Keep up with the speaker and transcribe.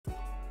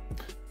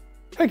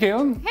Hey,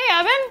 Katelyn. Hey,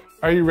 Evan.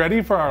 Are you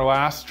ready for our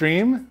last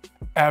stream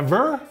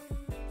ever?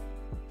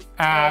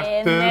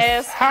 At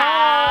this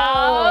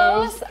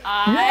house.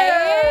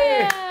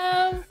 I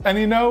am. And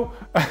you know,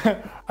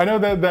 I know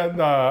that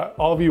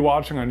all of you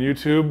watching on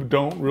YouTube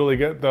don't really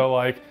get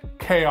the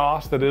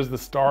chaos that is the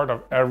start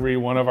of every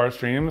one of our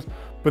streams,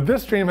 but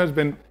this stream has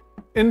been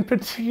in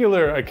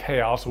particular a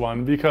chaos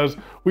one because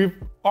we've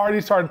already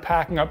started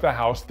packing up the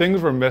house.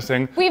 Things were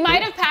missing. We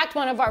might have packed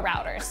one of our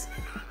routers,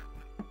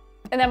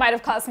 and that might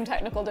have caused some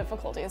technical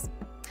difficulties.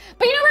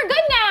 But you know, we're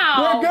good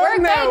now. We're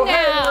good now.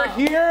 Hey, we're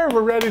here.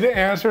 We're ready to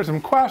answer some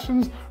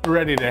questions. We're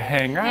ready to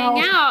hang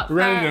out. We're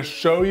ready to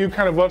show you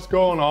kind of what's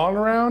going on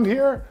around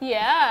here.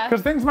 Yeah.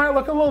 Because things might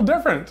look a little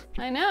different.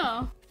 I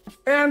know.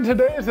 And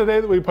today is the day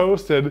that we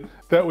posted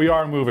that we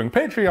are moving.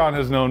 Patreon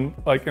has known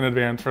in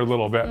advance for a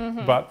little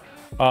bit, but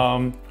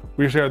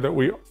we shared that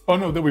we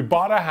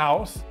bought a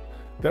house,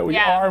 that we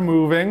are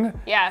moving.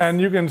 Yes. And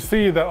you can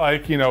see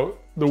that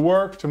the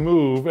work to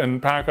move and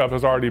pack up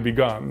has already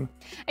begun.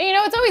 And you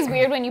know, it's always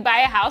weird when you buy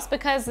a house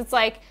because it's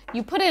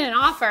you put in an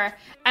offer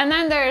and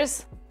then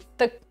there's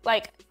the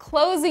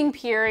closing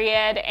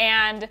period,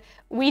 and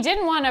we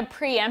didn't want to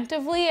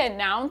preemptively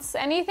announce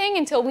anything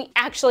until we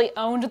actually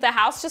owned the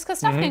house, just because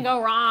stuff can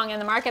go wrong and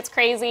the market's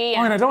crazy.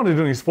 I don't want to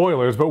do any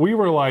spoilers, but we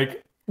were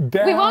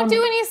down we won't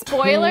do any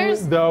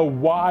spoilers. To the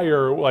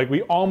wire,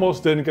 we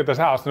almost didn't get this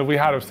house. And if we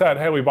had have said,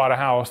 hey, we bought a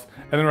house,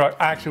 and then we're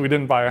actually we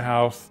didn't buy a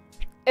house.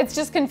 It's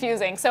just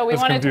confusing. So we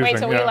wanted to wait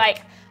till we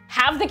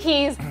have the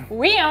keys,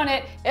 we own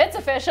it, it's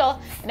official,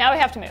 now we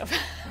have to move.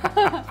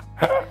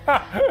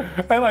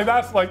 And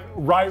that's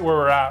right where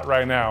we're at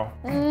right now.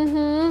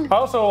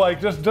 Also,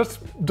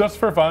 just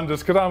for fun,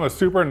 just because I'm a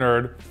super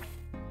nerd,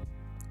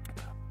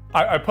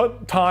 I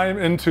put time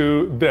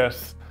into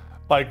this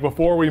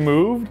before we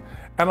moved,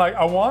 and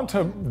I want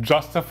to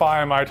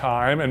justify my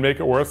time and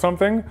make it worth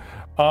something,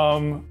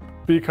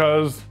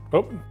 because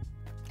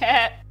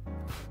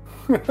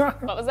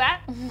What was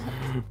that?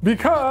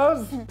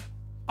 Because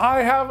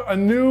I have a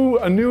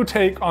new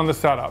take on the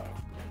setup.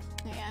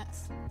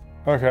 Yes.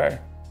 Okay.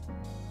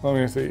 Let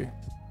me see.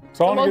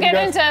 So we'll get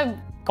into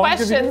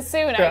questions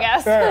soon, I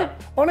guess. I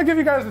want to give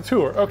you guys a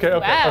tour. Okay.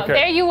 Wow,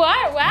 there you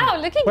are. Wow,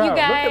 look at you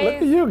guys. Look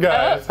at you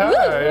guys. Hi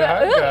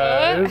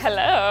guys.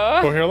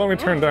 Hello. Well, here, let me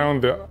turn down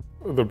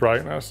the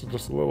brightness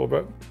just a little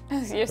bit.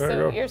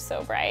 You're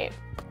so bright.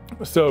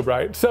 So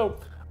bright. So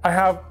I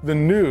have the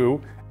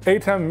new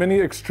ATEM Mini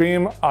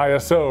Extreme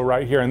ISO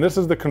right here, and this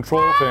is the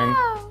control thing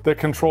that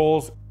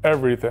controls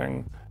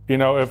everything. You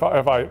know, if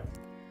I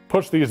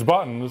push these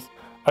buttons,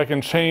 I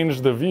can change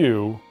the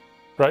view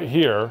right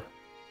here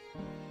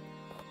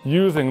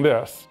using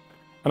this.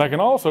 And I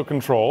can also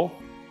control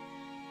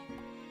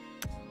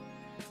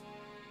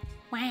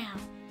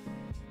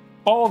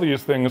all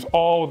these things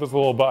all with this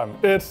little button.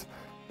 It's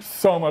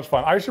so much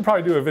fun. I should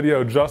probably do a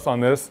video just on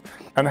this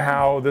and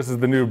how this is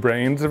the new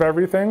brains of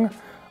everything.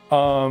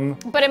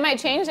 But it might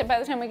change it by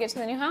the time we get to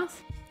the new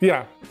house.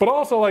 Yeah, but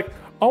also I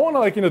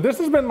want to this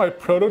has been my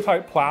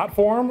prototype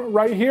platform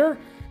right here.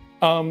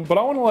 But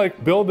I want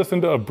to build this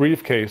into a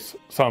briefcase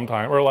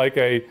sometime, or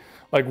a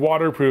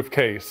waterproof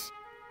case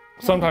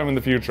sometime in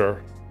the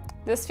future.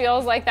 This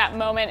feels like that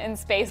moment in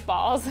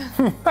Spaceballs.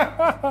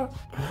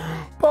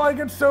 But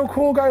it's so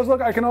cool, guys.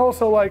 Look, I can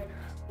also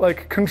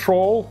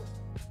control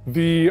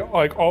the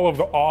all of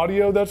the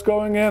audio that's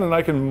going in, and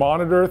I can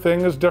monitor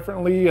things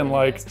differently, and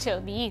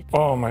chill beats.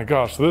 Oh my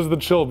gosh, so this is the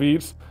chill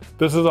beats.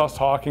 This is us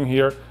talking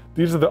here.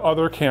 These are the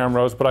other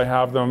cameras, but I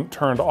have them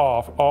turned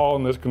off, all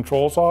in this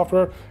control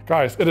software.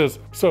 Guys, it is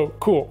so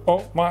cool.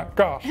 Oh my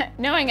gosh.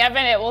 Knowing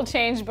Evan, it will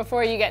change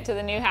before you get to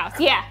the new house.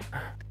 Yeah,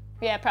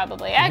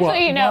 probably.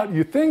 Actually, what,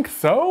 you think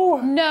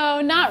so?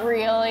 No, not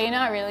really,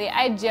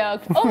 I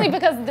joked. Only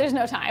because there's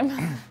no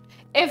time.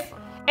 If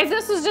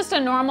this was just a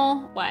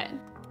normal, what?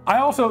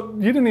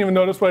 You didn't even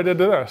notice what I did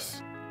to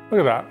this.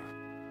 Look at that.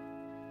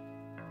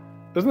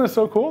 Isn't this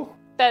so cool?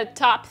 The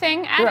top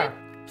thing added? Yeah.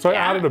 So I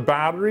added a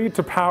battery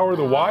to power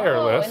the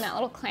wireless. And that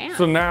little clamp.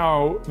 So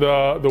now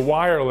the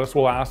wireless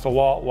will last a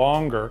lot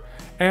longer.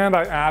 And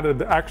I added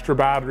the extra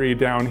battery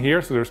down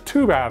here, so there's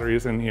 2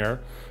 batteries in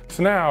here.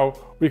 So now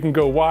we can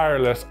go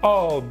wireless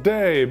all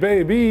day,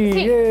 baby.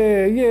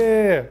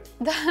 Yeah.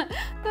 The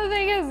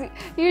thing is,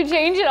 you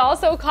change it all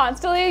so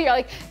constantly. You're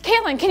like,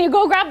 Katelyn, can you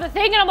go grab the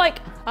thing? And I'm like,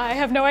 I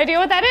have no idea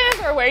what that is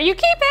or where you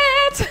keep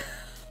it.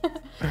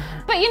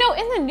 But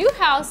in the new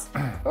house,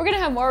 we're gonna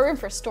have more room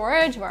for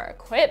storage of our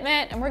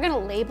equipment, and we're gonna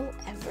label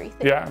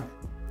everything. Yeah,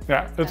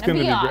 it's gonna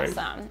be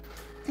awesome.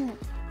 Great.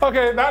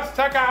 Okay, that's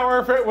Tech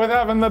Hour with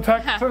Evan, the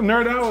Tech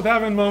Nerd Out with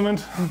Evan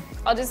moment.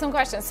 I'll do some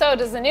questions. So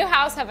does the new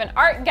house have an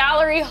art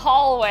gallery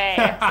hallway?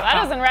 So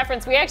that is in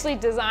reference. We actually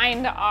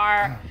designed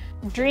our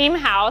dream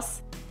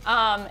house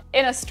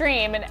in a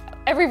stream, and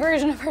every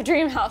version of our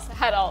dream house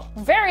had a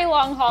very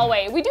long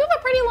hallway. We do have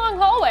a pretty long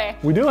hallway.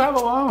 We do have a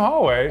long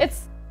hallway.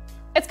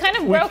 It's kind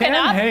of broken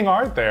up. We can hang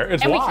art there.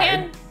 It's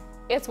wide.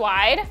 It's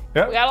wide.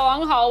 Yep. We got a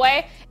long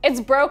hallway. It's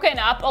broken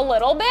up a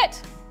little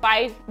bit.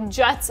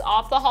 juts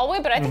off the hallway,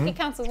 but I think it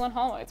counts as one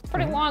hallway. It's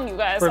pretty long, you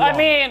guys. Pretty long. I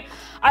mean,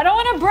 I don't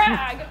want to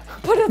brag,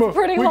 but it's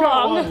pretty long. We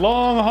got one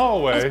long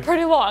hallway. It's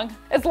pretty long.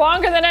 It's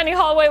longer than any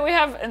hallway we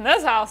have in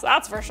this house,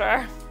 that's for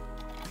sure.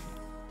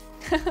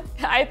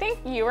 I think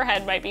your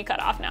head might be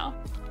cut off now.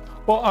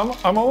 Well,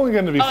 I'm only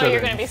going to be sitting. Oh,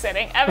 you're going to be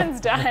sitting. Evan's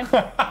done.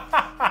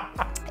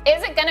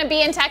 Is it going to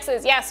be in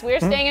Texas? Yes, we're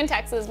staying in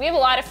Texas. We have a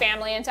lot of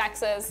family in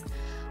Texas.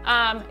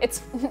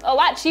 It's a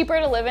lot cheaper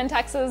to live in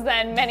Texas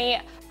than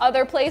many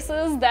other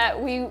places that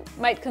we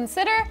might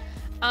consider.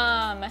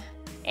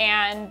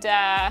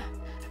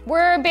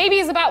 We're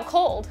babies about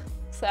cold.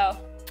 So,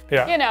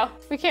 you know,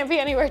 we can't be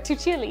anywhere too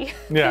chilly.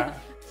 Yeah.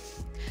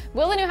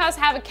 Will the new house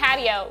have a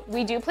catio?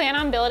 We do plan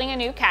on building a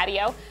new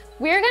catio.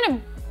 We're going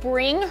to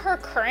bring her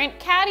current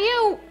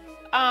catio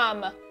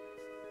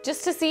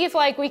just to see if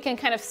like we can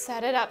kind of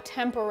set it up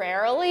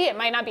temporarily. It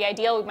might not be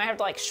ideal. We might have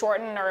to like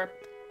shorten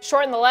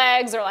the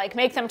legs or like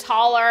make them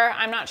taller.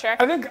 I'm not sure.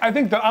 I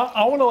think that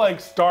I want to like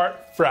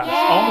start fresh. Yay.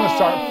 I want to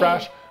start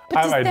fresh.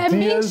 But does that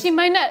mean she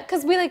might not?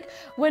 Because we like,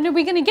 when are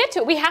we going to get to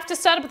it? We have to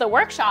set up the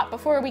workshop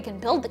before we can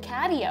build the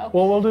catio.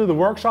 Well, we'll do the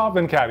workshop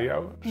and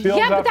catio.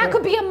 Yeah, but that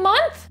could be a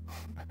month.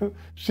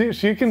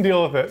 She can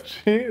deal with it.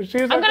 She's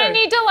I'm gonna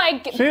need to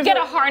like get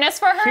a harness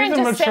for her and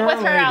just sit with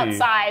her lady.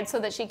 outside so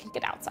that she can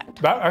get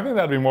outside. I think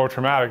that'd be more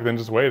traumatic than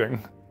just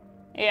waiting.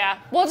 Yeah,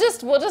 we'll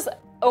just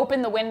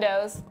open the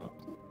windows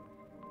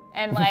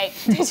and like,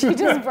 did she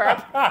just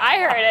burp? I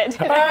heard it.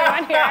 Did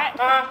everyone hear it?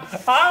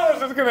 I was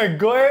just gonna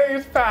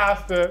glaze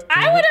past it.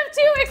 I would have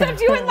too,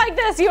 except you went like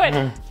this. You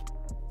went.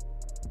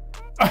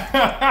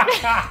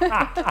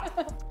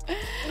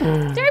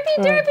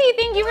 Derpy,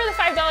 thank you for the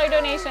 $5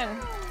 donation.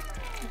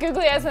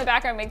 Googly eyes in the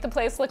background make the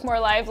place look more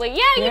lively.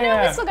 Yeah, you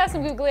know, we still got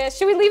some googly eyes.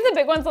 Should we leave the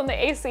big ones on the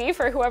AC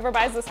for whoever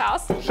buys this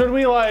house? Should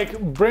we like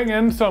bring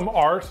in some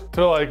art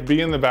to like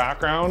be in the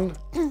background?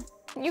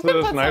 You so that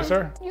it's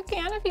nicer? You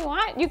can if you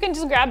want. You can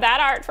just grab that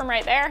art from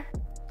right there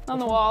on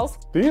the walls.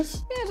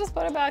 These? Yeah, just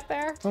put it back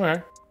there.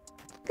 Okay.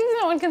 Because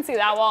no one can see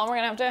that wall and we're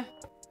gonna have to,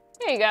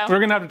 there you go. We're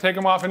gonna have to take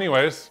them off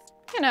anyways.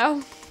 You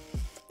know,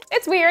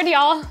 it's weird,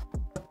 y'all.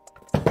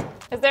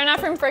 Is there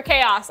enough room for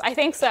chaos? I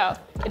think so.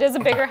 It is a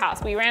bigger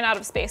house. We ran out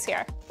of space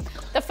here.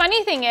 The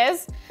funny thing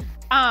is,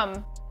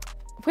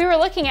 we were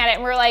looking at it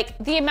and we're like,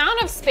 the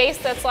amount of space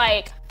that's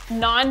like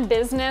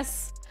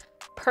non-business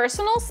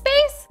personal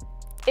space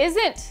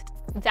isn't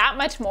that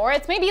much more.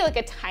 It's maybe like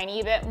a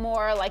tiny bit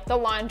more, like the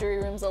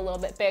laundry room's a little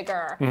bit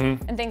bigger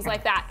and things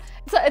like that.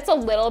 It's a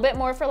little bit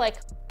more for like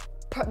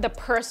the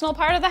personal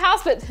part of the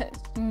house, but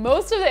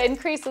most of the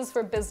increase is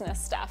for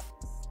business stuff.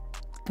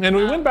 And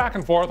we went back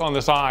and forth on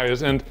the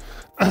size, and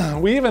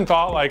we even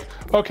thought like,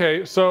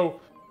 okay,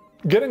 so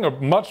getting a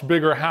much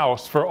bigger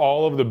house for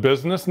all of the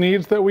business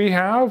needs that we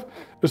have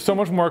is so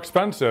much more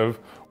expensive.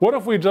 What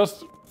if we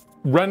just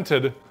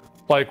rented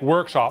like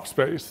workshop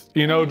space?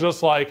 You know,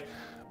 just like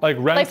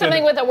rented. Like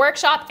something with a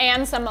workshop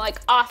and some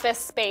like office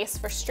space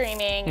for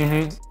streaming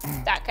and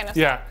that kind of stuff.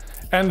 Yeah,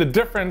 and the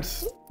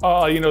difference,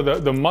 you know,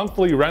 the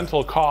monthly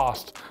rental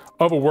cost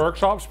of a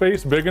workshop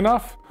space big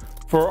enough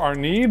for our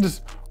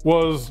needs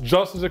was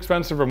just as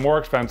expensive or more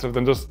expensive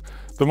than just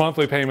the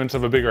monthly payments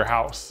of a bigger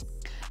house.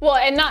 Well,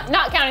 and not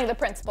counting the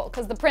principal,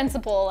 because the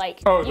principal, like,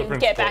 you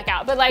get back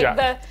out. But like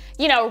the,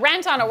 you know,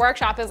 rent on a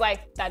workshop is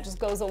like, that just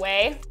goes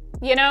away,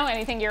 you know,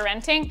 anything you're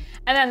renting.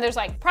 And then there's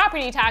like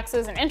property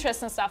taxes and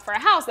interest and stuff for a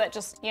house that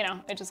just, you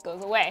know, it just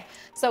goes away.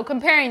 So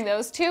comparing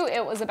those two,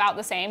 it was about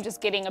the same, just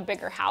getting a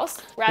bigger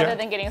house rather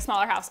than getting a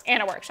smaller house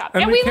and a workshop.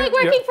 And we like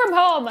working from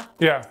home.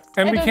 Yeah,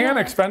 and we can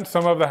expense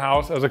some of the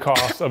house as a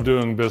cost of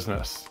doing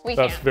business.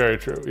 That's very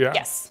true, yeah.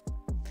 Yes.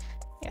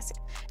 Yes.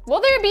 Will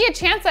there be a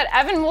chance that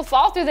Evan will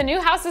fall through the new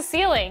house's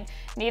ceiling?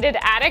 Needed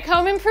attic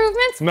home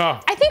improvements? No.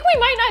 I think we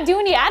might not do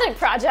any attic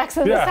projects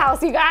in this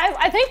house, you guys.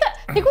 I think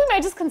we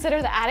might just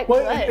consider the attic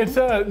good. It's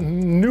a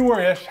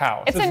newer-ish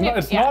house.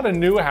 It's not a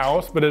new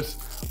house, but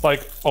it's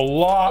like a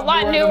lot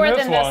newer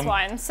than this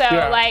one. So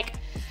like,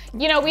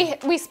 you know,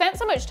 we spent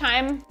so much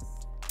time,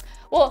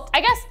 well,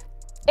 I guess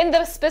in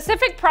the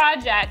specific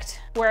project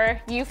where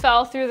you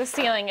fell through the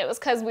ceiling, it was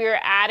because we were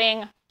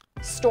adding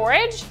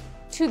storage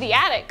to the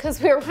attic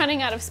because we were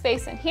running out of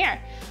space in here.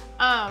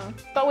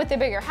 But with the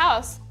bigger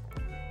house,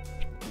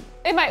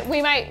 we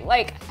might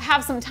like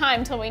have some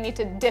time till we need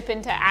to dip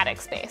into attic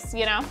space,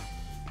 you know?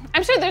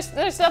 I'm sure there's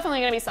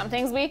definitely gonna be some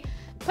things we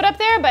put up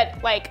there,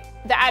 but like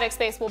the attic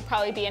space will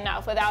probably be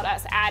enough without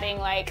us adding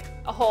like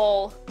a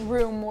whole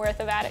room worth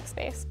of attic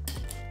space.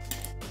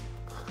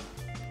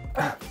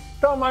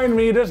 Don't mind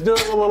me just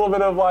doing a little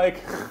bit of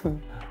like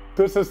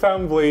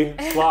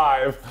disassembly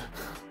live.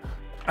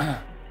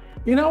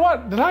 You know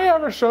what? Did I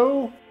ever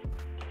show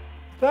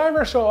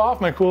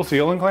off my cool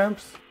ceiling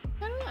clamps?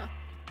 I don't know.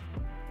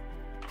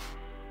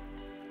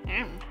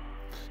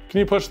 Can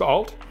you push the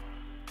Alt?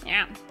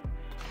 Yeah.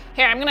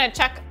 Here, I'm gonna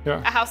check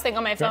a house thing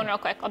on my phone real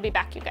quick. I'll be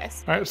back, you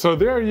guys. All right, so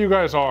there you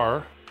guys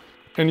are.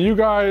 And you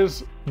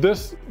guys,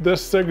 this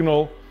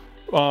signal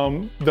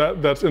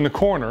that's in the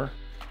corner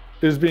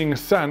is being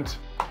sent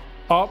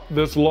up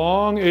this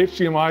long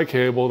HDMI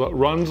cable that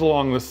runs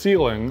along the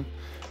ceiling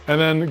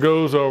and then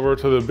goes over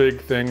to the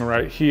big thing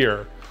right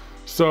here.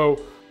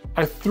 So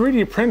I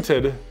 3D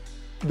printed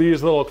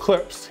these little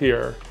clips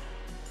here,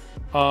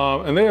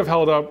 and they have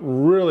held up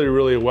really,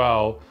 really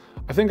well.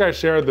 I think I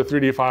shared the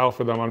 3D file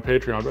for them on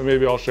Patreon, but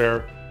maybe I'll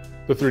share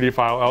the 3D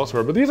file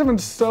elsewhere. But these have been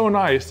so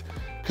nice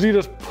because you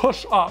just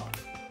push up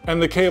and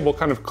the cable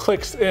kind of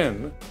clicks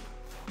in.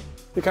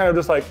 You kind of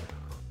just like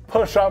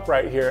push up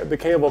right here, the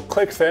cable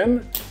clicks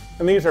in,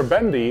 and these are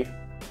bendy,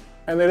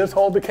 and they just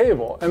hold the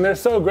cable. And they're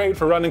so great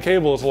for running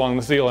cables along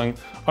the ceiling.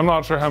 I'm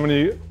not sure how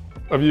many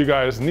of you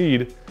guys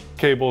need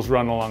cables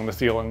run along the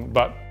ceiling,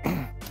 but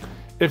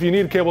if you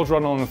need cables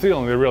run along the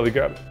ceiling, they're really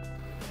good.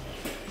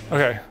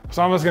 Okay,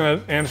 so I'm just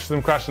gonna answer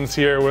some questions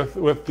here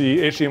with the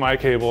HDMI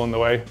cable in the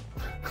way.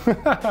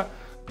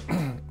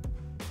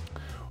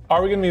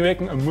 Are we gonna be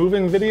making a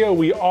moving video?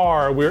 We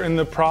are. We're in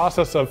the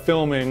process of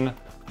filming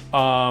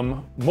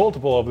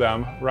multiple of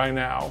them right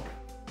now.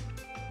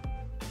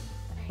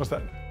 What's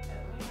that?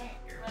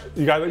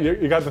 You got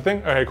the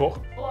thing? Okay,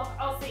 cool. Well,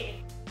 I'll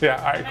see.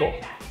 Yeah, all right, cool. All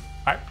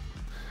right.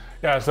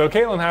 Yeah, so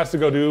Katelyn has to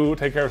go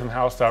take care of some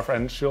house stuff,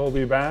 and she'll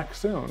be back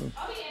soon.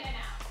 I'll be in and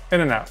out.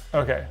 In and out,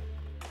 okay.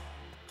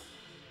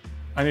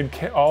 I need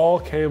all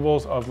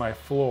cables of my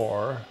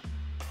floor.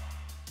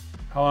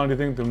 How long do you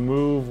think the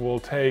move will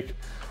take?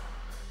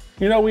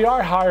 You know, we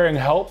are hiring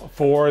help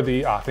for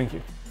the, thank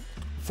you,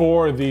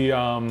 for the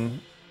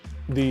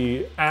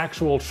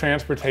actual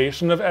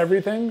transportation of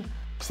everything,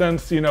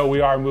 since, you know,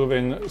 we are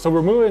moving, so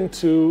we're moving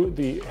to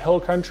the hill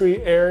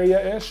country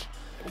area-ish,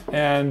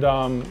 and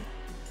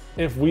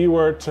if we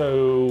were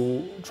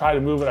to try to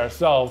move it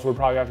ourselves, we'd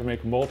probably have to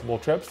make multiple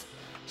trips.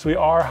 So we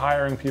are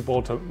hiring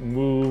people to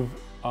move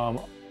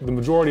the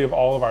majority of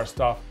all of our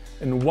stuff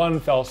in one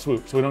fell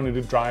swoop, so we don't need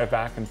to drive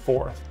back and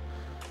forth.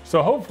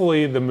 So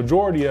hopefully the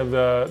majority of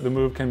the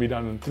move can be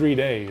done in 3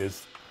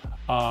 days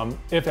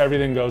if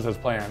everything goes as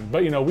planned.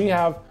 But you know, we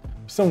have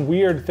some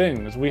weird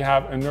things. We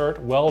have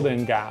inert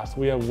welding gas,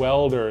 we have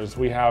welders,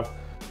 we have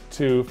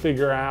to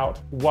figure out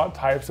what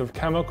types of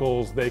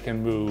chemicals they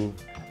can move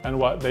and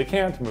what they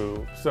can't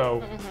move.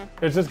 So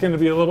it's just gonna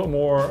be a little bit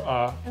more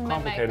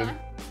complicated.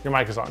 Your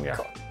mic is on, yeah.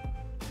 Cool.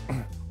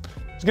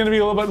 It's gonna be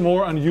a little bit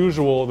more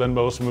unusual than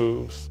most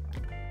moves.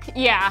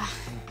 Yeah,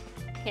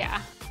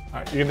 yeah. All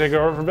right, you can take it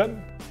over for a bit?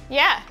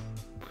 Yeah.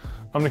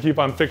 I'm gonna keep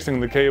on fixing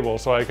the cable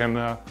so I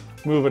can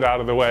move it out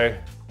of the way.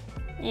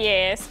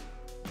 Yes.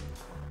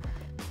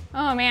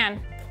 Oh man.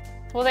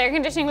 Will the air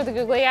conditioning with the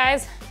googly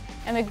eyes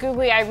and the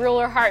googly eye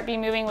ruler heart be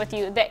moving with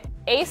you? The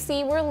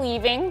AC we're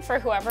leaving for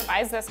whoever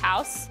buys this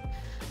house,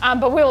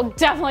 but we'll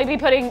definitely be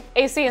putting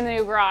AC in the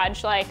new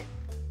garage. Like,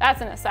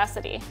 that's a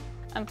necessity.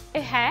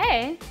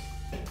 Hey.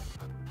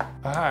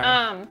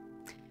 Hi.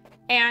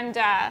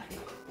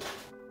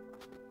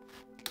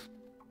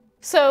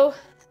 So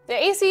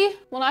the AC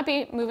will not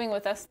be moving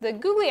with us. The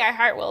googly eye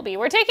heart will be.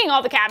 We're taking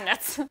all the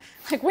cabinets.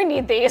 Like, we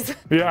need these.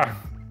 Yeah.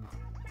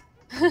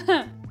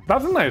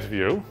 That's a nice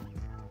view.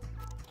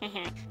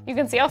 You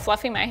can see how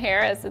fluffy my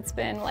hair is. It's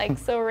been like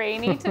so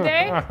rainy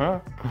today.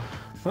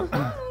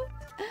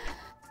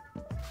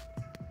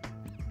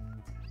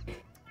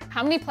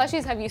 How many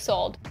plushies have you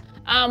sold?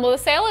 Well, the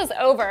sale is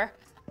over,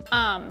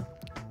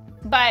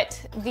 but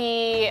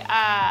the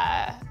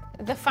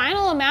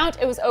final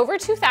amount, it was over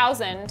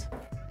 2,000.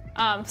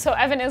 So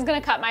Evan is gonna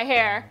cut my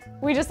hair.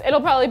 It'll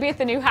probably be at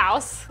the new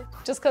house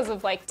just because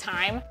of like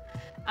time.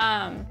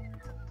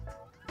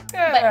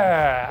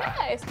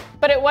 Yeah.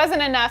 But it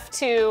wasn't enough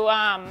to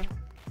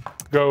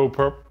go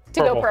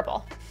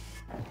purple.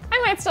 I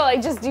might still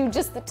like just do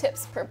just the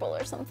tips purple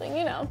or something,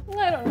 you know.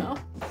 I don't know.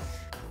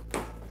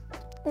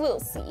 We'll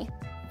see.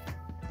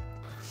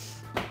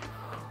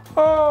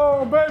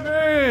 Oh,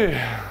 baby!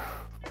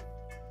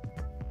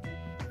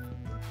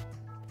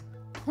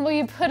 Will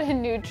you put a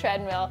new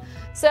treadmill?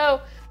 So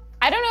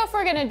I don't know if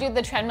we're gonna do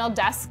the treadmill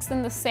desks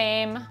in the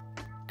same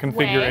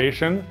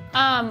configuration.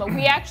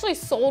 We actually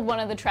sold one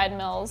of the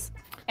treadmills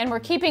and we're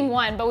keeping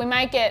one, but we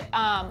might get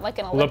like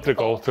an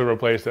elliptical to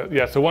replace it.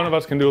 Yeah, so one of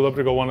us can do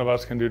elliptical, one of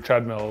us can do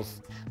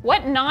treadmills.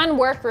 What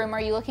non-work room are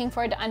you looking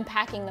forward to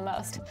unpacking the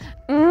most?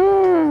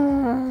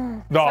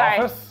 The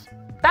office?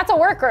 That's a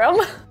work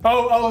room.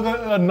 Oh,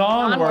 the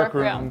non-work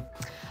room.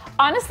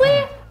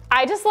 Honestly,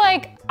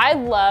 I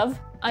love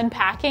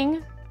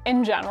unpacking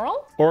in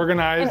general.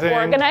 Organizing.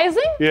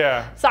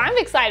 Yeah. So I'm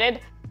excited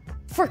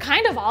for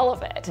kind of all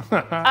of it.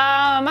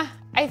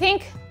 I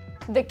think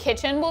the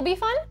kitchen will be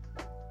fun.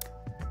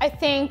 I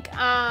think,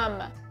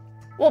 part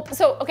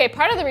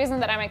of the reason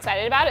that I'm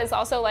excited about it is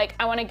also like,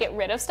 I wanna get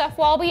rid of stuff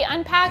while we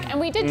unpack, and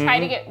we did try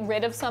to get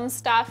rid of some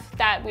stuff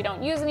that we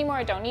don't use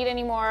anymore, don't need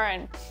anymore,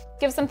 and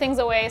give some things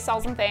away, sell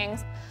some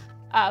things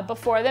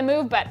before the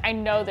move, but I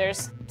know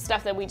there's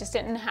stuff that we just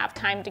didn't have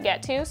time to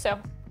get to, so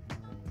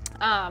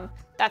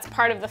that's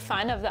part of the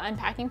fun of the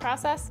unpacking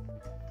process.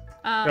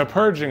 Yeah,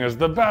 purging is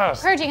the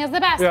best. Purging is the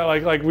best. Yeah,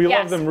 like we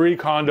love Yes. the Marie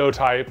Kondo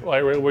type,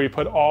 like where you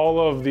put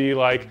all of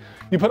the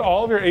you put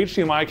all of your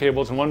HDMI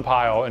cables in one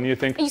pile, and you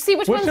think, You see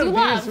which ones of you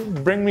these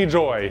love. bring me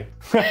joy?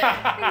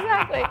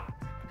 Exactly.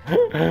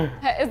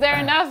 Is there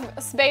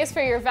enough space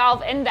for your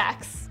Valve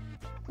Index?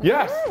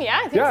 Yes. Yeah,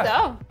 I think yes.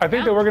 so. I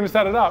think that we're gonna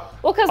set it up.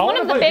 Well, 'cause I one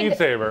wanna of the play big- Beat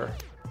Saber.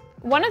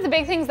 One of the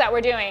big things that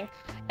we're doing,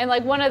 and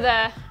like one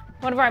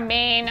of our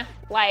main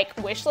like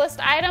wish list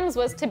items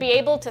was to be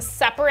able to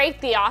separate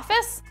the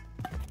office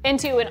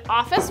into an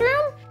office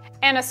room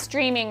and a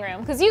streaming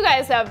room. Because you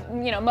guys have,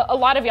 a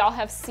lot of y'all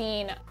have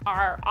seen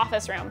our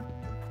office room.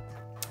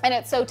 And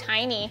it's so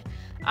tiny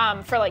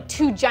for like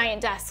 2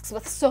 giant desks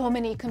with so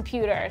many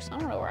computers. I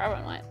don't know where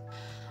everyone went.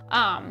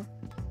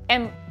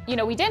 And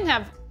we didn't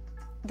have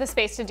the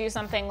space to do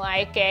something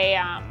like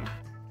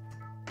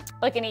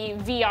like any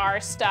VR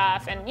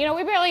stuff, and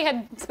we barely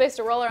had space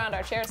to roll around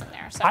our chairs in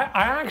there. So I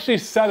actually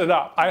set it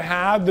up. I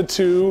had the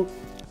 2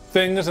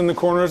 things in the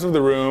corners of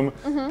the room.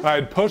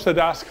 I'd push the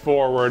desk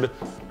forward,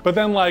 but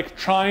then like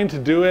trying to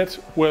do it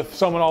with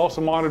someone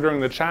also monitoring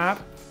the chat,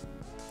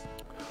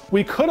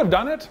 we could have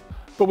done it,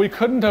 but we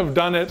couldn't have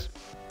done it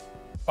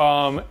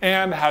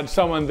and had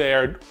someone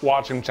there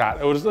watching chat.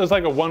 It was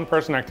like a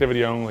 1-person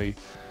activity only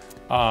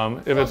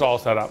if it's all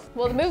set up.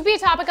 Well, the move be a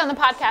topic on the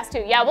podcast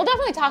too. Yeah, we'll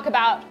definitely talk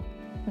about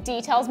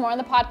details more on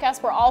the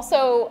podcast. We're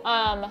also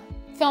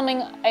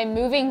filming a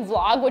moving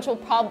vlog, which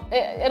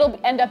it'll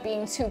end up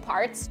being 2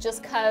 parts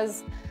just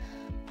because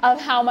of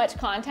how much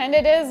content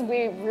it is.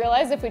 We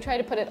realized if we try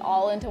to put it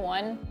all into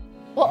one,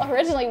 well,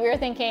 originally we were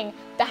thinking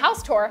the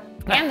house tour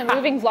and the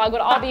moving vlog would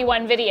all be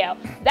one video.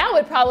 That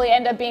would probably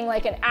end up being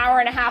like an 1.5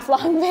 hour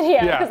long video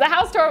because the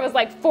house tour was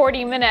like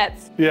 40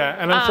 minutes. Yeah,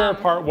 and I'm sure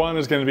part 1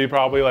 is going to be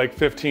probably like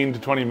 15 to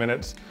 20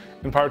 minutes,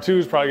 and part 2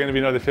 is probably going to be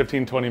another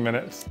 15, 20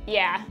 minutes.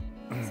 Yeah,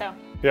 so.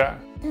 Yeah.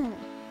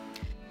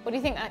 What do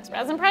you think the next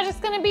resin project's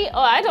gonna be? Oh,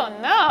 I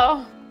don't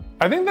know.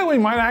 I think that we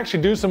might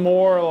actually do some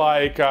more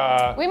like...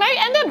 We might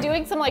end up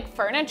doing some like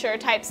furniture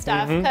type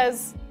stuff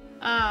because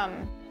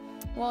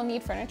we'll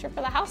need furniture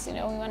for the house, we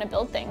want to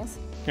build things.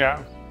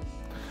 Yeah.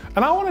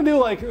 And I want to do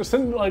like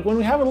when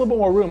we have a little bit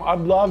more room,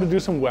 I'd love to do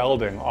some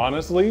welding,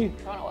 honestly.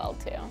 I want to weld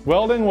too.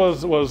 Welding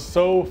was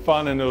so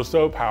fun and it was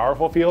so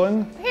powerful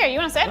feeling. Here, you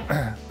want to sit?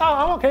 Oh,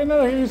 I'm okay.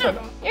 No, you said.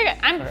 You're good.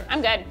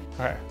 I'm good.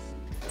 All right.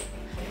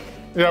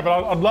 Yeah,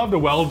 but I'd love to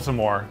weld some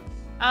more.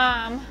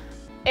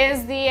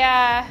 Is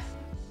the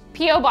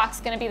P.O. box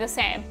going to be the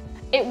same?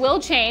 It will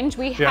change.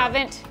 We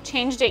haven't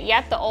changed it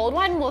yet. The old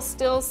one will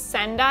still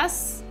send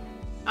us.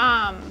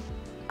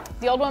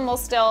 The old one will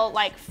still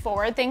like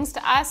forward things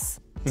to us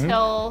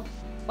till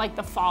like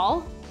the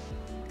fall.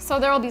 So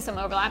there will be some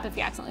overlap if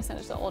you accidentally send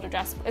it to the old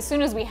address. As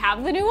soon as we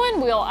have the new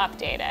one, we'll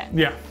update it.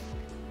 Yeah.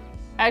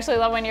 I actually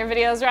love when your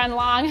videos run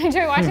long. I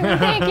enjoy watching them.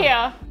 Thank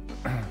you.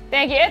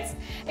 Thank you.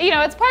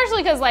 It's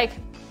partially because like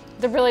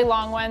the really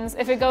long ones,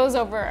 if it goes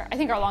over, I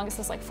think our longest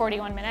is like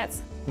 41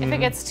 minutes. If it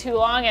gets too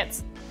long,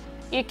 it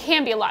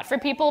can be a lot for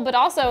people, but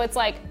also it's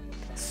like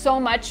so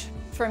much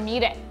for me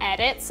to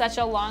edit such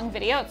a long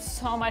video. It's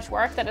so much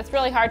work that it's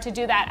really hard to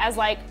do that as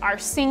like our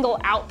single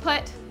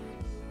output,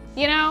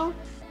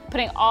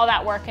 putting all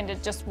that work into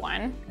just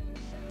one.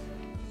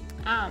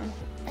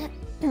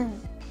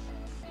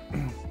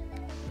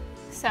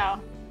 So,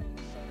 have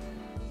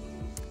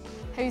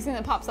you seen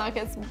the Pop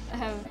Sockets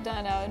have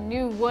done a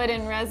new wood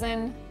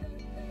resin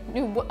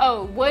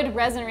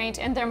range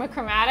and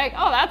thermochromatic?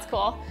 Oh, that's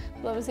cool.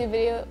 Love to see a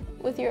video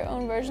with your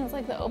own versions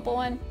like the Opal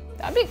one.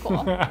 That'd be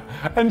cool.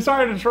 And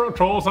sorry to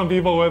troll some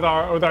people with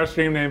our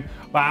stream name,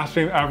 last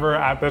stream ever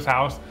at this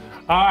house.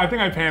 I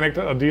think I panicked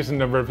a decent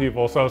number of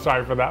people, so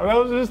sorry for that. That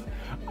was just...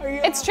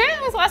 It's true,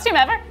 it was the last stream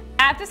ever.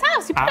 At this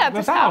house, you put it at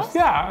this house.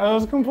 Yeah, it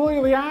was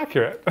completely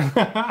accurate.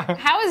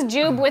 How is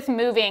Jube with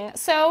moving?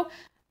 So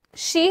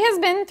she has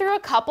been through a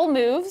couple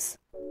moves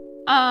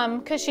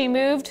because she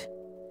moved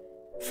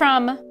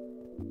from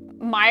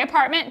my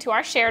apartment to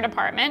our shared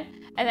apartment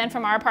and then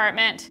from our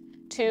apartment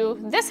to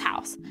this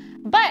house.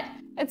 But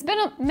it's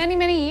been many,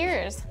 many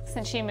years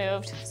since she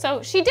moved.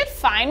 So she did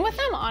fine with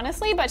them,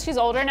 honestly, but she's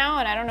older now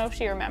and I don't know if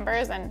she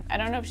remembers and I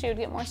don't know if she would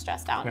get more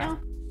stressed out now.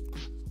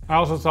 I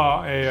also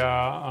saw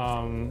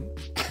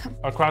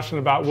a question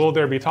about will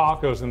there be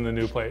tacos in the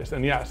new place?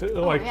 And yes,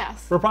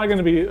 yes. We're probably going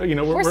to be,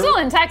 we're still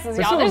in Texas,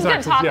 y'all. There's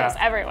good tacos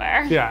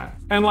everywhere. Yeah,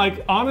 and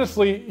like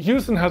honestly,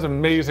 Houston has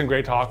amazing,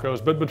 great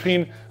tacos, but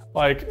between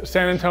like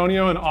San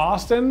Antonio and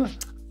Austin,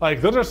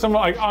 like those are some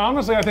like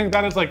honestly, I think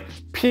that is like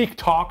peak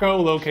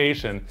taco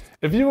location.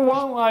 If you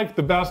want like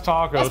the best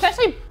tacos,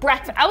 especially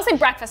breakfast, I would say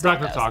breakfast tacos.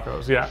 Breakfast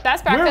tacos, yeah.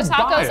 Best breakfast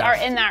tacos are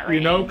in that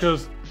range.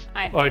 Because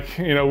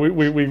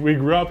we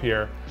grew up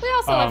here. We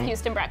also love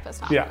Houston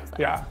breakfast tacos.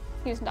 Yeah.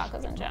 Houston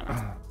tacos in general.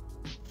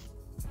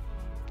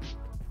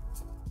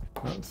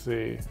 Let's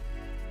see.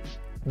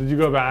 Did you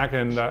go back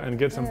and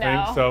get some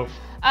things? So,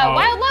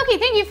 Wild Loki,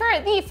 thank you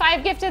for the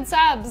 5 gifted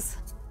subs.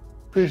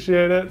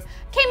 Appreciate it.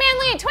 K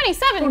Manley at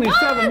 27 months.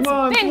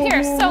 Been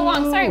here so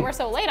long. Sorry we're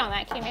so late on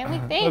that, K Manley.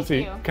 Thank you. Let's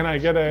see. Can I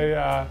get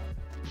a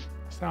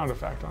sound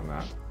effect on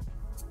that?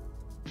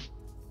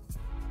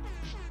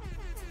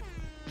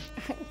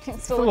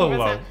 It's a little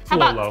low. It's a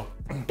little low.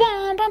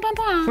 Bum, bum, bum,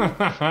 bum.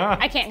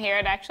 I can't hear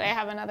it actually. I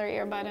have another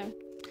earbud in.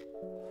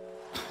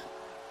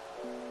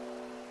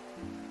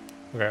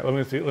 Okay, let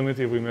me see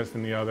if we missed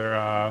any other.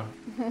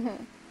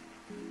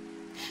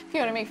 If you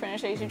want to make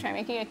furniture, you should try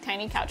making a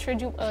tiny couch for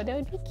Jewel. Oh, that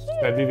would be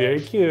cute. That'd be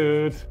very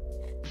cute.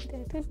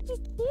 That would be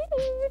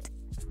cute.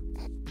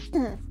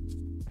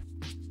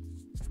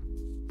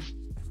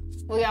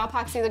 We all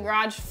epoxy the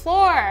garage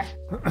floor.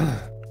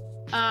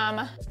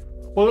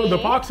 Well, the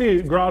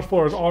epoxy garage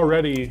floor is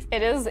already.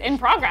 It is in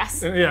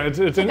progress. Yeah, it's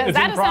in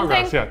progress.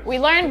 Something yeah. we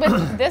learned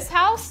with this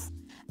house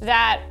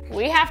that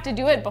we have to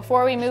do it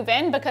before we move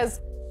in because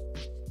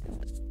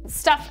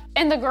stuff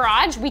in the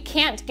garage, we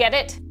can't get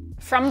it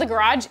from the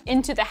garage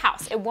into the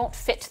house. It won't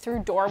fit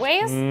through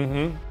doorways.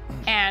 Mm-hmm.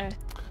 And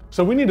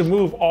so we need to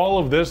move all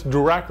of this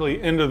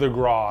directly into the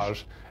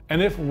garage.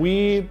 And if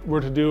we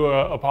were to do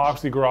a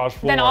epoxy garage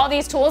floor, then all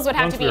these tools would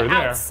have to be we were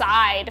there,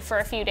 outside for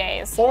a few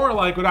days. or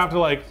like would have to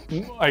like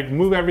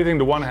move everything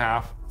to one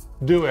half,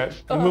 do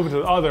it, and move it to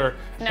the other,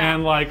 No.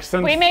 and like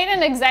since We made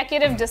an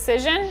executive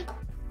decision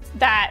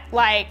that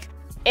like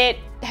it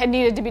had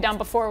needed to be done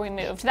before we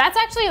moved. That's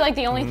actually like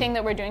the only thing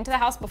that we're doing to the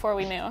house before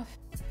we move.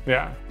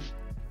 yeah.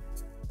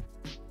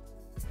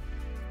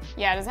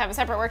 Yeah, does it have a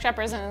separate workshop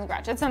or is it in the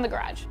garage? It's in the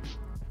garage.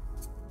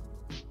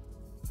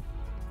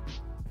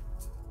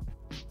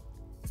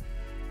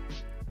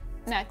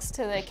 Next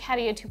to the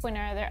Cadia 2.0,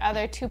 are there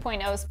other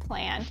 2.0s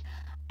planned?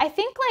 I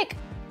think like,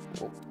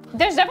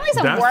 there's definitely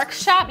some Desks?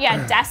 workshop,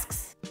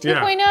 desks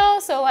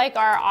 2.0. So like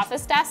our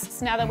office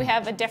desks, now that we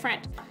have a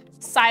different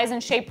size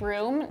and shape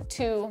room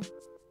to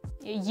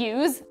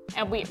use,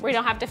 and we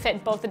don't have to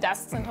fit both the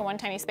desks into one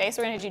tiny space.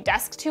 We're gonna do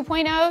desk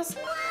 2.0s.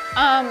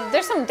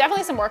 There's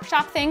definitely some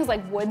workshop things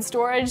like wood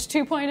storage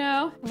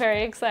 2.0.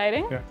 Very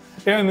exciting.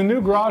 Yeah, and the new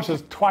garage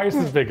is twice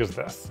as big as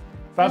this.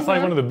 That's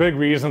like one of the big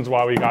reasons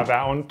why we got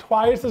that one.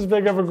 Twice as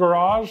big of a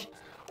garage.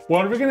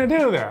 What are we gonna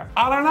do there?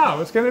 I don't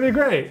know. It's gonna be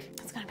great.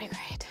 It's gonna be great.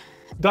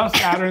 Dust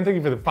Saturn, thank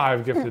you for the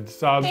 5 gifted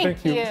subs.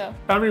 Thank you.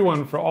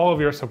 Everyone for all of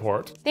your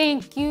support.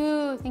 Thank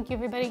you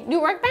everybody.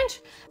 New workbench?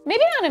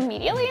 Maybe not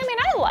immediately. I mean,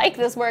 I like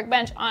this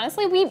workbench.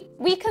 Honestly,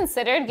 we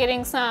considered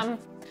getting some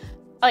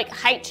like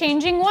height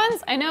changing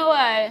ones. I know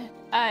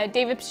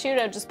David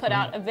Picciuto just put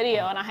out a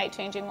video on a height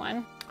changing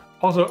one.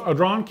 Also,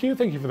 Adron Q,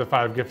 thank you for the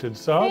 5 gifted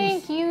subs.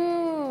 Thank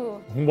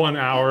you. 1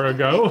 hour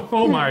ago.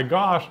 Oh my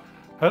gosh.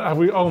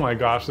 Oh my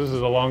gosh, this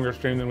is a longer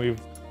stream than we've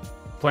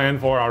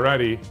planned for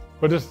already.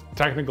 But just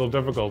technical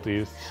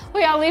difficulties.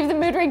 We all leave the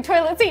mood ring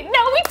toilet seat.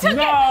 No, we took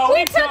it.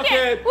 We took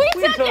it. We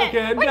took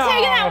it. We're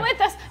taking that with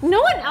us.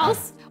 No one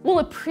else will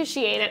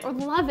appreciate it or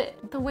love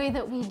it the way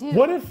that we do.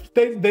 What if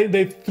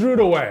they threw it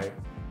away?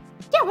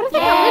 Yeah, what if they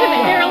got rid of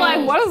it? They were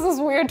like, what is this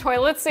weird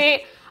toilet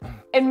seat?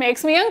 It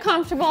makes me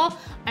uncomfortable.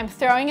 I'm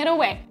throwing it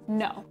away.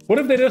 No. What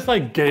if they just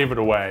like gave it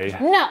away?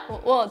 No.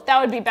 Well, that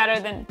would be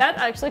better than, that's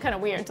actually kind of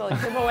weird to like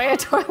give away a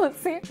toilet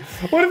seat.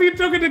 What if you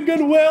took it to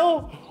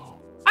Goodwill?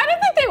 I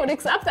don't think they would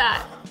accept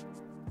that.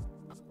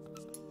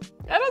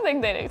 I don't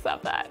think they'd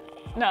accept that.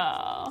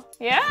 No.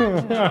 Yeah?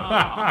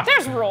 No.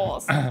 There's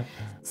rules.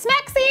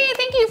 Smexy,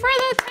 thank you for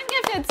the 10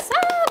 gifted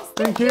subs.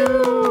 Thank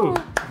you.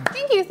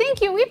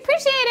 Thank you. We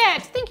appreciate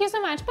it. Thank you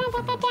so much. Bow,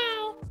 bow, bow,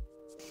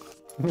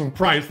 bow.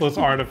 Priceless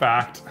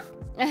artifact.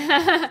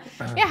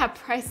 Yeah,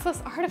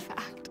 priceless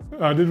artifact.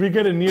 Did we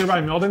get a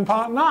nearby melting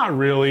pot? Not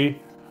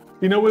really.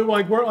 You know, we're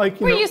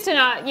used to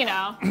not, you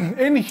know.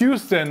 In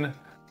Houston.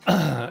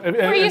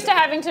 We're used to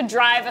having to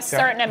drive a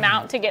certain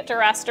amount to get to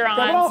restaurants.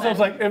 Yeah, but also, it's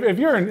like if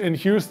you're in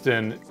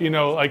Houston, you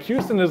know, like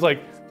Houston is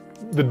like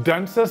the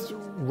densest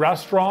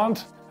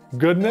restaurant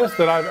goodness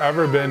that I've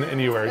ever been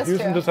anywhere. That's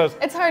Houston true. just has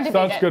it's hard to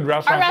such beat it. good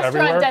restaurants Our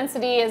restaurant everywhere.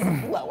 density is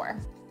lower.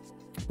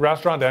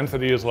 Restaurant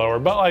density is lower,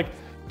 but like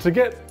to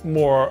get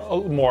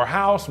more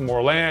house,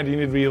 more land, you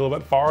need to be a little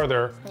bit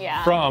farther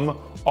from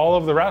all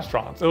of the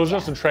restaurants. It was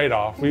just a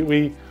trade-off.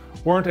 We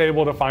weren't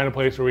able to find a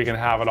place where we can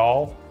have it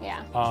all.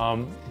 Yeah.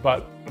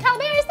 But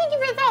Calberries, thank you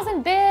for the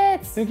 1,000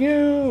 bits. Thank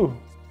you.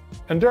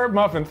 And Dirt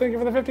Muffins, thank you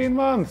for the 15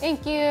 months.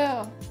 Thank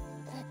you.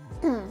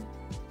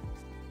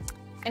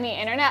 Any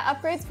internet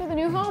upgrades for the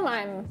new home?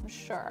 I'm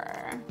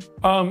sure.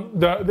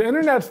 The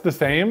internet's the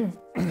same,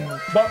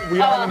 but we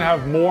are going to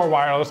have more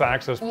wireless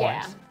access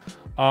points.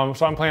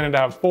 So I'm planning to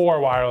have 4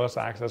 wireless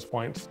access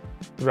points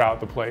throughout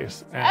the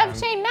place.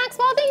 Shane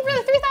Maxwell, thank you for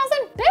the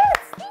 3,000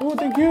 bits. Oh,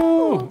 thank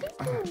you.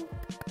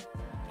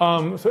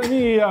 So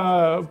any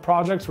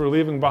projects we're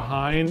leaving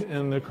behind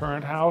in the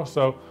current house?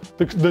 So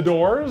the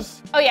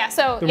doors. Oh yeah,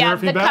 so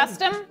Murphy bed?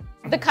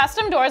 the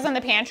custom doors on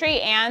the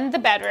pantry and the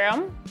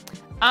bedroom.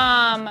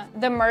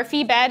 The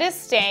Murphy bed is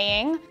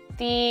staying.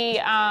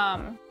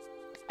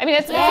 I mean,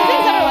 it's the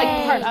things that are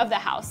like part of the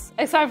house,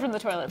 aside from the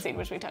toilet seat,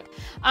 which we took.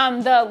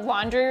 The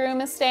laundry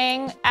room is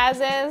staying as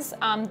is.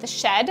 The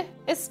shed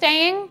is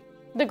staying.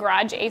 The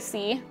garage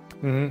AC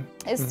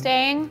is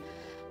staying.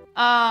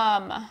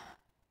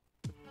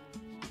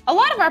 A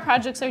lot of our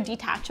projects are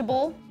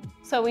detachable,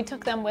 so we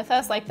took them with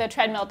us, like the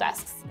treadmill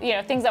desks, you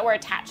know, things that were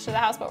attached to the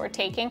house, but we're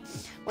taking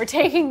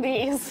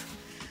these.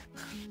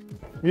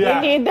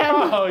 Yeah. We need them.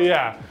 Oh,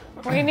 yeah.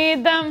 We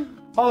need them.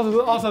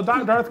 Also,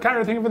 Darth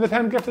Kyra, thank you for the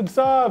 10 gifted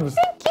subs.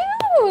 Thank you.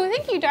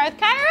 Thank you, Darth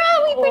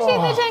Kyra. We appreciate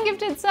the 10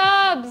 gifted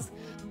subs.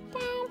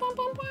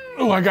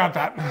 Oh, I got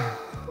that.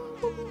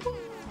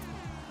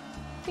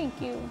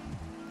 Thank you.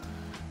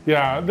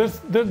 Yeah,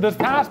 this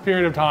past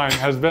period of time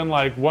has been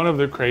like one of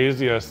the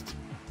craziest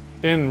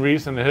in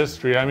recent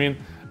history. I mean,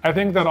 I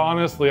think that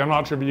honestly, I'm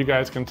not sure if you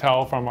guys can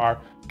tell from our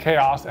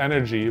chaos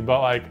energy,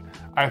 but like,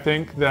 I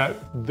think that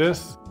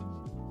this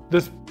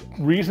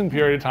recent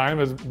period of time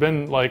has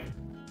been like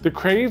the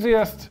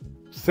craziest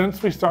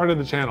since we started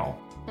the channel.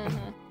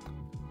 Mm-hmm.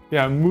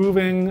 Yeah,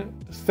 moving,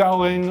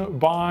 selling,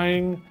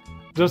 buying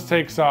just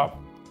takes up,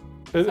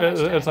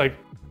 it's like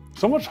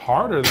so much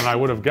harder than I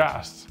would have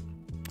guessed.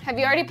 Have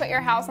you already put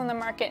your house on the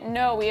market?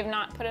 No, we have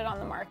not put it on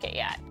the market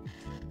yet,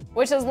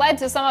 which has led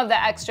to some of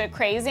the extra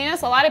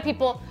craziness. A lot of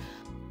people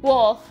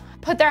will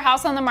put their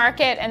house on the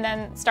market and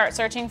then start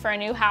searching for a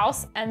new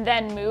house and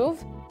then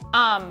move.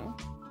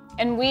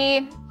 And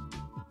we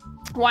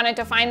wanted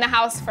to find the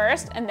house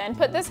first and then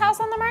put this house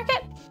on the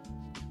market.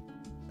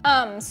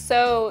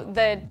 So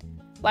the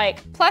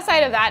plus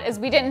side of that is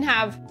we didn't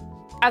have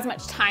as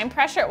much time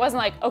pressure. It wasn't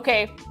like,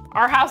 okay,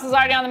 our house is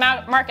already on the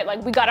market,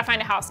 like we gotta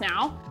find a house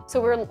now. So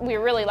we're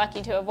really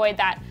lucky to avoid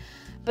that.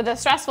 But the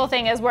stressful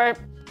thing is we're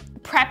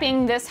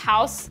prepping this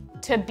house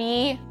to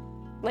be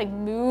like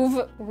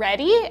move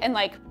ready and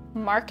like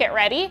market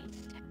ready.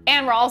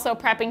 And we're also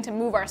prepping to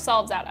move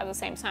ourselves out at the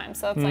same time.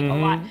 So that's like a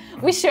lot.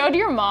 We showed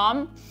your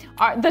mom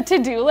the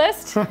to-do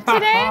list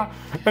today.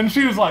 And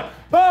she was like,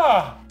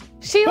 ah!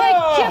 She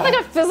had like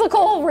a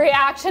physical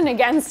reaction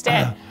against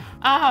it.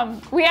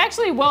 We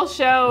actually will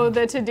show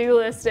the to-do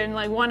list in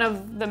like one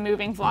of the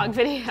moving vlog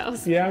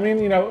videos. Yeah, I mean,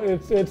 you know,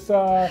 it's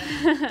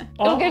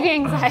it'll give you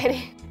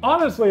anxiety.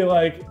 Honestly,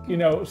 like, you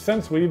know,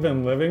 since we've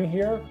been living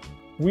here,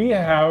 we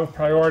have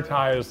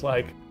prioritized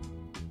like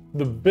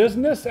the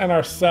business and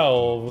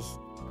ourselves,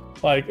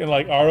 like, and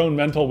like our own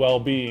mental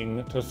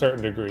well-being to a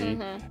certain degree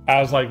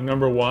as like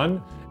number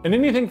one. And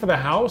anything for the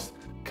house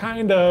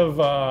kind of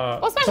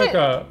took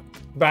a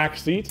back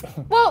seat.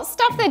 Well,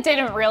 stuff that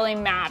didn't really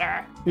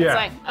matter. Yeah. It's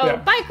like, oh,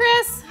 bye,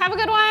 Chris. Have a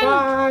good one.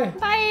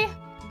 Bye.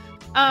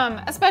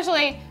 Bye.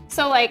 Especially,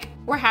 so like,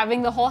 we're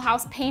having the whole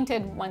house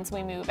painted once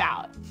we move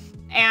out.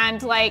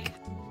 And like,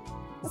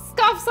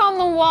 scuffs on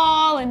the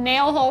wall and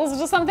nail holes is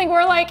just something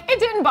where like, it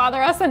didn't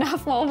bother us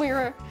enough while we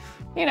were,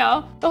 you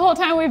know, the whole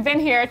time we've been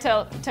here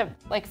to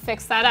like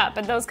fix that up.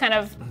 But those kind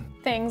of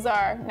things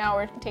now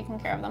we're taking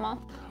care of them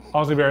all.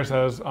 Aussie Bear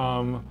says,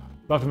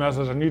 left a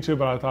message on YouTube,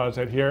 but I thought I'd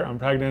say it here. I'm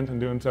pregnant and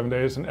doing 7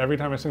 days, and every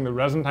time I sing the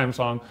Resin Time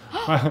song,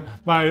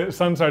 my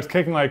son starts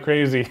kicking like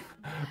crazy.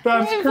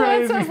 That's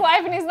crazy. His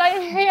life and he's not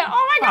even here yet.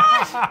 Oh my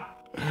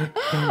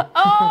gosh!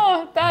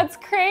 Oh, that's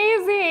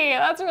crazy.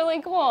 That's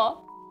really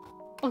cool.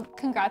 Well,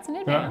 congrats in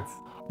advance.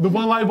 Yeah. The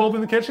one light bulb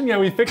in the kitchen, yeah,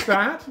 we fixed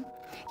that.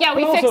 Yeah,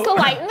 we fixed the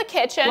light in the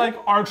kitchen. Like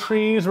our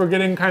trees were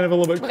getting kind of a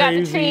little bit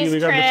crazy. We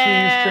got the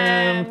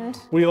trees trimmed.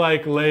 We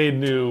like laid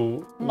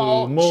new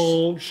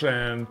mulch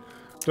and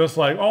just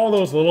like all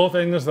those little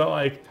things that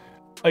like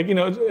you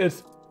know,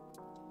 it's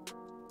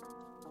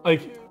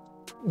like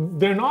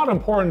they're not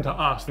important to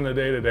us in the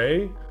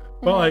day-to-day,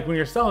 but like when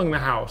you're selling the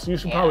house, you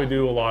should probably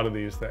do a lot of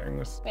these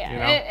things. Yeah, you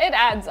know? it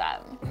adds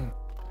up.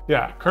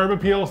 Yeah, Curb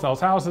Appeal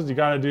sells houses. You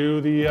got to do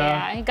the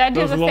you got to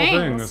do the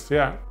things.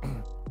 Yeah.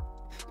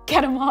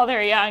 Get them while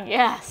they're young.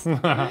 Yes.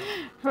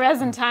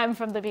 Resin Time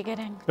from the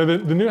beginning. The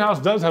new house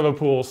does have a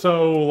pool,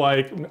 so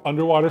like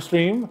underwater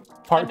stream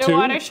part 2.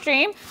 Underwater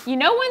stream. You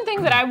know, one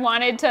thing that I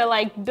wanted to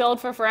like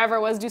build for forever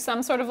was do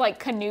some sort of like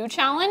canoe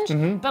challenge,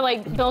 but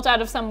like built out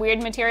of some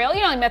weird material. You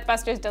know, like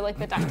Mythbusters did like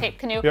the duct tape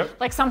canoe,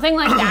 like something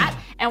like that.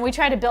 And we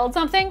tried to build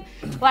something.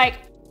 Like,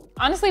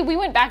 honestly, we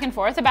went back and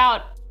forth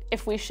about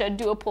if we should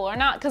do a pool or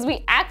not, because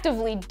we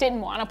actively didn't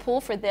want a pool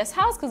for this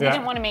house because we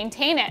didn't want to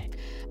maintain it.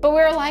 But we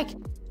were like,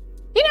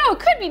 you know, it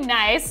could be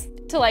nice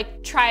to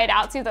like try it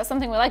out, see if that's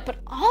something we like, but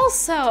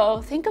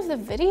also think of the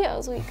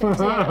videos we could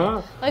do.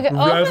 Like it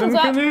Resin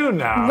canoe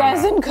now.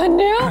 Resin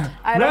canoe?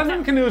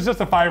 Resin canoe is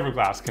just a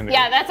fiberglass canoe.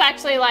 Yeah, that's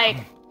actually like,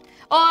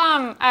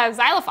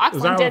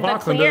 Xylofoxlin did the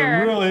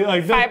clear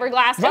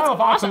fiberglass.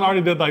 Xylofoxlin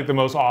already did like the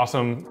most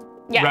awesome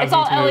resin it's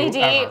all canoe LED.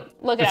 ever.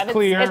 Look at it.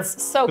 Clear.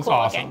 It's so cool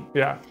awesome. looking.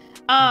 Yeah.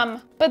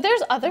 But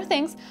there's other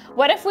things.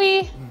 What if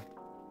we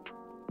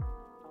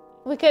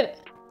could...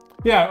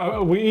 Yeah,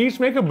 we each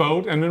make a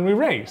boat and then we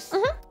race.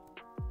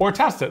 Or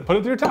test it, put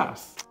it through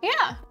tests.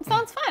 Yeah,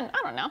 sounds fun.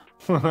 I don't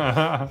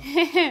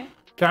know.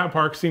 Cat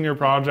Park senior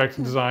project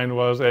design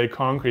was a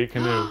concrete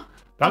canoe.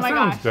 That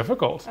sounds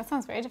difficult. That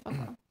sounds very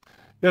difficult.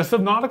 Yeah,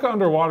 Subnautica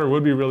underwater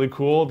would be really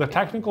cool. The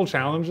technical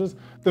challenges,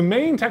 the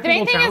main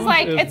technical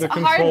challenge is the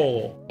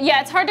control.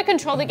 Yeah, it's hard to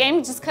control the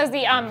game just because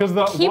the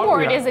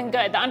keyboard isn't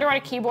good. The underwater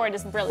keyboard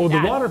is really bad. Well,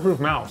 the waterproof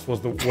mouse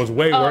was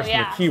way worse than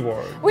the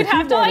keyboard. We'd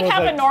have to like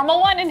have a normal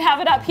one and have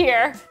it up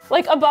here,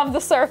 like above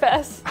the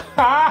surface.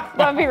 That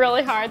would be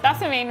really hard. That's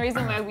the main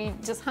reason why we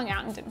just hung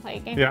out and didn't play a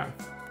game. Yeah.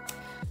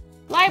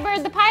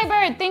 Liebird the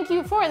Piebird, thank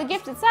you for the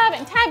gifted sub,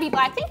 and Tabby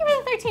Black, thank you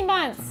for the 13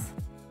 months.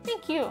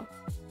 Thank you.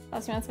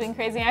 Last month's been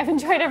crazy. I've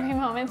enjoyed every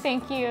moment.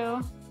 Thank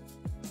you.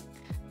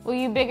 Will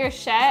you have a bigger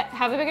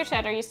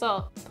shed, or are you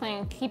still planning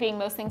on keeping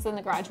most things in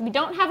the garage? We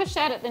don't have a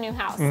shed at the new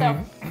house. So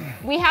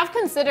we have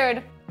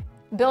considered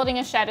building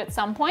a shed at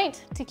some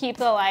point to keep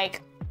the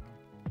like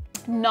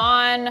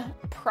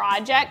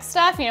non-project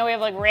stuff. You know, we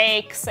have like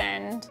rakes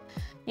and,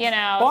 you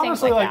know, Well,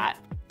 things honestly, like that.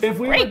 If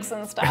we Rakes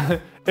and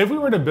stuff. If we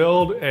were to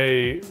build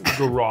a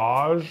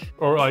garage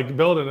or like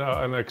build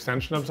an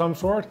extension of some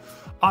sort,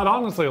 I'd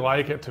honestly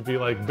like it to be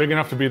like big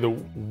enough to be the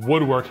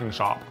woodworking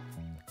shop.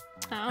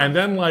 Oh. And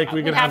then like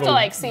we could have to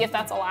like see if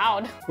that's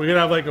allowed. We could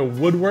have like a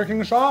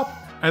woodworking shop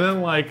and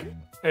then like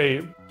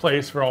a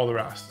place for all the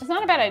rest. It's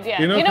not a bad idea.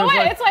 You know what?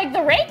 like, it's like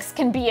the rakes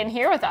can be in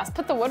here with us.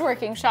 Put the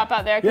woodworking shop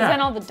out there because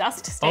then all the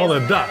dust stays. All the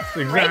in dust,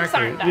 there. exactly. Rakes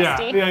aren't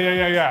dusty.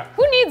 Yeah.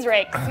 Who needs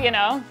rakes, you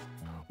know?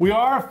 We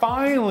are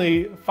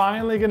finally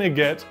gonna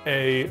get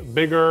a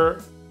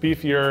bigger,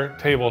 beefier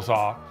table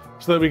saw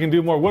so that we can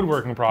do more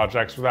woodworking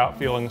projects without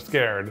feeling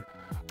scared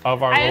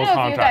of our little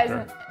contractor. I don't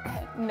know if you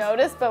guys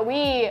noticed, but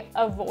we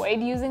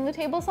avoid using the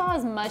table saw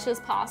as much as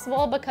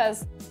possible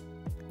because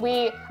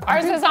we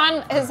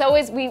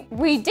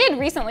did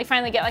recently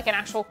finally get like an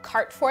actual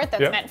cart for it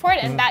that's meant for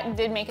it, and that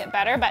did make it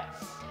better, but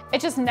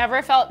it just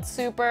never felt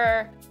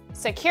super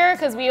secure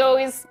because we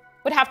always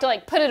would have to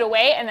like put it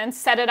away and then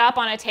set it up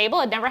on a table.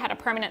 It never had a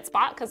permanent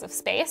spot because of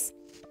space.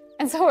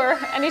 And so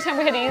anytime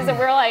we had to use it, we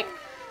were like,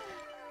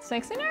 this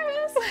makes me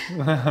nervous.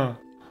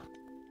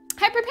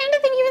 Hyper Panda,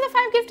 thank you for the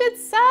 5 gifted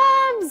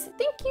subs.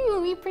 Thank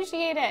you, we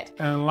appreciate it.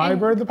 And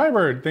Liebird the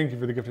Piebird, thank you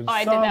for the gifted sub.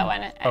 I did that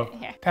one.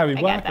 Here, Tabby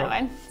I Black. got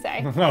that one,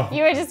 sorry. No.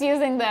 You were just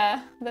using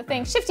the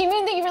thing. Shifty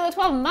Moon, thank you for the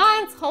 12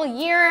 months, whole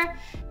year.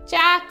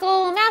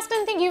 Jackal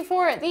Maston, thank you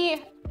for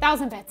the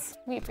 1,000 bits.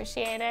 We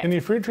appreciate it. Any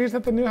fruit trees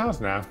at the new house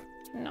now?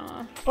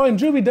 No. Oh, and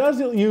Juby does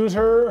use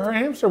her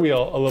hamster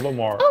wheel a little bit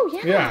more.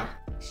 Oh yeah.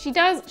 She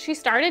does. She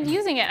started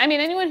using it. I mean,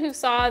 anyone who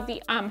saw the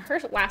her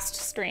last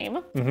stream,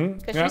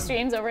 because she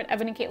streams over at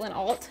Evan and Katelyn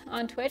Alt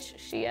on Twitch,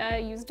 she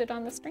used it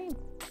on the stream.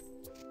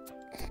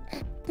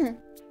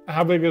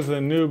 How big is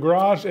the new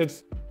garage?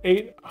 It's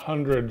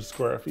 800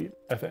 square feet,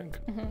 I think.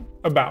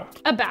 About,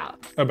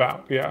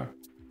 yeah.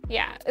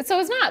 Yeah. So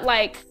it's not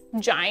like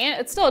giant.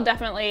 It's still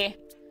definitely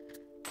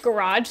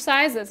garage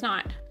size. It's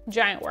not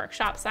giant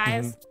workshop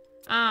size.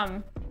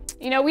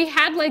 You know, we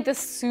had like this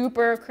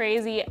super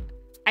crazy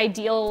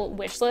ideal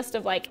wish list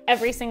of like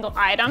every single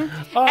item,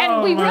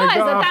 and we realized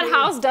that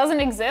house doesn't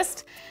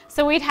exist,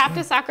 so we'd have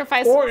to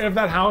sacrifice. Or if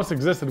that house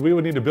existed, we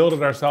would need to build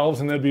it ourselves,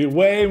 and it'd be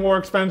way more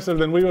expensive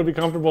than we would be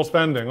comfortable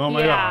spending. Oh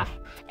my gosh.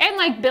 And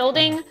like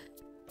building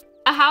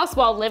a house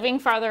while living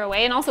farther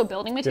away, and also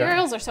building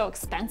materials are so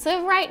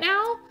expensive right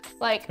now.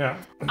 Like,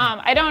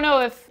 I don't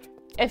know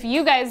if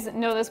you guys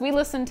know this. We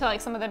listen to like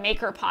some of the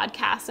maker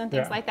podcasts and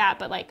things like that,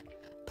 but like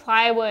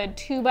plywood,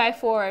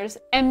 2x4s,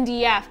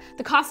 MDF.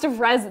 The cost of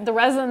the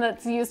resin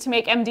that's used to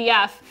make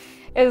MDF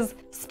is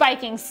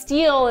spiking.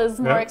 Steel is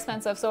more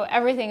expensive, so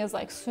everything is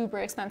like super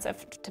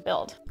expensive to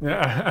build.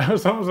 Yeah,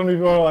 some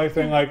people are like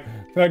saying like,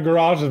 that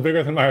garage is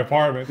bigger than my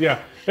apartment. Yeah,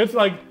 it's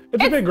like,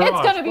 it's a big garage.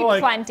 It's gonna be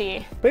like,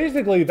 plenty.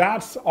 Basically,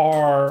 that's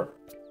our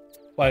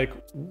like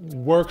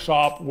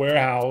workshop,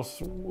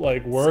 warehouse,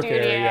 like work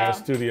area,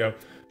 studio.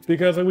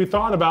 Because like, we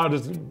thought about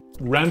just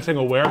renting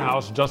a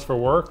warehouse just for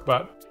work,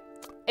 but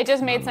it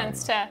just made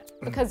sense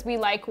because we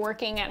like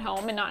working at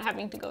home and not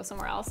having to go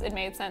somewhere else. It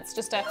made sense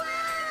just to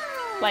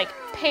like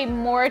pay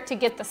more to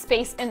get the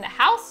space in the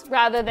house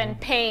rather than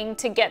paying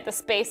to get the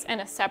space in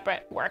a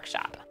separate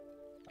workshop.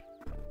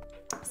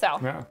 So,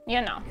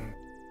 you know.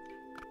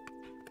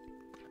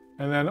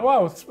 And then,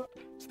 wow,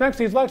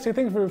 Snexy's Lexi,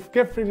 thank you for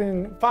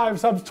gifting 5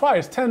 subs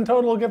twice. 10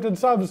 total gifted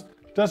subs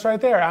just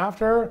right there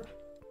after,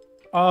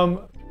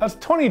 that's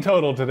 20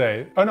 total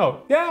today. Oh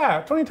no,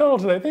 20 total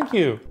today, thank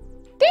you.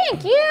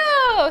 Thank you,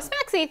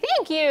 Smexy,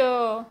 thank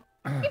you.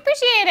 We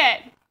appreciate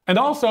it. And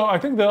also, I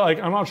think that like,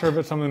 I'm not sure if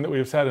it's something that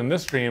we've said in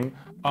this stream,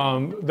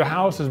 the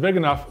house is big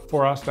enough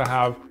for us to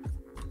have,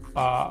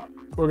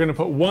 we're gonna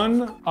put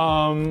one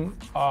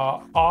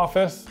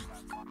office,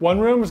 one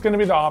room is gonna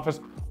be the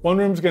office, one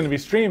room is gonna be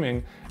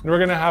streaming, and we're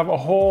gonna have a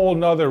whole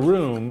nother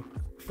room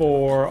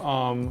for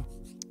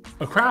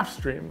a craft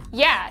stream.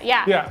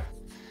 Yeah.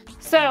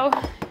 So,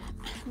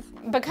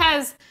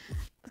 because,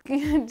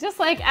 just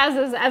like as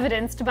is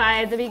evidenced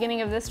by the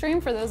beginning of this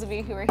stream, for those of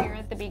you who were here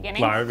at the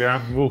beginning. Live,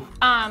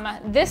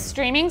 this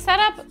streaming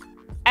setup,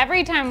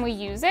 every time we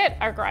use it,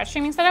 our garage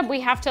streaming setup, we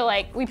have to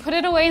like, we put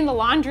it away in the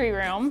laundry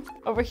room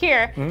over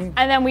here, and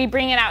then we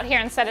bring it out here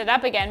and set it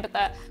up again,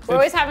 but we're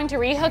always having to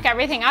rehook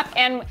everything up,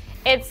 and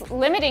it's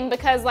limiting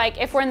because like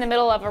if we're in the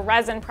middle of a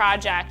resin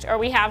project, or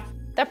we have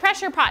the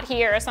pressure pot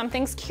here, or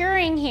something's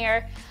curing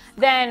here,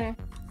 then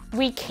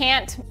we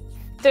can't,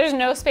 there's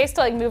no space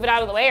to like move it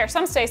out of the way, or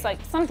some space, like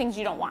some things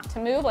you don't want to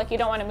move, like you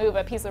don't want to move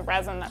a piece of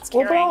resin that's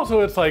curing. Well, but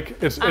also it's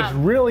like, it's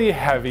really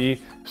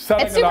heavy.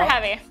 Setting it's super it up,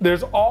 heavy.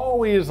 There's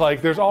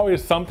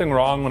always something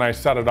wrong when I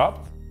set it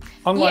up.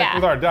 Unlike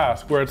with our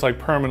desk where it's like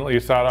permanently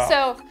set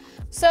up.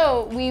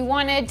 So we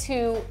wanted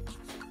to,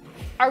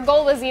 our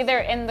goal was either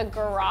in the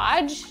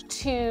garage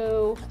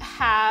to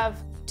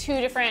have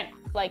 2 different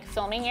like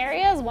filming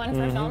areas, one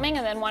for filming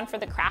and then one for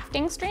the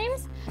crafting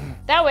streams.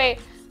 That way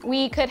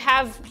we could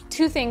have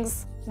 2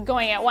 things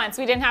going at once.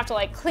 We didn't have to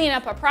like clean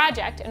up a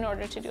project in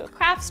order to do a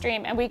craft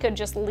stream, and we could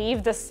just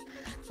leave this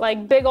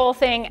like big old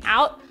thing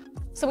out.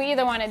 So we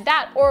either wanted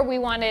that or we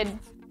wanted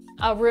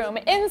a room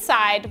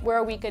inside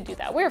where we could do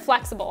that. We were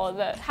flexible.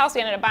 The house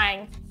we ended up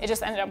buying, it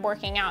just ended up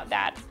working out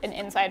that an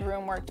inside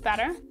room worked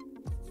better.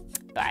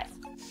 But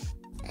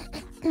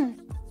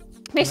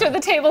make sure the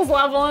table's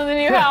level in the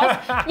new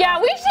house. Yeah,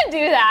 we should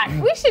do that.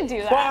 We should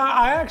do that. Well,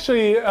 I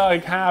actually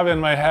like have in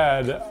my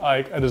head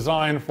like a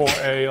design for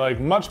a like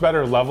much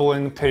better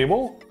leveling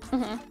table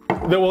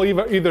that we'll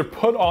either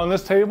put on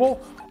this table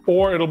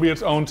or it'll be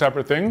its own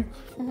separate thing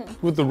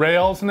with the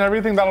rails and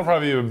everything. That'll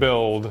probably be a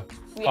build.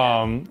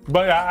 Yeah.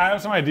 But yeah, I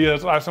have some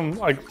ideas. I have some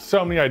like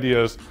so many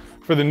ideas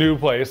for the new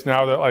place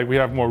now that like we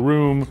have more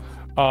room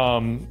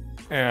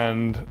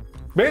and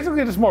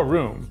basically just more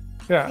room.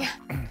 Yeah.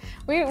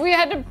 We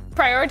had to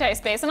prioritize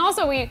space, and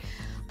also we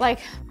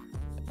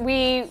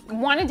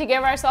wanted to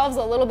give ourselves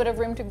a little bit of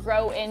room to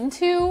grow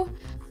into,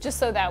 just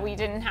so that we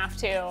didn't have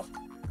to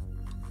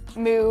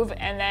move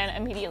and then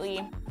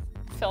immediately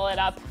fill it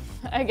up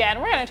again.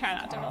 We're gonna try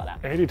not to fill it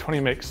up.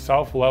 80/20 makes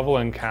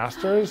self-leveling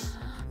casters.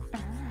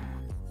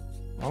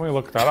 Let me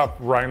look that up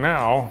right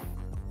now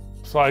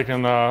so I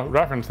can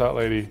reference that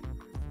lady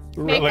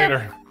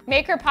later.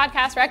 Maker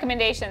podcast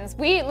recommendations.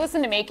 We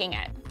listen to Making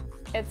It.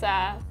 It's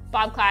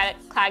Bob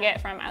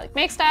Claggett from I Like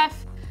Make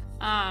Stuff,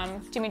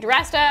 Jimmy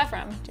DiResta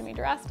from Jimmy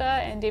DiResta,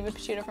 and David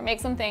Picciuto from Make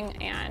Something.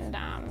 And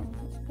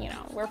you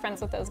know, we're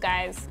friends with those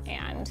guys,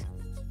 and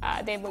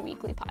they have a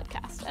weekly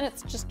podcast, and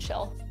it's just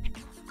chill.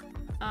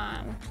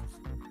 Oh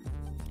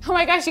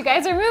my gosh, you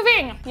guys are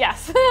moving!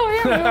 Yes,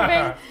 we're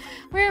moving.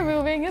 We're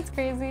moving. It's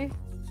crazy.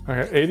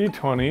 Okay,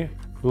 80/20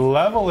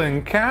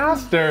 leveling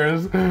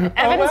casters.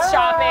 Evan's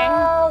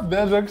shopping.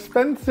 They're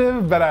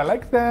expensive, but I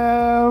like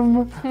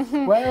them.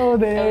 Well,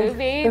 they're Oh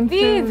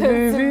baby, those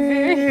are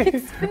very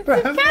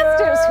expensive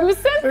casters. Who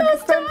sent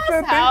those to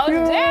us? How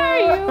dare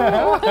you?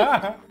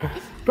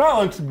 That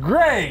looks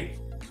great.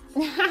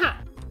 Do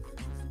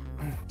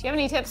you have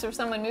any tips for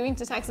someone moving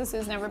to Texas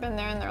who's never been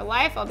there in their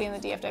life? I'll be in the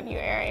DFW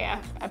area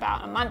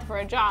about a month for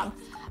a job.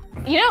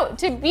 You know,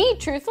 to be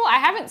truthful, I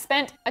haven't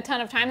spent a ton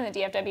of time in the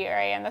DFW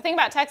area. And the thing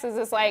about Texas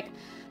is like,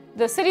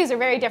 the cities are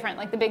very different,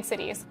 like the big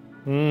cities.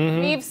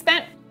 We're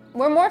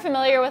more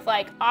familiar with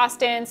like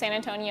Austin, San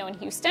Antonio, and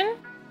Houston,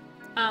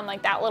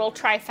 like that little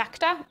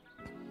trifecta.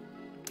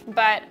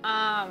 But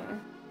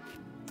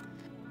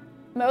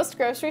most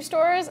grocery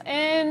stores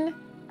in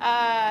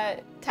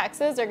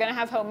Texas are gonna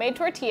have homemade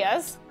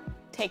tortillas.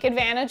 Take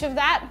advantage of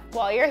that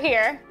while you're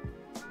here,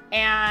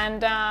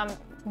 and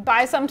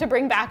buy some to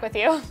bring back with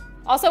you.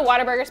 Also,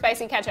 Whataburger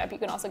spicy ketchup, you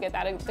can also get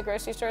that at the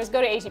grocery stores.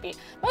 Go to H-E-B.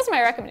 Most of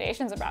my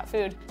recommendations are about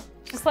food.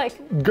 Just like...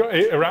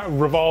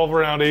 revolve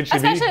around H-E-B.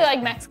 Especially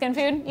like Mexican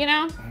food, you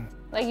know?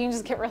 Like you can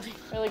just get really,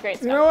 really great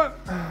stuff. You know what?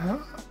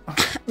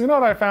 You know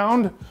what I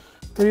found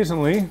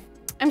recently?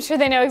 I'm sure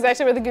they know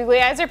exactly where the googly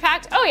eyes are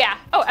packed. Oh yeah.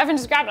 Oh, Evan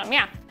just grabbed them,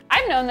 yeah.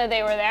 I've known that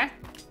they were there.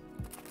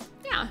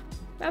 Yeah,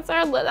 that's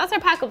our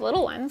pack of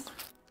little ones.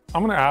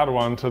 I'm gonna add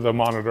one to the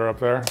monitor up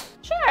there.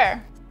 Sure,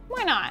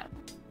 why not?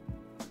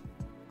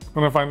 I'm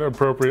gonna find the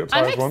appropriate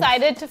size one. I'm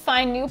excited to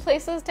find new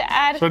places to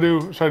add.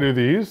 Should I do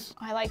these?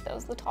 Oh, I like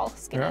those, the tall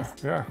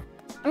skinnies. Yeah.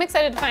 I'm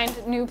excited to find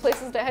new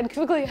places to add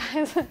googly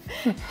eyes in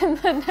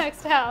the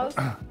next house.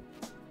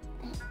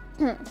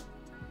 100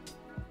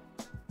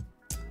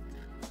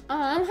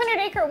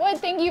 Acre Wood,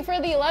 thank you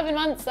for the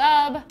 11-month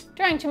sub.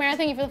 Drawing Chimera,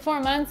 thank you for the 4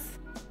 months.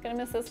 Gonna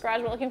miss this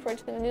garage, we're looking forward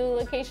to the new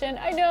location.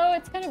 I know,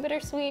 it's kind of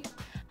bittersweet.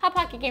 Hot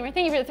Pocket Gamer,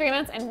 thank you for the 3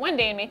 months, and 1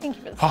 day in May, thank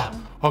you for the sub.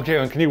 Okay,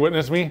 then can you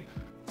witness me?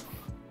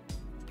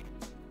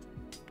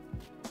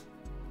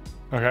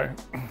 Okay,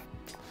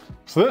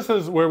 so this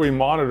is where we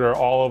monitor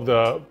all of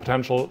the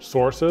potential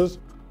sources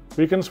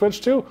we can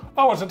switch to.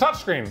 Oh, it's a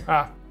touchscreen.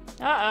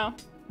 Uh-oh.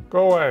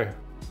 Go away.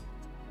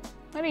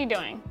 What are you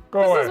doing?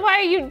 Go away. This is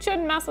why you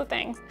shouldn't mess with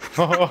things.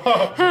 Look at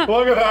that.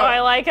 Oh, I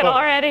like it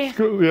already.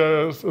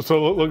 Yeah,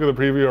 so look at the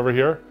preview over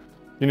here.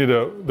 You need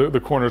the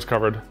corners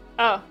covered.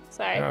 Oh,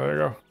 sorry. Yeah, there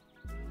you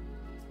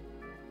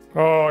go.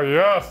 Oh,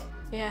 yes.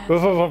 Yeah. This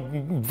is a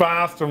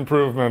vast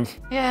improvement.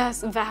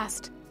 Yes,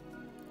 vast.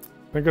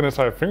 Thank goodness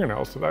I have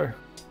fingernails today.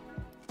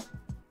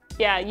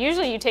 Yeah,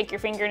 usually you take your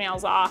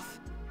fingernails off.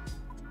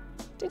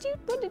 What did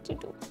you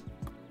do?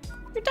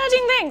 You're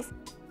touching things.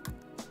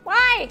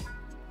 Why?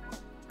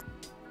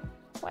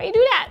 Why you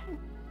do that?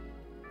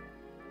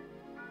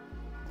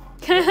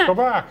 Go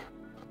back.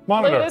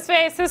 Monitor. Look at his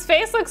face. His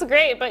face looks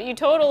great, but you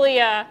totally,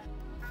 I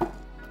don't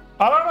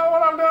know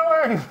what I'm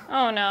doing.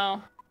 Oh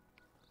no.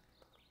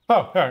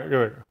 Oh, yeah,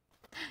 there you go.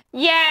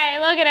 Yay,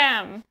 look at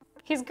him.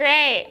 He's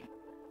great.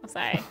 I'm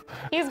sorry.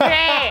 He's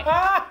great.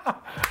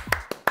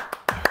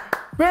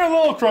 They're a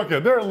little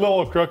crooked.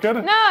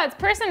 No, it's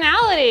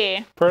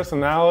personality.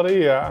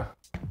 Personality, yeah.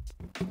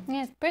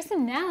 Yes,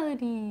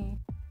 personality.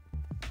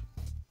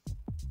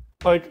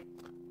 Like,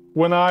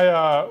 when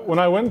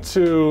I went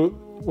to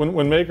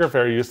when Maker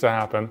Faire used to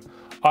happen,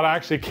 I'd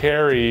actually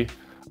carry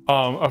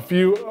a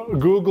few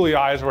googly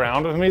eyes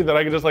around with me that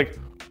I could just like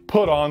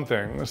put on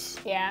things.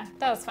 Yeah,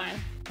 that was fun.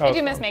 I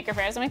do miss Maker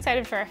Fairs. I'm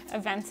excited for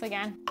events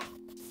again.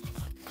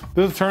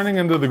 This is turning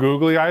into the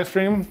googly eye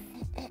stream.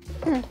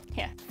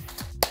 Yeah.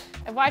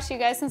 I've watched you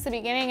guys since the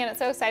beginning and it's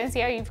so exciting to see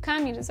how you've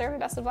come. You deserve it.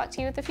 Best of luck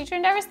to you with the future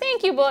endeavors.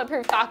 Thank you,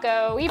 Bulletproof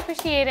Taco. We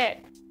appreciate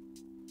it.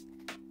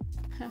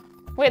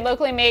 Wait,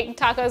 locally made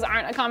tacos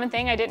aren't a common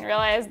thing. I didn't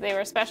realize they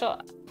were special.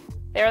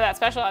 They were that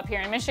special up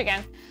here in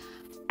Michigan.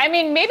 I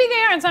mean, maybe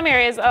they are in some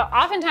areas.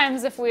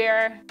 Oftentimes if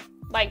we're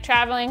like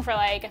traveling for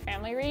like a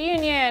family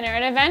reunion or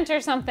an event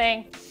or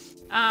something,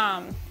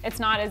 it's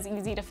not as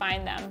easy to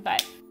find them.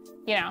 But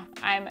you know,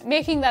 I'm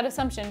making that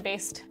assumption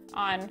based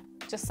on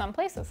just some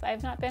places.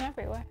 I've not been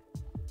everywhere.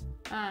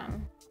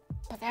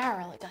 But they are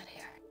really good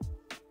here.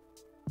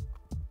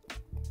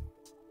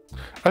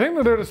 I think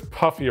that they're just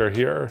puffier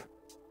here.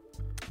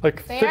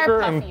 Like They thicker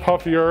are and puffier.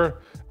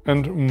 puffier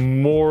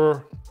and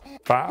more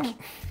fat.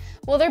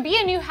 Will there be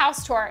a new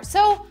house tour?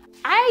 So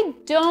I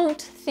don't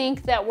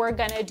think that we're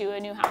gonna do a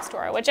new house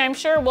tour, which I'm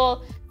sure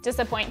will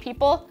disappoint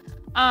people.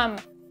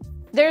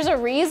 There's a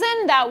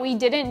reason that we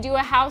didn't do a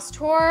house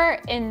tour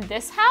in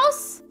this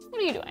house.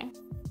 What are you doing?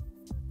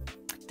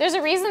 There's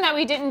a reason that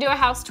we didn't do a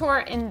house tour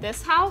in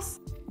this house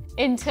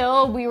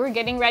until we were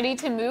getting ready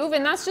to move,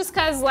 and that's just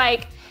because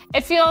like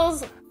it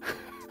feels.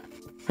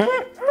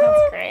 That's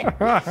great.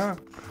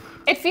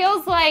 It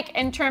feels like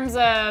in terms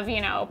of,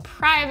 you know,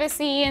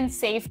 privacy and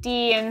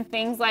safety and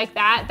things like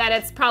that, that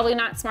it's probably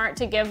not smart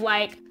to give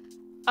like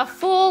a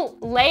full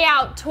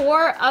layout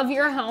tour of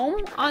your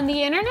home on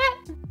the internet.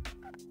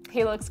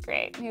 He looks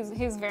great.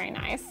 He's very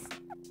nice.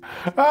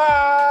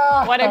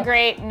 What a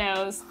great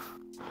nose.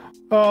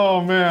 Oh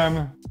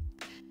man.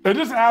 It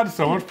just adds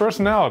so much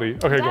personality.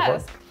 Okay, go for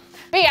it.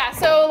 But yeah,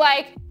 so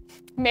like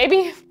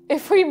maybe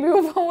if we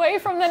move away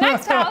from the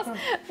next house,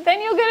 then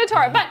you'll get a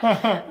tour.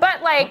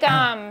 But like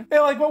yeah,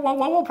 like what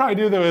we'll probably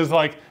do though is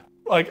like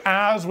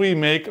as we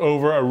make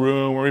over a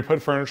room where we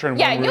put furniture in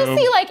one room. Yeah, you'll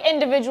see like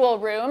individual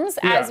rooms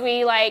as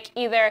we like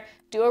either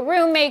do a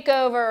room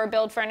makeover or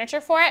build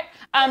furniture for it.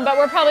 But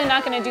we're probably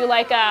not gonna do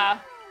like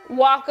a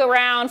walk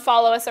around,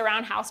 follow us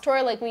around house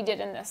tour like we did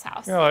in this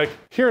house. Yeah, like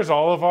here's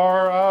all of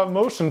our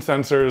motion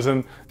sensors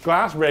and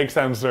glass break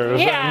sensors.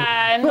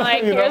 Yeah, and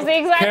like here's the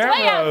exact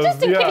layout,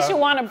 just in case you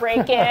want to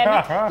break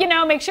in. You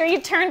know, make sure you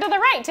turn to the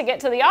right to get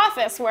to the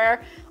office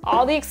where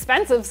all the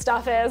expensive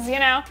stuff is. You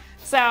know,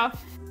 so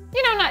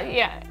you know,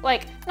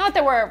 not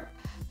that we're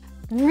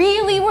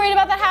really worried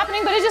about that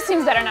happening, but it just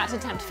seems better not to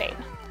tempt fate.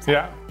 So.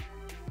 Yeah.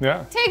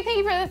 Yeah. Tig, thank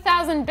you for the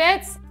 1,000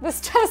 bits. The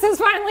stress has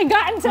finally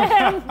gotten to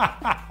him.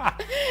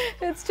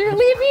 It's true.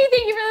 Leafy,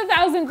 thank you for the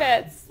 1,000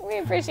 bits. We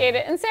appreciate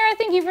it. And Sarah,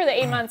 thank you for the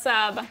 8-month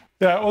sub.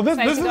 Yeah, well this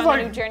is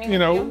like, you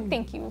know,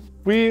 thank you.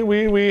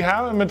 We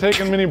haven't been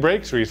taking many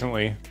breaks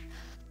recently.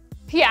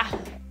 Yeah.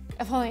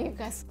 If only you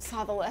guys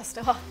saw the list.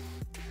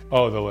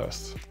 Oh, the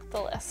list.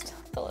 The list.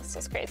 The list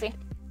is crazy.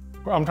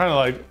 I'm trying to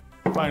like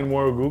find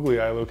more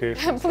googly eye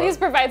locations. Please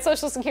provide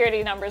social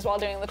security numbers while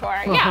doing the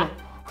tour. Yeah.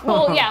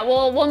 Well, yeah,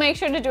 we'll make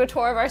sure to do a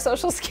tour of our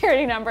social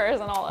security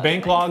numbers and all of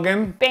Bank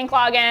login. Bank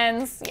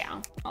logins,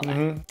 yeah, all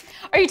that.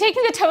 Are you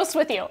taking the toast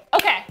with you?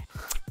 Okay.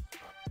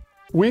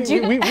 We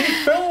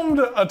filmed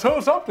a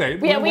toast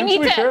update. Yeah, we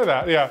need to share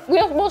that. Yeah.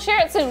 We'll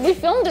share it soon. We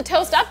filmed a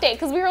toast update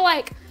because we were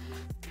like,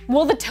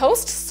 will the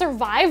toast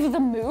survive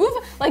the move?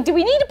 Like, do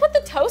we need to put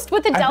the toast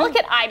with the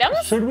delicate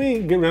items? Should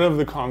we get rid of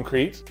the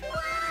concrete?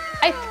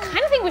 I kind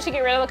of think we should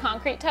get rid of the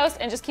concrete toast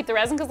and just keep the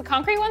resin because the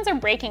concrete ones are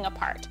breaking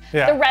apart.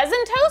 Yeah. The resin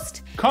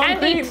toast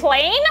and the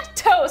plain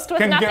toast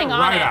with nothing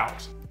on it.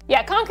 Out.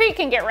 Yeah, concrete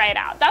can get right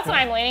out. That's what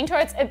I'm leaning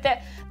towards.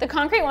 The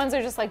concrete ones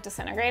are just like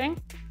disintegrating.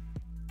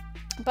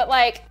 But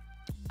like,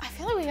 I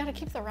feel like we gotta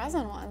keep the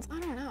resin ones.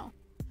 I don't know.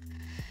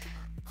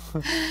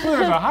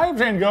 There's a hype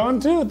train going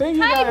too. Thank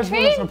you guys for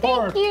the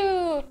support. Thank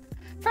you.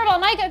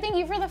 Furball Micah, thank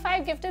you for the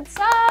 5 gifted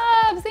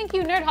subs. Thank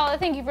you, Nerd Holla,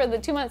 thank you for the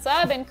 2-month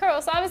sub. And Kuro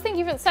Savas, thank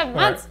you for the 7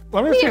 months.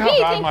 Let me see how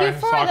bad my thank you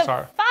for socks the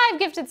are. 5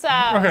 gifted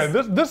subs. Okay,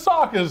 this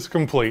sock is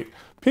complete.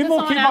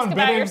 People keep on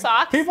bidding. Your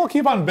socks? People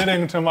keep on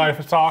bidding to my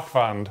sock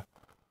fund.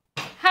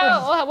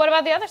 What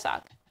about the other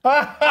sock?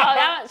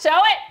 Oh, show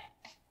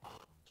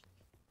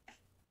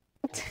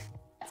it.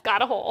 It's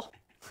got a hole.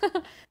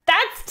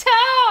 That's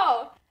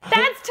toe.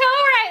 That's toe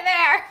right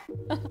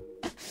there.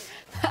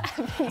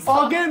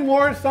 I'll get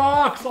more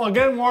socks. I'll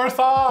get more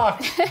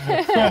socks.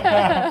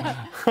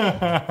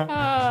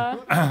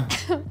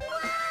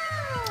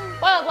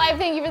 Well, Live,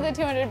 thank you for the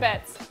 200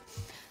 bits.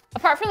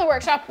 Apart from the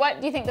workshop, what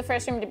do you think the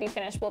first room to be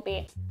finished will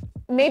be?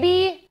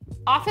 Maybe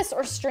office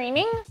or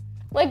streaming?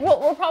 Like,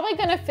 we're probably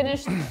gonna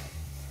finish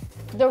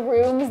the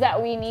rooms that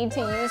we need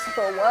to use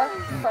for work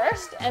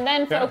first, and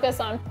then focus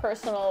on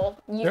personal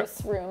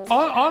use rooms.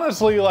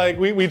 Honestly, like,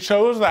 we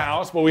chose the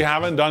house, but we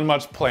haven't done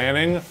much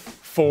planning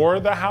for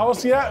the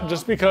house yet,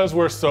 just because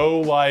we're so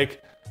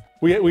like,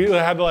 we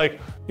had to like,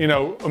 you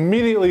know,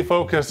 immediately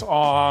focus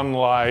on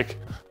like,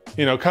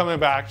 you know, coming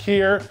back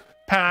here,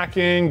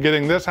 packing,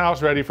 getting this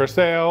house ready for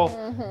sale,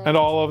 and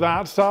all of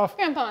that stuff.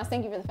 Grandpa,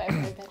 thank you for the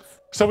 500 bits.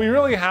 So we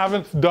really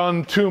haven't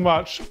done too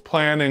much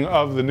planning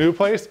of the new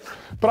place,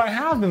 but I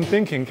have been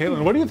thinking,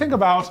 Katelyn, what do you think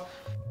about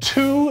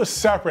 2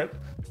 separate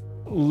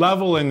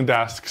leveling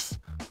desks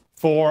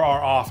for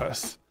our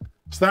office?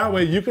 So that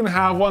way you can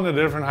have one at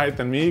a different height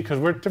than me because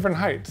we're different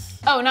heights.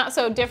 Oh, not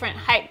so different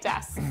height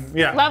desks.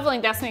 Yeah.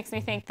 Leveling desk makes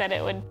me think that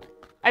it would,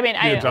 I mean,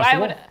 I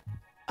would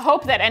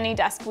hope that any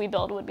desk we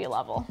build would be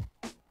level.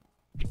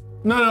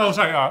 No,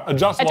 sorry,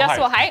 adjustable height.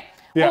 Adjustable height?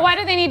 Yeah. Well, why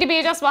do they need to be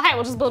adjustable height?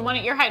 We'll just build one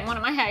at your height and one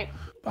at my height.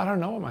 I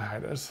don't know what my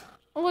height is.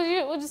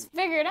 We'll just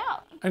figure it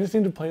out. I just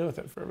need to play with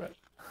it for a bit.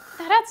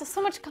 That adds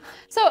so much.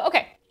 So,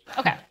 okay.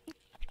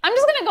 I'm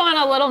just gonna go on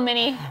a little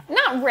mini,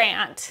 not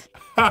rant,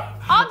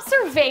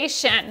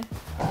 observation.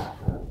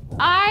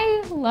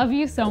 I love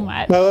you so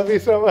much. I love you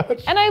so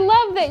much. And I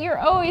love that you're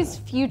always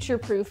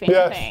future-proofing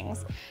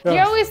things. Yes.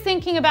 You're always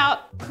thinking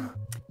about,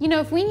 you know,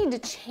 if we need to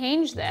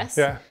change this,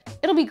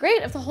 it'll be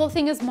great if the whole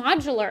thing is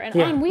modular and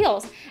on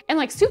wheels and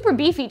like super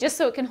beefy just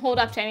so it can hold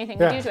up to anything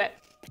we do to it.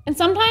 And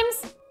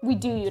sometimes we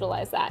do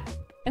utilize that.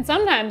 And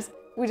sometimes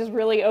we just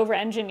really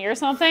over-engineer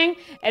something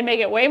and make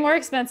it way more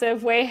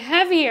expensive, way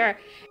heavier,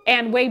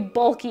 and way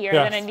bulkier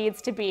than it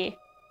needs to be.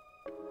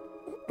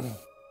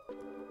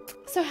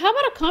 So how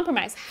about a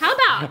compromise? How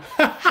about?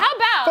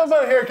 Comes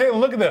out here, Katelyn,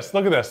 look at this,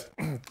 look at this.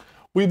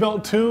 We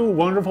built 2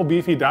 wonderful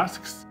beefy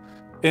desks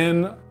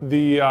in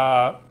the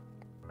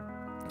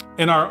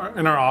in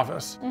our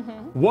office.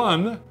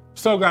 One,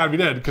 so glad we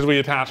did because we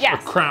attached a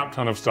crap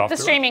ton of stuff to it.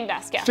 The streaming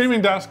desk, yeah.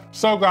 Streaming desk,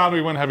 so glad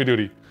we went heavy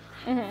duty.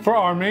 For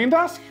our main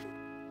desk,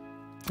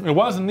 it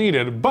wasn't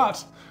needed,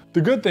 but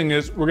the good thing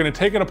is we're gonna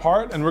take it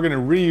apart and we're gonna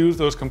reuse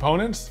those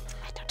components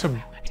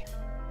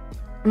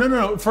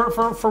No,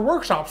 for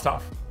workshop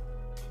stuff.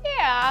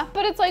 Yeah,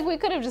 but it's like we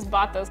could have just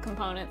bought those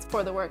components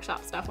for the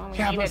workshop stuff when we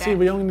needed it. Yeah, but see,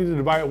 we only needed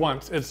to buy it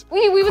once.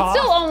 We would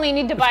still only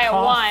need to buy it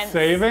once.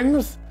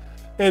 Savings.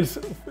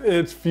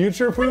 It's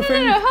future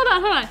proofing. No, hold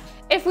on.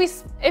 If we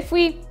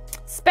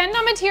spend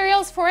on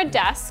materials for a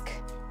desk,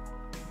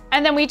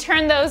 and then we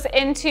turn those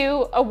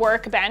into a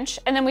workbench,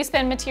 and then we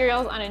spend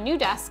materials on a new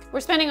desk, we're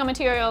spending on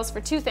materials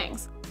for 2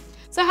 things.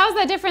 So how's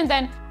that different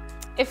than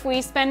if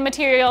we spend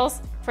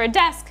materials for a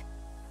desk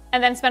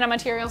and then spend on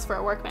materials for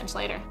a workbench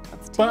later?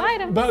 That's 2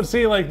 items. But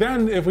see, like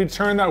then if we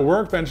turn that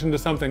workbench into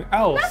something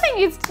else. Nothing,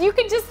 you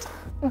could just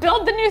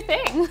build the new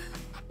thing.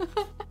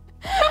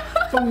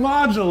 The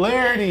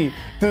modularity,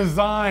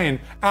 design,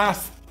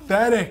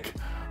 aesthetic,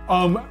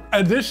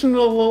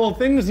 additional little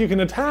things you can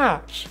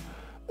attach.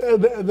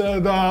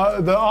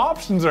 The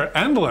options are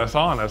endless,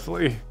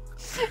 honestly.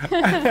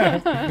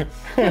 Toby,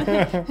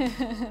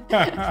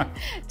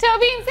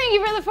 thank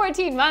you for the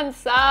 14 months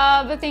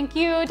sub. Thank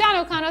you. Don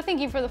O'Connor, thank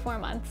you for the 4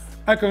 months.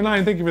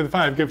 Echo9, thank you for the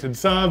 5 gifted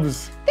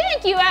subs.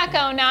 Thank you,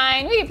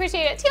 Echo9. We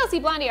appreciate it.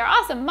 TLC Blondie, our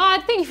awesome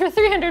mod. Thank you for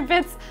 300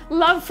 bits.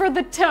 Love for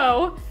the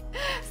toe.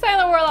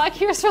 Silent Warlock,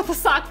 here's for the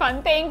sock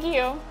fun. Thank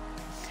you.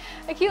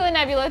 Aquila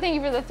Nebula, thank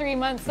you for the 3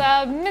 month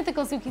sub.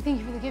 Mythical Suki, thank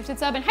you for the gifted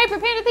sub. And Hyper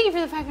Panda, thank you for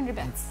the 500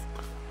 bits.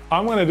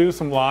 I'm gonna do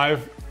some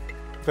live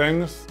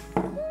things.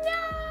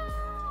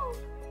 No!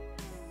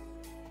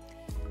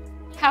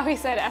 How he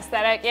said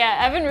aesthetic.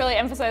 Yeah, Evan really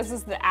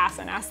emphasizes the ass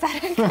and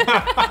aesthetic.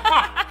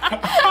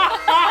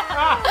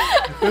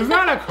 Is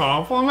that a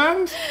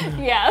compliment?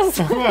 Yes.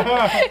 he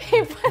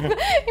put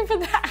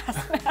the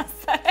ass and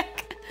aesthetic.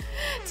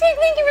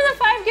 Thank you for the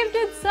 5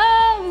 gifted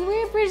subs.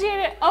 We appreciate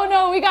it. Oh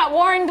no, we got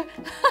warned.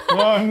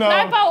 Oh no.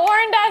 Nightbot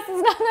warned us.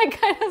 It's not that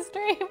kind of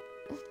stream.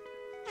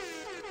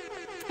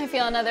 I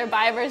feel another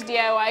Buyverse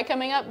DIY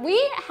coming up. We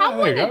have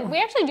we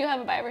actually do have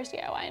a Buyverse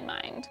DIY in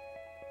mind.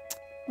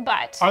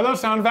 But are those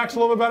sound effects a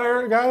little bit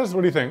better, guys?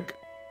 What do you think?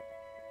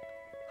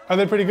 Are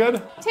they pretty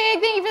good?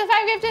 Thank you for the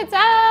 5 gifted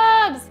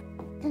subs.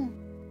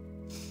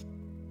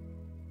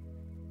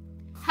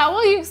 How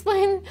will you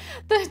explain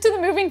to the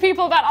moving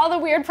people about all the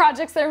weird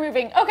projects they're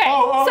moving? Okay,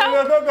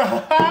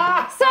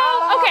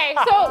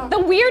 so the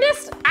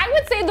weirdest, I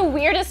would say the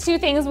weirdest 2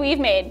 things we've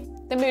made,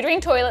 the mood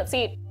ring toilet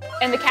seat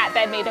and the cat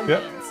bed made of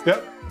beans.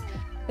 Yep.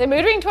 The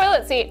mood ring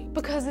toilet seat,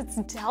 because it's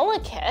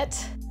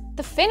delicate,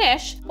 the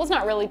finish, well, it's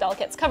not really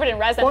delicate, it's covered in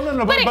resin,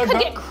 but it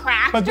could get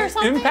cracked or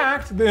something.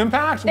 The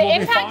impact will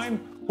be fine.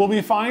 Will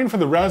be fine for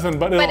the resin,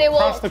 but it will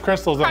crush the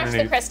crystals underneath.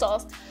 Crush the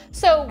crystals.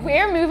 So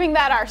we're moving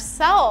that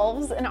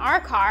ourselves in our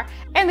car,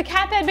 and the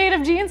cat bed made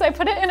of jeans, I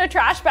put it in a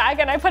trash bag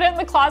and I put it in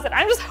the closet.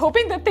 I'm just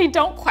hoping that they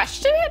don't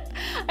question it.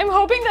 I'm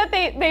hoping that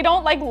they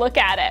don't like look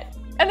at it.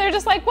 And they're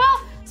just like, well,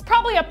 it's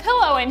probably a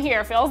pillow in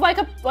here. Feels like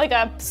a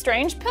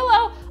strange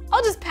pillow.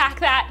 I'll just pack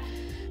that.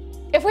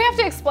 If we have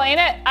to explain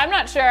it, I'm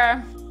not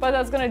sure what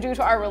that's gonna do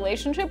to our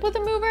relationship with the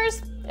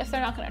movers. If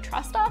they're not gonna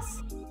trust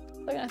us,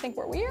 they're gonna think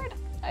we're weird.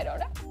 I don't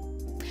know.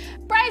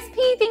 Bryce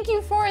P, thank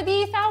you for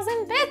the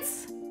 1,000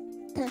 bits.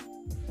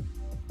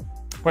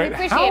 Wait,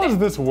 how is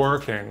this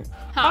working?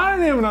 I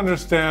don't even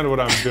understand what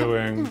I'm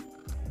doing.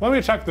 Let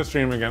me check the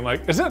stream again.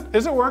 Like, is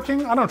it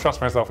working? I don't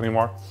trust myself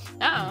anymore.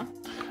 Uh-oh.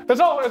 It's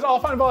all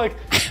fine, but like,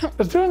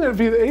 it's doing it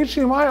via the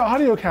HDMI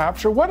audio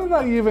capture. How did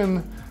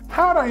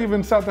I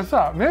even set this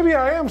up? Maybe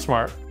I am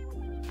smart.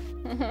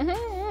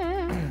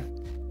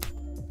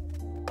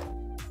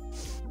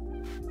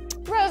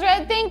 Rose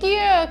Red, thank you.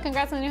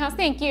 Congrats on the new house.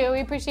 Thank you.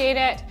 We appreciate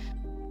it.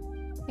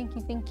 Thank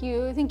you, thank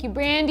you. Thank you,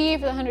 Brandy,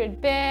 for the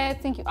 100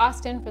 bits. Thank you,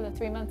 Austin, for the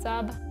 3-month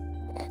sub.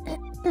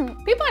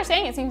 People are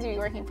saying it seems to be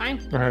working fine.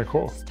 Okay,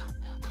 cool.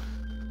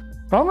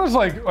 I'm just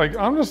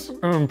I'm just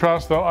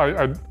impressed though.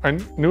 I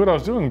knew what I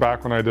was doing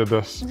back when I did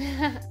this.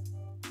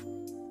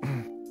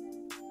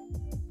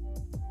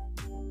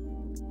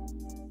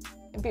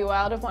 It'd be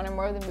wild if one or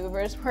more of the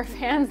movers were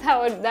fans.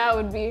 That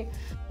would be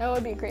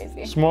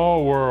crazy.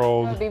 Small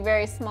world. That would be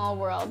very small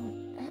world.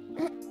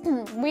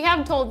 We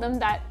have told them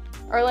that,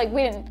 or like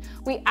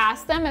we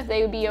asked them if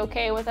they would be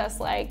okay with us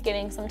like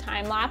getting some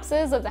time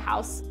lapses of the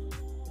house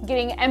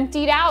getting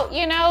emptied out,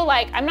 you know?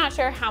 Like, I'm not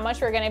sure how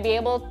much we're gonna be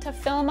able to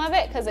film of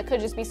it because it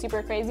could just be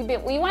super crazy,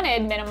 but we wanna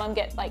at minimum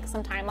get like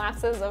some time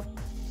lapses of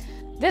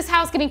this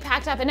house getting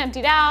packed up and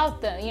emptied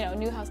out, the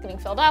new house getting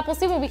filled up. We'll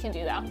see what we can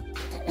do though.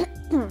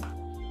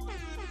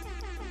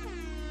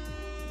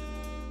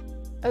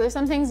 Are there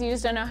some things you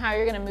just don't know how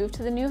you're gonna move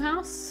to the new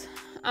house?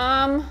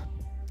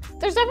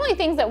 There's definitely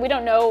things that we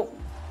don't know,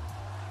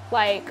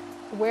 like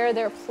where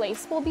their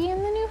place will be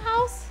in the new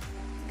house.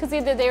 Because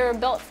either they were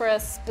built for a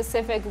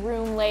specific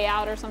room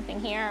layout or something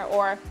here,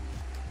 or,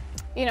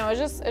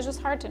 it's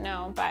just hard to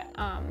know. But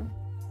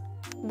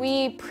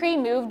we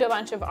pre-moved a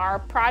bunch of our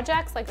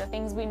projects, like the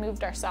things we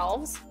moved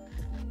ourselves.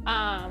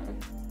 Yeah.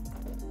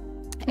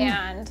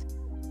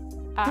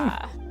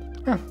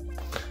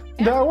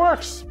 That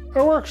works.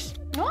 It works.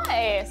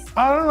 Nice.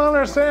 I don't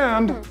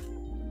understand.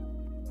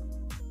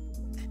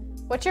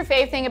 What's your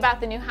fave thing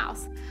about the new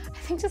house?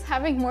 I think just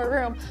having more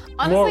room.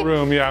 Honestly, more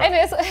room, yeah. And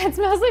it's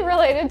mostly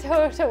related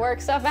to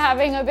work stuff,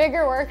 having a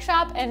bigger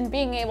workshop and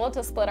being able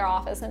to split our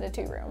office into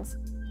 2 rooms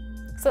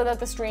so that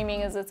the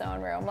streaming is its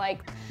own room.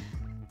 Like,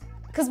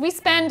 because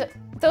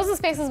those are the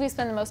spaces we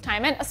spend the most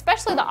time in,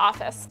 especially the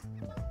office.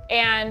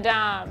 And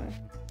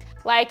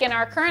like in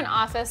our current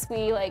office,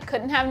 we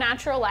couldn't have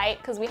natural light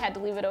because we had to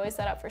leave it always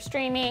set up for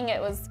streaming. It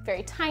was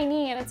very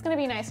tiny, and it's gonna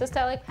be nice just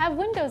to have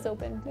windows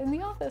open in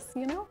the office,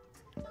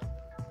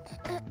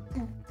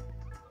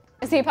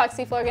 Is the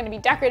epoxy floor going to be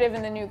decorative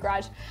in the new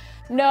garage?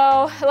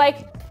 No,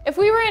 if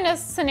we were in a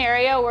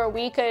scenario where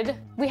we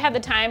had the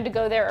time to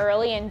go there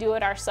early and do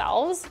it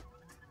ourselves,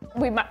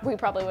 we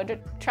probably would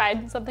have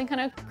tried something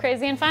kind of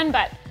crazy and fun,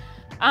 but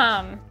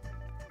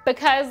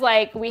because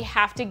we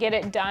have to get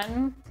it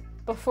done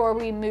before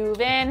we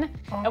move in,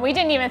 and we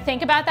didn't even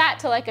think about that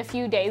till a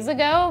few days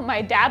ago.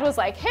 My dad was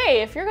like,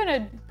 hey, if you're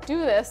gonna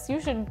do this, you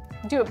should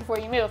do it before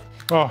you move.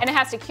 And it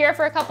has to cure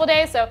for a couple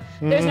days, so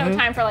there's no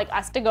time for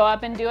us to go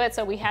up and do it,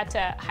 so we had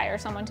to hire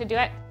someone to do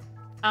it.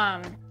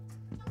 And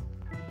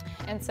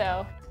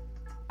so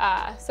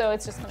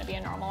it's just gonna be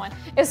a normal one.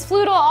 Is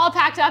Floodle all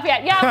packed up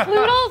yet? Yeah,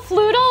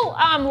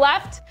 Floodle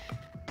left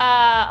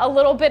a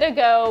little bit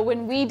ago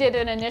when we did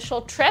an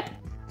initial trip.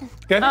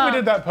 Yeah, I think we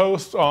did that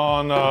post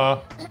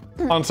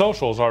on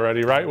socials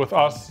already, right? With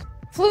us.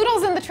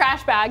 Floodle's in the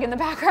trash bag in the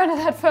background of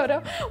that photo.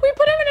 We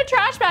put him in a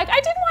trash bag.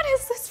 I didn't want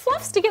his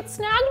fluffs to get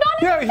snagged on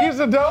him. Yeah, he's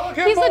a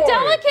delicate boy. He's a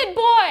delicate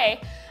boy.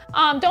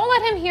 Don't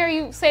let him hear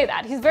you say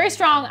that. He's very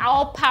strong,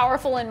 all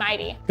powerful and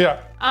mighty. Yeah.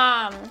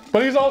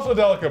 But he's also a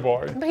delicate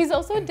boy. But he's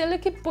also a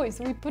delicate boy,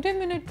 so we put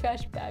him in a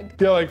trash bag.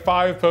 Yeah,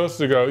 5 posts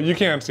ago. You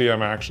can't see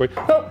him actually.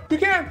 No, you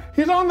can't.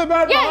 He's on the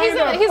bed. Yeah, he's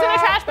in a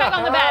trash bag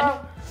on the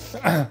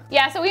bed.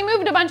 Yeah, so we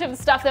moved a bunch of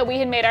stuff that we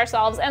had made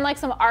ourselves and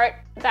some art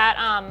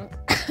that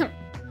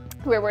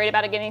we were worried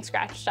about it getting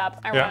scratched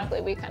up.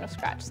 Ironically, we kind of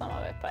scratched some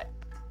of it, but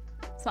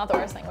it's not the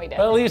worst thing we did.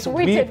 But at least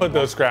we put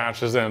those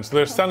scratches in, so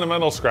they're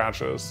sentimental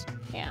scratches.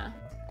 Yeah.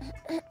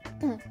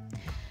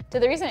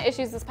 Did the recent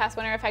issues this past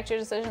winter affect your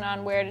decision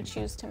on where to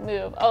choose to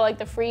move? Oh,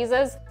 the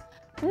freezes?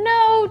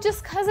 No,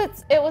 just because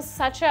it was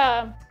such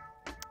a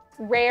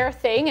rare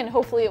thing, and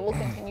hopefully it will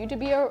continue to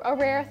be a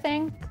rare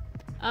thing.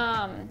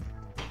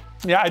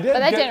 Yeah, I did. But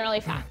that didn't really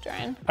factor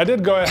in. I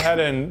did go ahead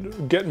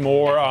and get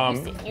more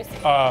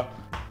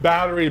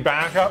battery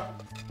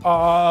backup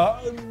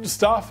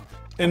stuff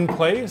in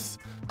place,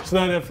 so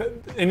that if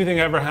anything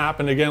ever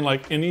happened again,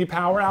 any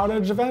power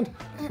outage event,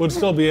 would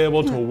still be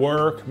able to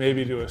work,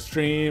 maybe do a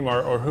stream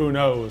or who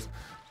knows,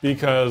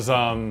 because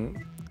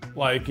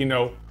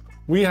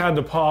we had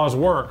to pause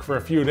work for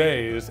a few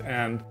days,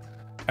 and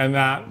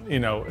that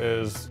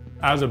is,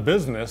 as a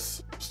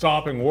business,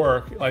 stopping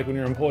work, when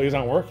your employees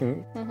aren't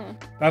working,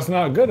 that's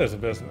not good as a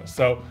business.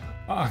 So,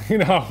 I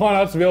want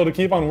us to be able to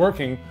keep on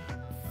working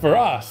for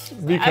us,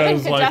 because I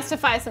think to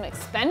justify some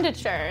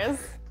expenditures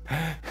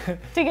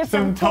to get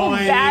some cool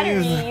toys.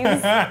 Batteries.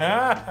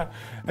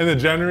 And the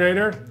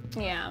generator.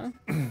 Yeah.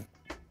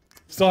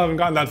 Still haven't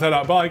gotten that set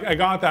up, but I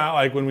got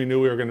that when we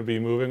knew we were going to be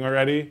moving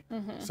already.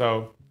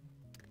 So.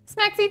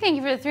 Smexy, thank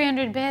you for the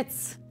 300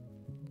 bits.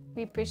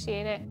 We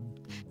appreciate it.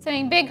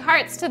 Sending big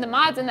hearts to the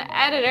mods and the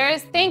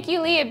editors. Thank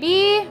you, Leah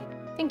B.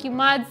 Thank you,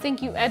 mods.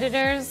 Thank you,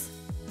 editors.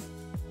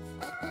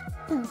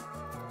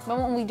 But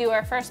when we do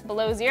our first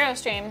Below Zero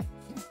stream,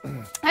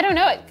 I don't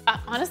know.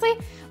 Honestly,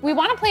 we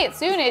want to play it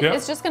soon.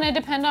 It's just going to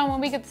depend on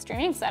when we get the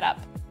streaming set up.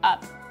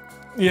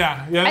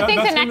 Yeah. I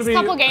think the next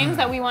couple games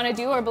that we want to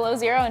do are Below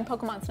Zero and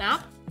Pokemon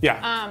Snap.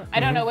 Yeah. I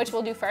don't know which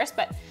we'll do first,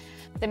 but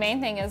the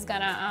main thing is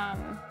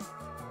gonna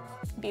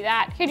be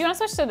that. Here, do you want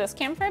to switch to this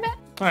cam for a bit?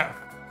 Yeah.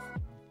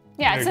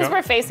 Yeah, since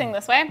we're facing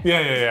this way.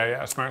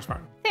 Yeah. Smart.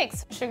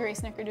 Thanks, Sugary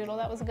Snickerdoodle.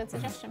 That was a good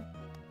suggestion.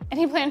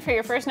 Any plan for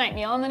your first night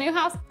meal in the new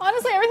house?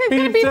 Honestly, everything's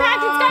gonna be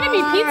packed. It's gotta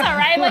be pizza,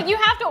 right? Like, you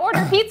have to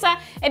order pizza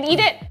and eat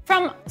it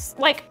from,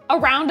 like,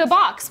 around a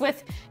box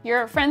with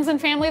your friends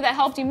and family that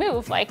helped you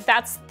move. Like,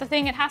 that's the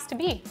thing it has to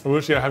be.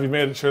 Lucia, have you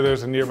made sure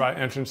there's a nearby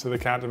entrance to the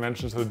cat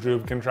dimension so the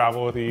Droob can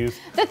travel with ease?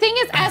 The thing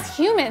is, as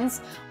humans,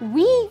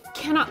 we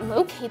cannot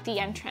locate the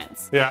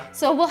entrance. Yeah.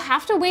 So we'll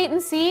have to wait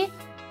and see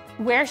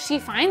where she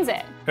finds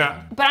it.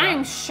 Yeah. But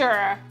I'm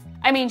sure,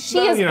 I mean, she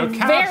is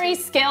very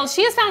skilled.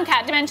 She has found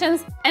cat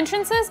dimensions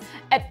entrances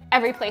at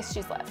every place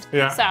she's lived.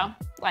 Yeah. So,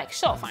 like,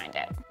 she'll find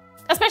it.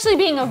 Especially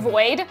being a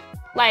void,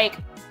 like,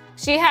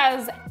 she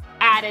has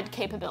added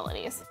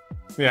capabilities.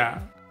 Yeah.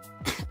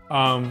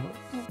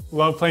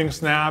 Love playing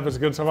Snap. It's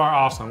good so far.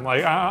 Awesome.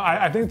 Like,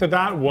 I think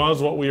that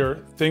was what we were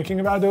thinking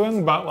about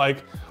doing, but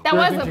like, that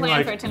was the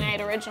plan for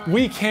tonight originally.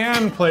 We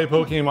can play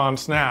Pokemon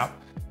Snap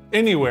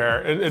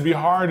anywhere. It'd be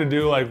hard to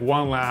do like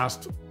one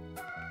last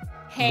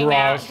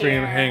garage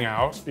stream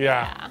hangout.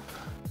 Yeah.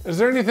 Is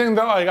there anything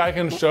that like I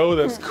can show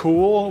that's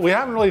cool? We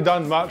haven't really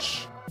done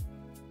much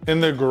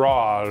in the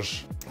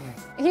garage.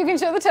 You can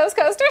show the toast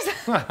coasters.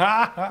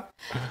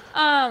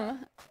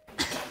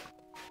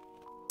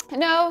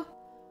 No.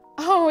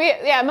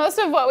 Oh, most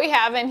of what we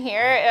have in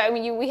here,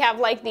 we have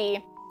like the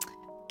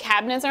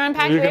cabinets are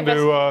unpacked. You can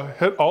do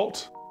hit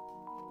Alt.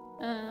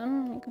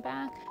 Go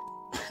back.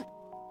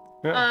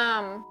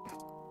 Yeah.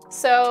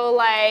 So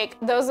like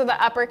those are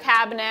the upper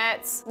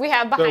cabinets. We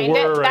have behind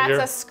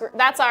it.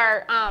 That's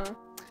our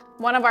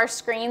one of our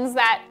screens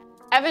that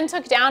Evan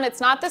took down. It's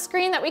not the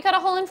screen that we cut a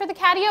hole in for the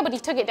catio, but he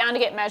took it down to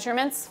get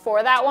measurements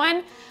for that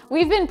one.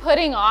 We've been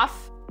putting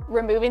off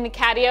removing the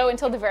catio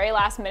until the very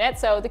last minute,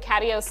 so the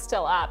catio's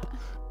still up.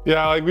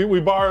 Yeah, like we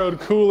borrowed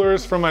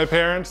coolers from my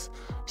parents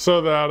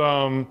so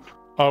that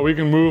we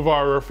can move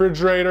our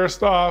refrigerator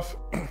stuff.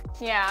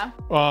 Yeah.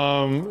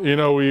 You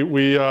know,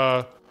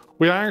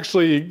 we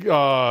actually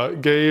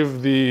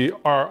gave the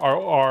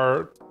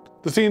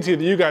CNC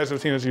that you guys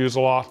have seen us use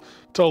a lot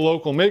to a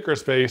local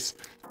makerspace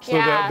so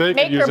that they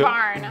could use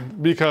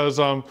it. Because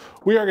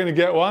we are going to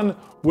get one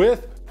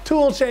with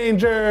tool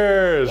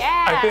changers.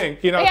 Yeah. I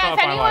think, you know, it's not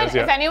finalized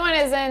yet. If anyone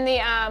is in the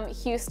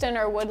Houston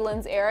or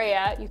Woodlands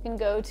area, you can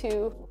go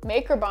to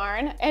Maker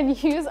Barn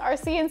and use our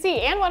CNC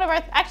and one of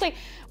our, actually,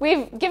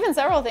 we've given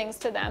several things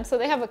to them. So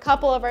they have a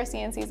couple of our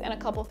CNCs and a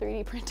couple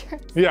 3D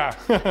printers. Yeah.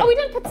 Oh, we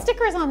didn't put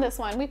stickers on this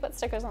one. We put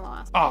stickers on the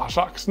last one. Oh,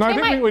 shucks. No, I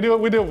think we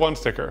do have one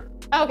sticker.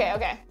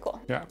 Okay, cool.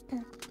 Yeah.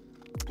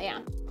 Yeah.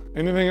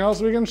 Anything else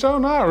we can show?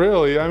 Not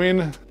really. I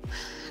mean,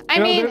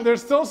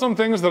 there's still some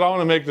things that I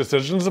want to make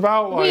decisions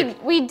about.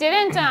 Like, we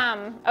didn't,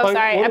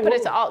 sorry, I put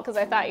it to Alt because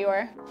I thought you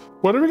were.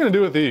 What are we going to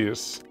do with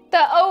these?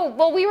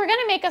 We were going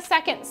to make a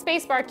second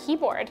spacebar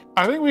keyboard.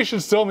 I think we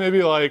should still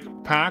maybe like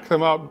pack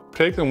them up,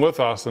 take them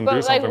with us and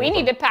do something. But like we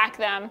need to pack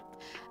them,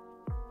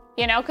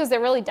 you know, because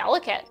they're really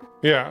delicate.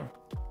 Yeah.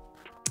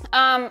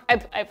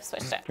 I've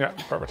switched it. Yeah,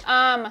 perfect.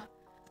 I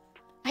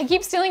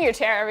keep stealing your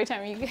chair every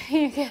time you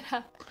get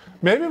up.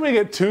 Maybe we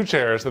get 2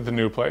 chairs at the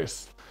new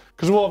place.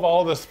 Because we'll have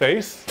all the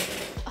space.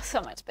 Oh, so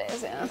much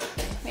space, yeah.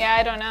 Yeah,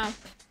 I don't know.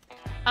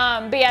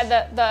 But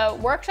yeah, the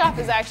workshop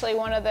is actually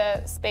one of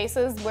the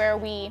spaces where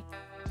we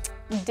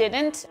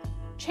didn't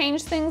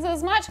change things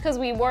as much because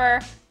we were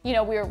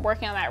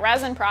working on that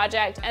resin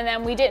project and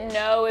then we didn't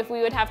know if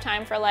we would have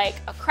time for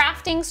like a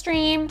crafting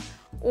stream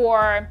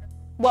or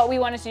what we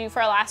wanted to do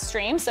for our last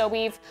stream. So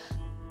we've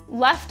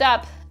left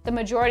up the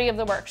majority of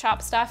the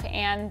workshop stuff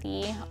and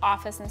the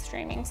office and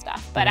streaming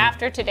stuff. But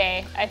after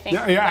today, I think.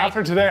 Yeah,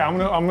 after today, I'm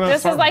gonna.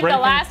 This is like the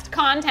last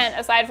content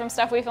aside from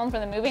stuff we filmed for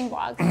the moving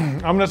vlogs.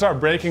 I'm gonna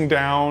start breaking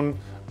down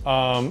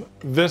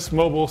this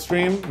mobile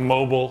stream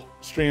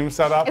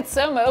setup. It's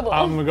so mobile.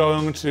 I'm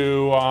going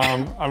to.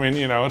 I mean,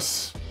 you know,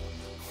 it's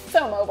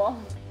so mobile.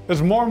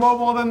 It's more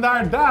mobile than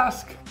our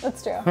desk.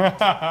 That's true.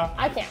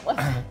 I can't lift.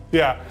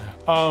 Yeah,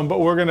 but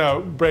we're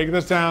gonna break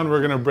this down.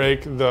 We're gonna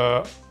break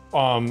the.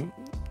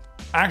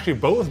 Actually,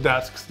 both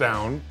desks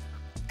down.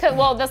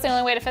 Well, that's the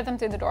only way to fit them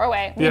through the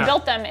doorway. We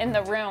built them in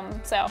the room,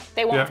 so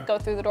they won't go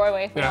through the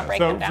doorway if we don't break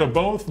them down. So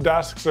both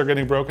desks are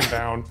getting broken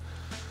down.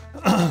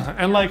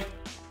 And like,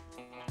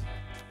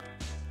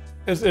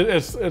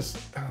 there's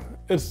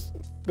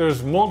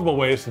multiple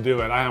ways to do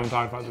it. I haven't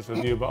talked about this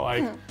with you, but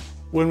like,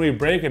 when we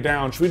break it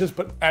down, should we just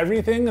put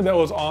everything that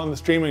was on the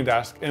streaming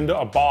desk into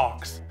a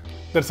box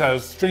that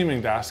says streaming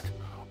desk?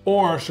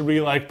 Or should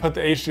we like put the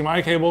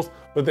HDMI cables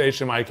with the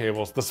HDMI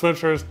cables, the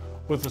switchers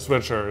with the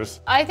switchers?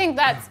 I think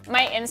that's,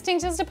 my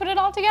instinct is to put it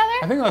all together.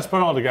 I think let's put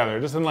it all together,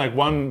 just in like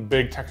one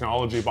big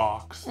technology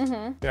box.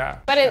 Mm-hmm. Yeah.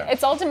 But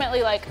it's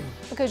ultimately like,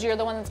 because you're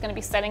the one that's gonna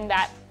be setting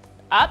that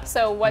up.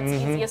 So what's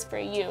easiest for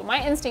you?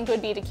 My instinct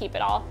would be to keep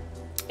it all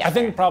together. I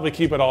think probably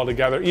keep it all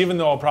together, even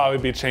though I'll probably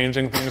be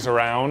changing things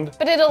around.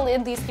 But it'll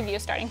at least give you a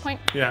starting point.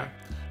 Yeah,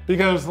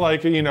 because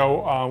like, you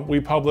know, we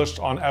published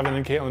on Evan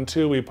and Katelyn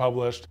 2, we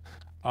published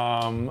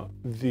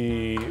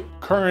the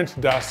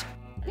current desk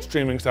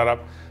streaming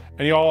setup,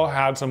 and you all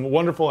had some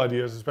wonderful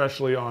ideas,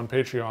 especially on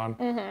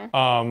Patreon,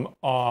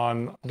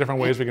 on different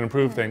ways we can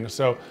improve things.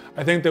 So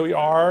I think that we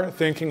are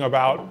thinking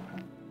about,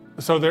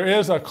 so there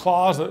is a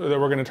closet that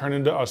we're gonna turn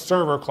into a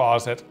server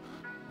closet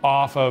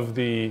off of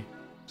the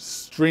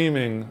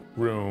streaming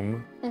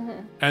room.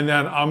 And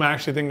then I'm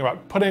actually thinking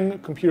about putting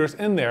computers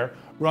in there,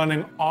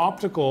 running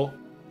optical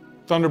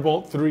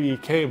Thunderbolt 3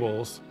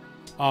 cables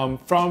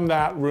from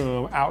that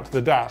room out to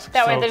the desk.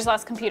 That way there's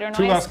less computer noise.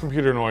 Two less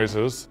computer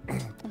noises.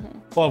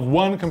 We'll have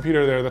one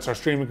computer there that's our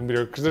streaming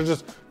computer, because there's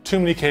just too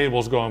many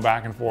cables going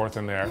back and forth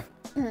in there.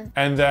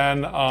 And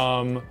then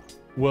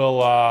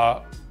we'll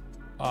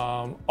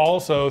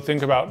also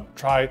think about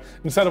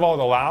instead of all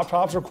the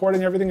laptops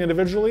recording everything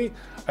individually,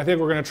 I think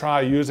we're gonna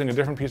try using a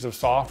different piece of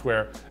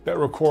software that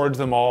records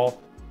them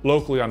all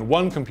locally on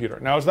one computer.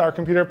 Now, is our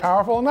computer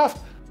powerful enough?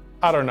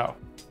 I don't know.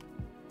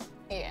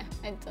 Yeah,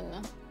 I don't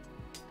know.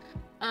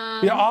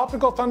 Yeah,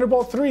 optical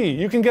Thunderbolt 3.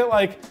 You can get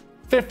like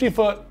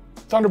 50-foot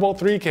Thunderbolt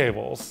 3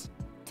 cables.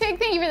 Tig,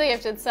 thank you for the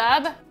gifted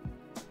sub.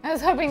 I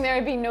was hoping there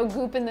would be no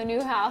goop in the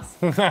new house.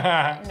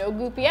 No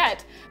goop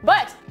yet.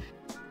 But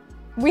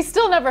we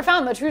still never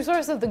found the true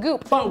source of the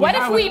goop. But what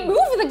if we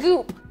move the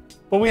goop?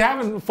 But we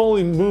haven't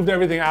fully moved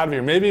everything out of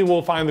here. Maybe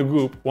we'll find the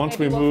goop once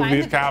we move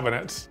these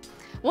cabinets.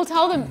 We'll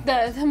tell them,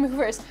 the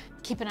movers,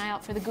 keep an eye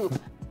out for the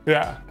goop.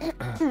 Yeah.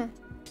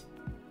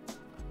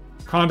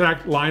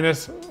 Contact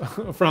Linus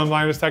from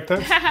Linus Tech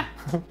Tips.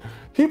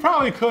 He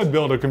probably could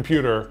build a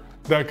computer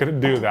that could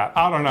do that.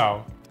 I don't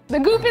know. The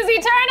goop is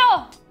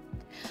eternal.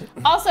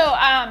 Also,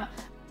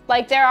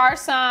 like there are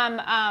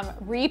some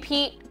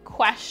repeat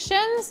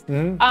questions.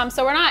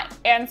 So we're not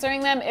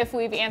answering them if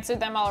we've answered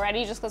them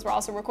already, just because we're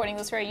also recording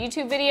this for a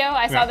YouTube video.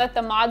 I saw that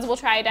the mods will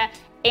try to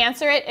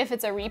answer it if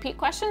it's a repeat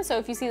question. So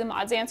if you see the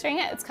mods answering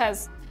it, it's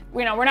because,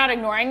 you know, we're not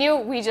ignoring you.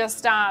 We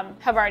just have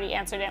already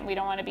answered it, and we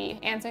don't want to be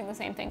answering the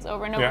same things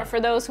over and over for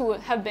those who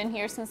have been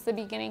here since the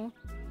beginning.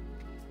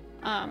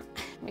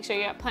 Make sure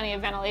you have plenty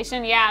of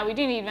ventilation. Yeah, we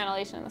do need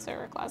ventilation in the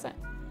server closet.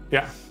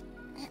 Yeah.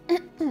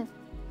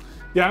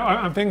 Yeah,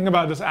 I'm thinking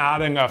about just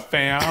adding a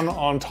fan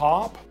on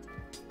top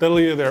that'll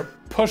either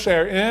push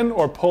air in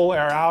or pull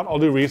air out. I'll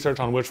do research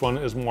on which one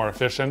is more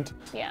efficient.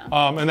 Yeah.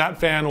 And that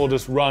fan will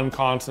just run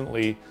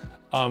constantly,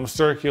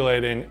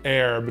 circulating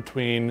air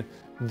between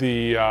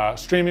the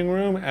streaming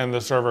room and the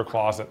server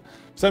closet.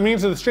 So that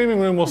means that the streaming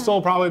room will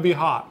still probably be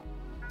hot.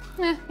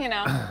 You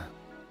know.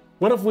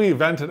 What if we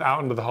vent it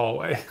out into the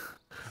hallway?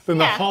 Then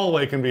the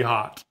hallway can be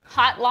hot.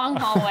 Hot, long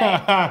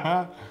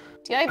hallway.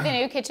 Do you like the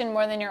new kitchen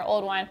more than your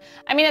old one?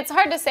 I mean, it's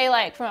hard to say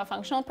like from a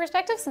functional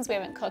perspective since we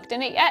haven't cooked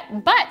in it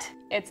yet, but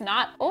it's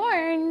not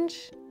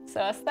orange.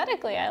 So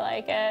aesthetically, I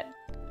like it.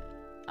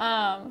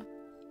 But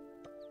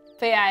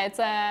yeah, it's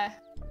I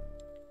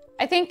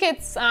think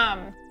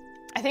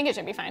it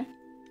should be fine.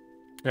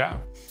 Yeah.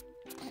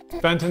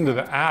 Vent into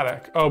the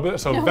attic. Oh, but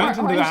so vent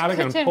into the attic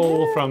and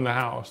pull from the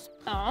house.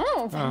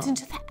 Oh, vent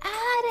into the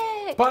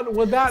attic. But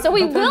with that, so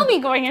we will be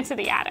going into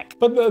the attic.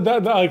 But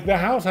like the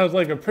house has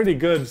like a pretty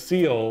good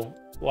seal,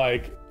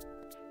 like,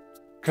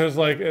 cause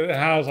like it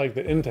has like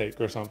the intake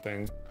or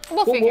something.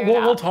 We'll figure it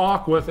out. We'll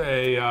talk with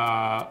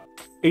a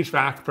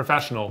HVAC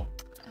professional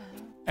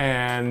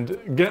and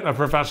get a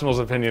professional's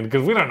opinion,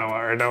 because we don't know what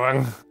we're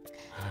doing.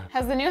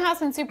 Has the new house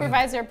been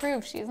supervisor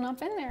approved? She's not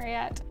been there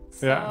yet.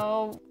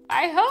 So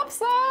I hope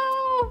so.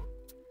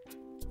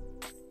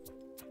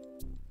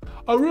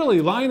 Oh really,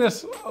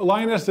 Linus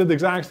did the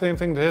exact same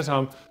thing to his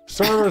home.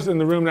 Servers in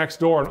the room next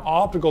door and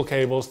optical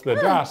cables to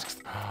the desks.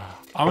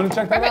 I'm gonna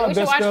check that out,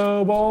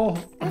 Disco Bowl.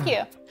 Thank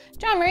you.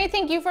 John Marie,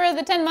 thank you for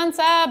the 10-month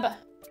sub.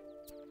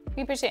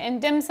 We appreciate it.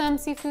 And Dim Sum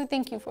Seafood,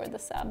 thank you for the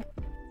sub.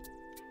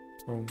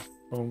 Boom,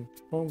 boom,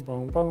 boom,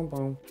 boom, boom,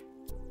 boom.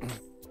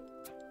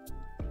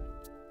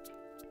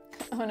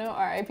 Oh no,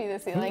 RIP the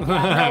ceiling.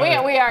 Yeah,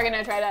 no, we are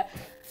gonna try to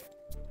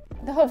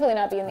hopefully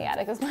not be in the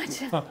attic as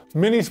much.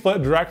 Mini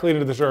split directly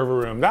into the server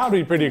room. That would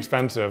be pretty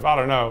expensive. I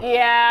don't know.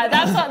 Yeah,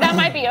 that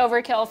might be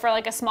overkill for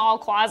like a small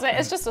closet.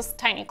 It's just a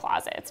tiny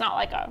closet. It's not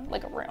like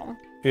a room.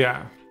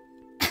 Yeah.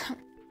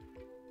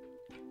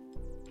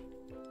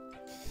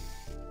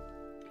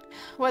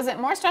 Was it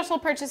more stressful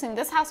purchasing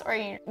this house or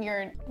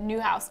your new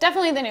house?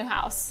 Definitely the new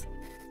house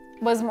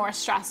was more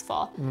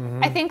stressful.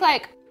 I think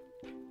like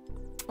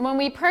when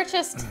we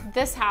purchased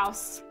this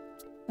house,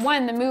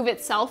 one, the move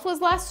itself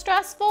was less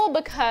stressful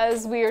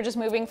because we were just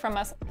moving from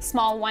a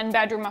small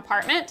 1-bedroom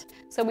apartment.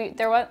 So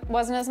there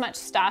wasn't as much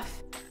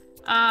stuff.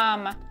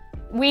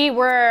 We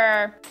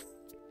were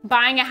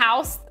buying a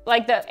house,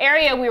 like the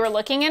area we were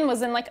looking in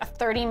was in like a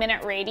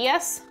 30-minute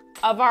radius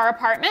of our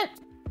apartment.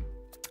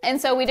 And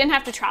so we didn't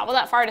have to travel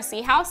that far to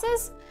see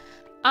houses,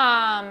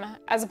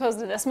 as opposed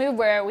to this move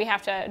where we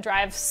have to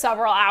drive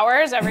several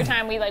hours every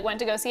time we like went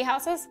to go see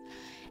houses.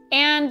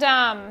 And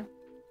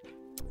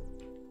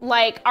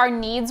like our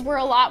needs were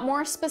a lot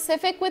more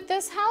specific with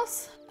this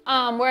house.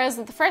 Whereas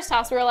with the first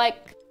house, we were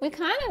like, we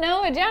kind of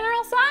know a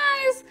general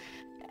size.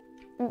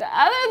 Other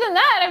than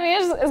that, I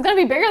mean, it's gonna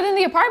be bigger than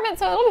the apartment,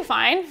 so it'll be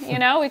fine. You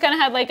know, we kind of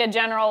had like a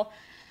general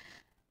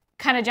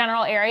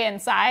area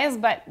and size,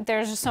 but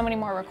there's just so many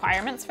more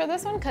requirements for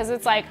this one because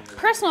it's like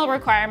personal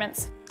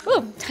requirements.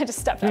 Ooh, I just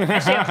stepped on my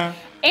shoe.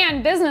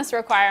 And business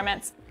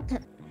requirements.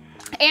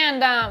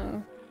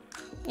 And,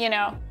 you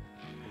know,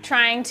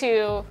 trying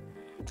to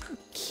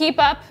keep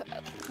up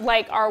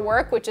like our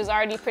work, which is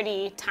already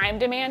pretty time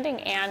demanding,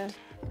 and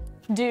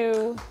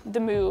do the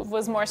move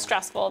was more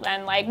stressful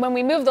than like when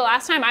we moved the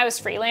last time. I was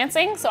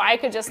freelancing, so I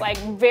could just like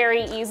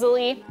very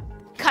easily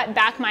cut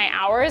back my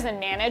hours and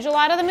manage a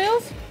lot of the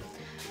move.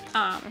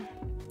 I'm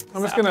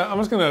just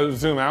gonna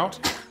zoom out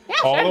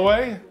all sure. the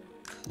way.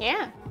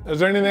 Yeah. Is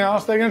there anything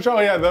else they can show?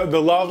 Yeah,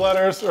 the love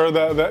letters or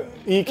the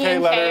EK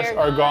letters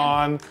are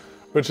gone,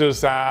 which is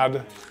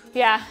sad.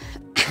 Yeah,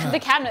 the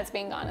cabinets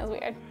being gone is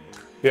weird.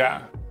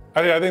 Yeah,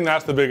 I think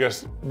that's the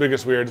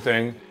biggest weird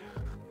thing.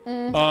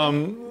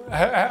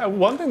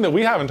 One thing that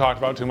we haven't talked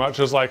about too much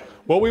is like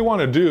what we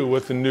want to do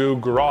with the new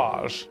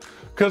garage,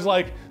 because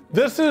like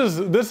this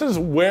is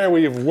where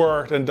we've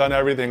worked and done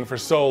everything for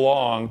so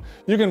long.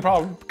 You can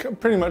probably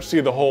pretty much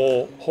see the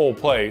whole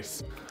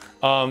place.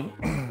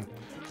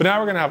 But now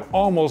we're gonna have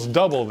almost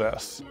double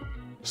this.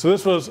 So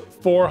this was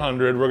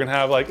 400, we're gonna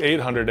have like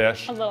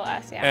 800-ish. A little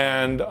less, yeah.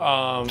 And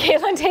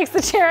Katelyn takes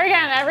the chair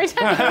again every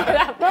time you get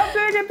up. No,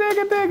 take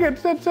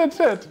it,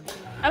 sit.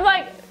 I'm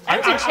like,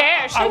 empty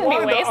chair shouldn't be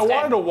wasted. I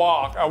wanted to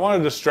walk, I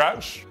wanted to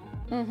stretch.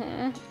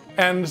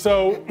 And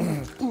so,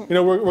 you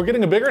know, we're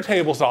getting a bigger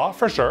table saw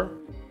for sure,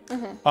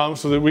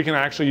 so that we can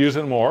actually use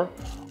it more.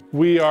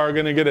 We are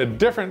gonna get a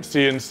different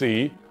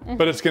CNC,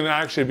 but it's gonna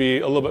actually be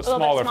a little bit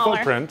smaller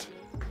footprint.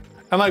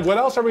 And like, what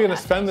else are we gonna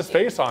spend the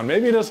space on?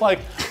 Maybe just like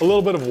a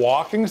little bit of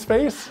walking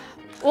space?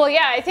 Well,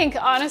 yeah, I think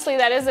honestly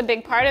that is a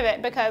big part of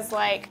it because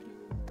like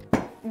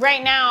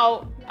right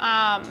now,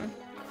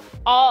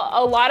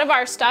 a lot of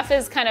our stuff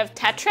is kind of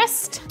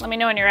Tetrised. Let me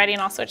know when you're ready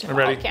and I'll switch to the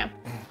webcam.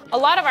 A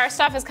lot of our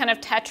stuff is kind of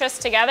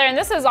Tetrised together, and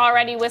this is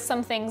already with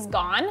some things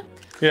gone.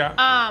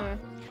 Yeah.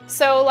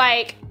 So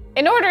like,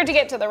 in order to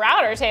get to the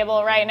router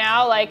table right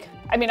now, like,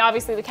 I mean,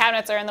 obviously the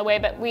cabinets are in the way,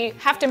 but we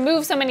have to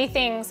move so many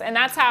things, and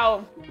that's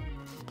how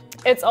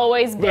it's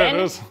always been. Yeah,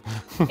 it is.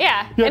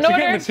 Yeah. You have to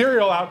get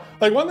material out.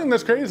 Like one thing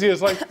that's crazy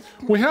is like,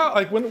 we have,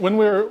 like when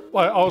we were,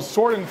 like, I was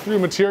sorting through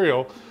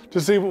material to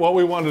see what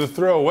we wanted to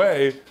throw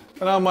away,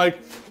 and I'm like,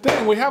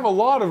 dang, we have a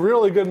lot of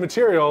really good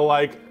material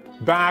like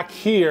back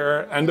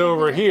here and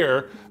over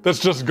here that's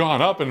just gone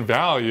up in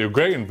value.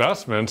 Great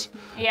investment.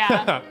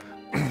 Yeah.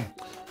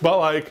 But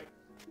like,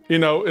 you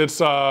know, it's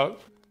everything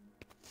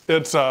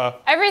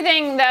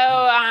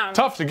though.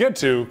 Tough to get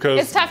to because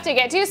it's tough to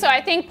get to. So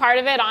I think part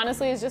of it,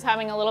 honestly, is just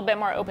having a little bit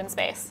more open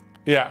space.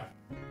 Yeah.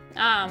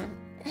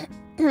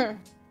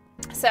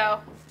 So,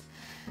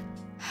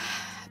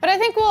 but I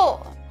think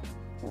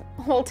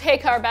we'll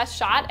take our best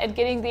shot at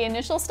getting the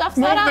initial stuff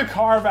set up. Move the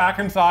car back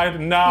inside.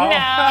 No.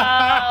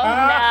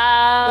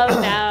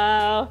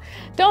 No.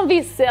 Don't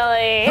be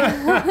silly.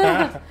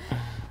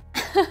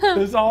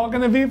 It's all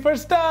gonna be for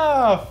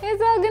stuff.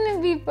 It's all gonna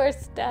be for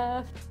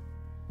stuff.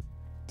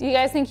 Do you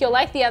guys think you'll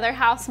like the other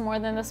house more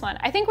than this one?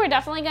 I think we're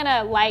definitely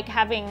gonna like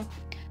having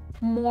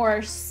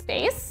more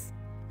space.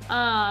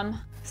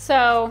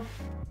 So,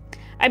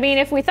 I mean,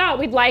 if we thought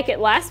we'd like it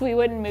less, we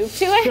wouldn't move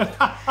to it.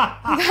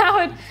 That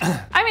would,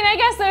 I mean, I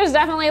guess there's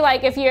definitely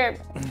like if you're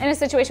in a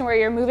situation where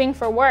you're moving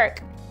for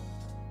work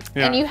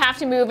and you have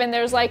to move and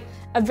there's like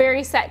a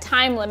very set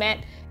time limit,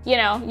 you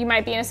know, you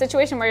might be in a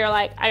situation where you're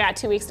like, I got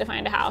 2 weeks to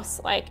find a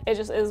house. Like, it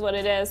just is what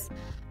it is.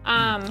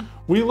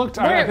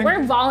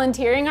 We're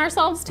volunteering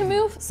ourselves to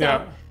move. So.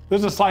 Yeah,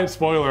 there's a slight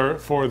spoiler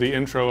for the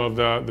intro of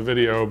the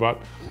video, but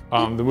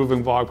the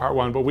moving vlog part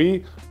 1. But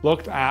we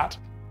looked at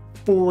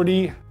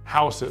 40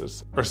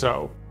 houses or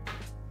so.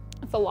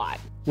 It's a lot.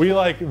 We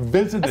like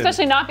visited,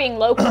 especially not being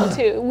local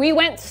too. We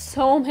went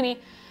so many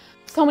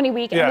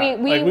weekends. Yeah,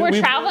 we were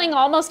traveling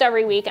almost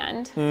every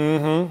weekend.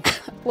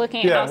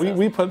 Looking at houses.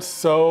 We put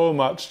so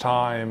much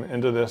time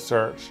into this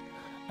search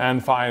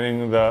and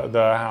finding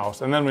the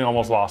house, and then we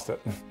almost lost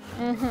it.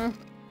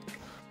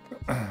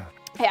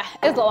 Yeah,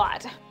 it's a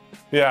lot.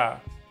 Yeah,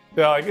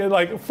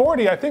 like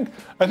 40. I think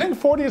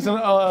 40 is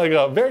like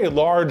a very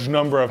large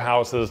number of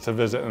houses to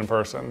visit in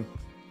person.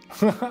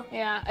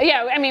 Yeah.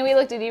 I mean, we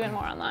looked at even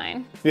more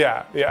online.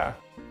 Yeah.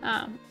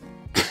 Are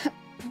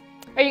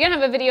you gonna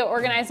have a video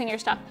organizing your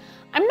stuff?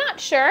 I'm not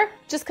sure,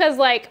 just because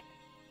like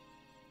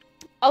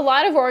a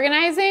lot of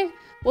organizing,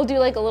 we'll do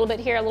like a little bit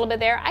here, a little bit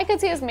there. I could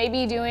see us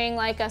maybe doing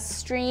like a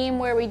stream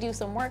where we do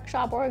some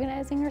workshop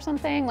organizing or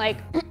something, like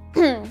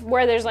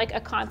where there's like a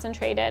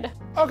concentrated.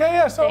 Okay,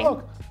 yeah. So thing.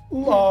 look,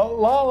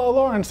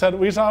 Lauren said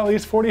we saw at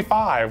least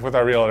 45 with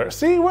our realtor.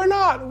 See, we're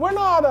not crazy.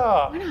 We're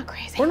not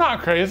crazy. We're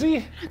not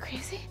crazy.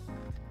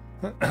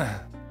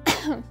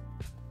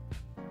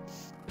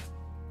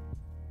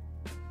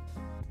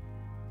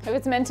 If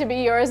it's meant to be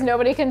yours,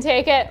 nobody can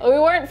take it. We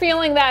weren't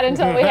feeling that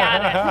until we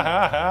had it.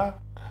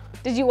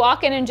 did you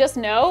walk in and just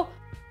know?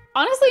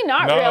 Honestly,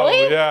 not No,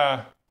 really.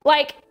 yeah.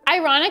 Like,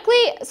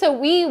 ironically, so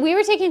we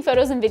were taking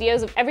photos and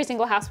videos of every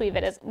single house we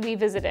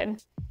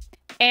visited.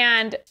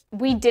 And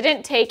we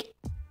didn't take,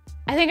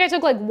 I think I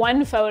took like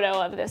one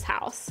photo of this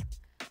house.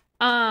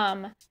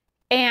 And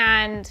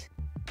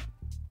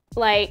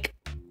like,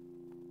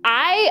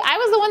 I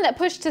was the one that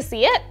pushed to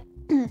see it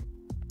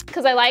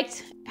because I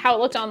liked how it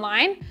looked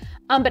online.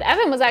 But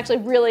Evan was actually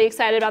really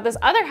excited about this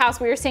other house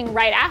we were seeing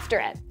right after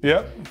it.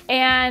 Yep.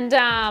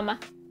 And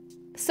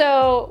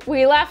so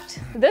we left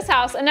this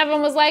house and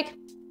Evan was like,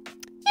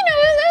 you know,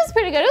 it was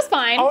pretty good, it was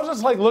fine. I was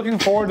just like looking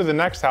forward to the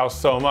next house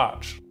so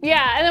much.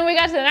 Yeah, and then we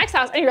got to the next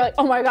house and you're like,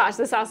 oh my gosh,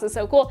 this house is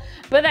so cool.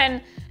 But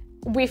then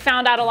we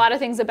found out a lot of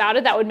things about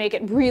it that would make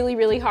it really,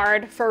 really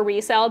hard for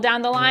resale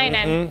down the line.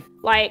 And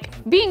like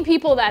being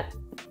people that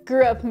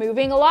grew up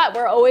moving a lot,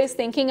 we're always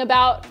thinking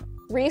about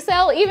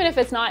resale, even if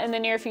it's not in the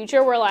near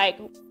future. We're like,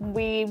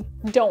 we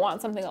don't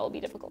want something that will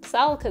be difficult to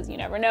sell because you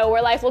never know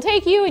where life will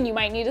take you and you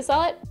might need to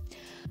sell it.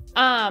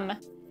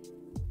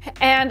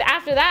 And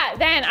after that,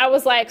 then I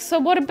was like, so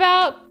what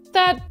about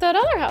that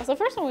other house, the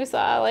first one we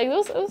saw? Like, it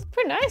was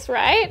pretty nice,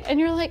 right?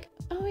 And you're like,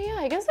 oh yeah,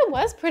 I guess it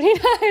was pretty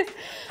nice.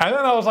 And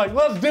then I was like,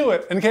 let's do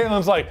it. And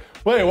Katelyn's like,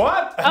 wait,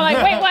 what? I'm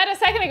like, wait, what? A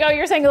second ago,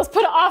 you're saying let's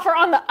put an offer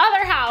on the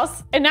other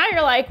house. And now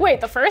you're like,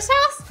 wait, the first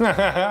house?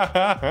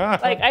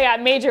 Like, I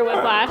got major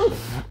whiplash.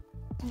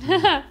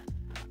 It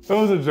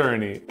was a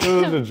journey.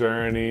 It was a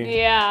journey.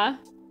 Yeah.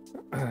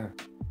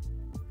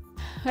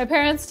 My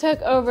parents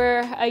took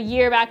over a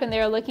year back when they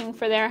were looking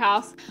for their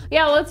house.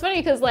 Yeah, well, it's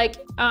funny because like,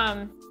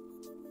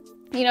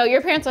 you know,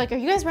 your parents are like, are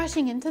you guys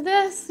rushing into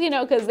this? You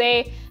know, because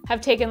they have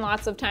taken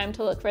lots of time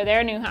to look for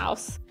their new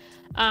house.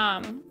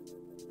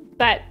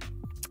 But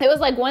it was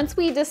like once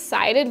we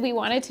decided we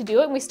wanted to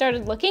do it, we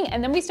started looking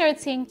and then we started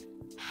seeing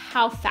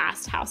how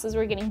fast houses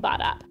were getting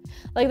bought up.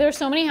 Like there were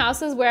so many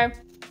houses where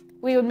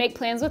we would make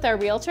plans with our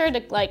realtor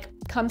to like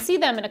come see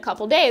them in a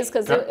couple days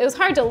because it was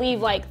hard to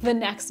leave like the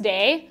next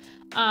day.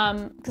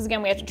 Because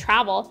again, we have to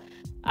travel.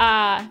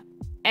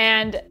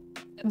 And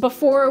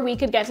before we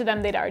could get to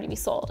them, they'd already be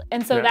sold.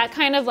 And so that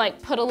kind of like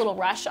put a little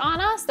rush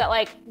on us that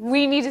like,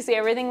 we need to see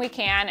everything we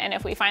can. And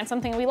if we find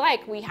something we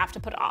like, we have to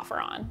put an offer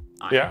on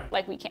it.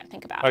 Like we can't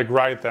think about it. Like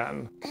right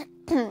then.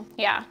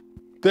 Yeah.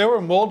 There were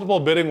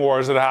multiple bidding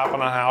wars that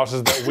happened on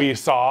houses that we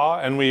saw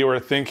and we were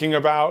thinking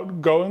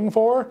about going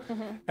for.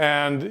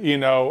 And you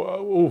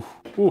know,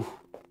 it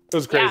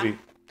was crazy. Yeah.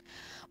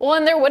 Well,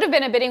 and there would have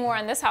been a bidding war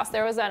on this house.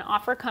 There was an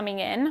offer coming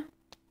in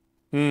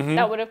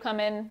that would have come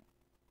in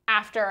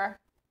after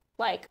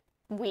like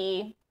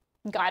we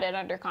got it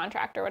under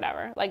contract or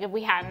whatever. Like if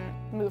we hadn't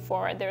moved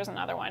forward, there was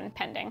another one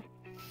pending.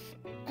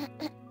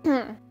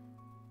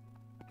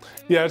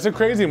 Yeah, it's a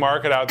crazy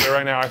market out there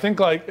right now. I think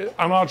like,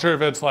 I'm not sure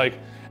if it's like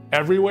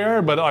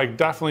everywhere, but like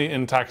definitely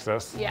in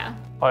Texas. Yeah.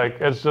 Like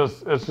it's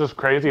just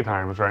crazy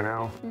times right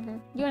now.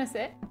 You want to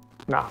sit?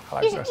 No, I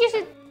like this. You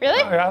should,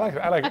 really? Oh, yeah,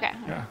 I like Okay. it.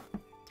 Yeah.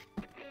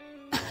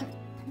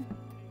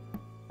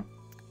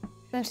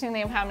 It's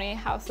interesting how many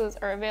houses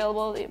are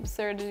available, the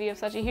absurdity of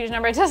such a huge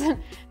number. It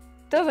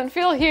doesn't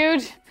feel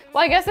huge.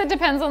 Well, I guess it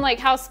depends on like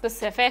how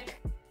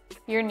specific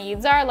your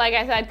needs are. Like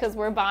I said, because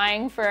we're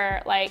buying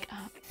for like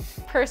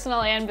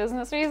personal and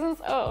business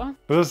reasons. Oh.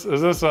 Is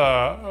this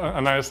a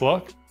nice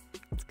look?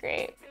 It's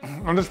great.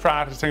 I'm just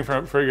practicing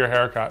for your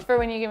haircut. For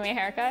when you give me a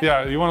haircut?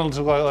 Yeah, you want it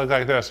to look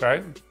like this,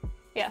 right?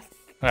 Yes.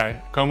 Okay,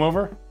 comb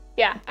over?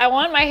 Yeah, I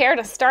want my hair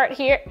to start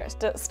here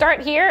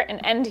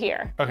and end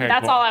here. Okay,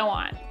 That's cool. all I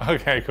want.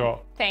 Okay,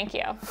 cool. Thank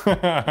you.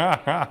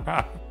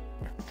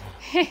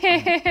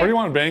 Where do you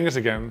want bangs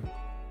again?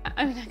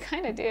 I mean, I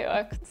kind of do.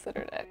 I've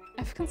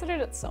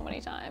considered it so many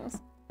times.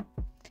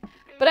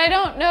 But I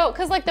don't know,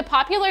 because like the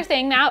popular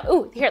thing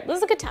now, here, this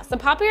is a good test. The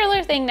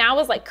popular thing now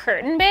is like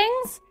curtain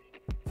bangs.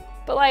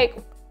 But like,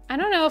 I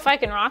don't know if I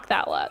can rock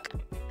that look.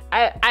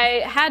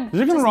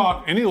 You can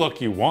rock any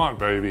look you want,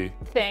 baby.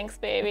 Thanks,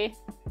 baby.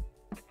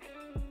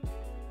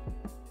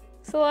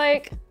 So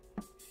like,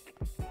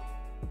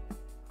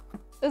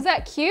 is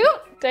that cute?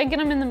 Did I get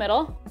them in the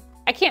middle?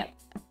 I can't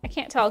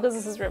tell because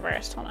this is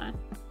reversed. Hold on.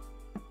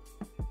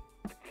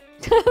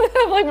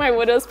 Like my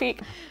widow's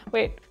peak.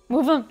 Wait,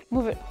 move them,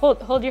 move it.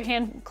 Hold your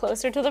hand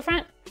closer to the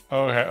front.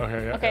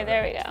 Okay, yeah. Okay,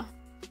 there we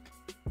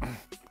go.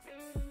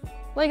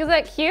 Like, is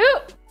that cute?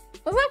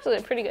 That was actually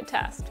a pretty good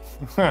test.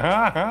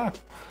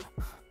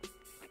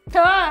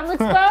 Come on, I'm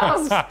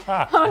exposed.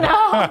 Oh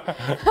no.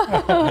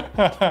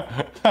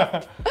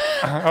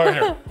 Oh,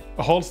 here.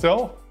 Hold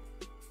still.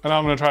 And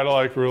I'm gonna try to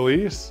like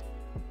release.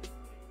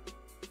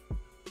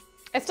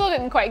 I still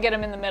didn't quite get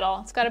him in the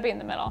middle. It's gotta be in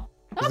the middle.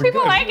 Oh,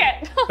 people like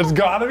it. It's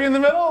gotta be in the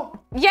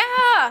middle?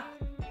 Yeah.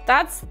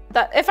 That's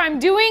if I'm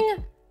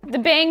doing the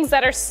bangs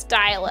that are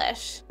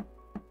stylish.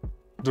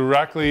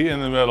 Directly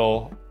in the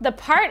middle. The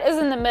part is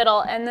in the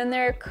middle and then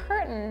there are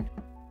curtain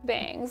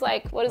bangs.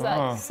 Like, what is that,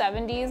 like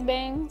 70s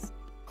bangs?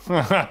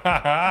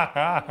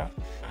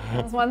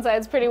 This one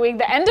side's pretty weak.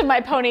 The end of my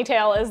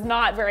ponytail is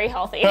not very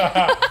healthy.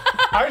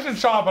 I should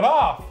chop it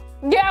off.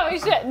 Yeah, we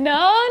should.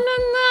 No.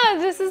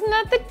 this is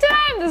not the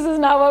time. This is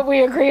not what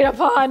we agreed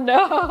upon,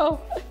 no.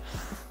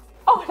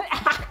 Oh, an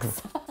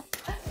axe.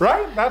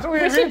 Right? That's what we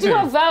agreed to. We should do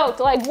a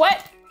vote. Like,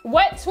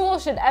 what tool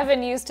should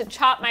Evan use to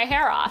chop my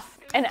hair off?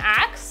 An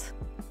axe?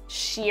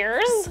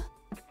 Shears?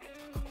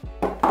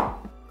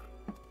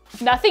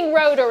 Nothing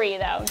rotary,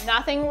 though.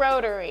 Nothing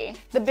rotary.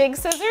 The big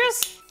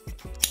scissors?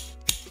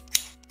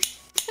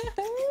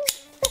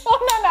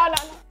 Oh,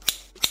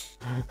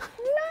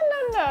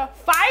 no.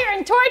 Fire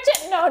and torch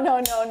it? No. No,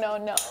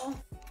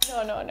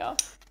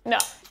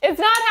 it's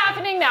not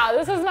happening now.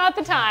 This is not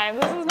the time.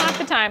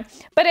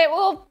 But it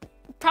will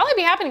probably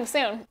be happening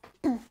soon.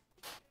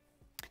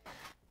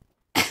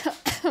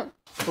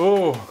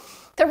 Ooh.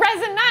 The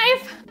resin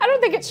knife. I don't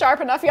think it's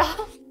sharp enough,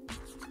 y'all.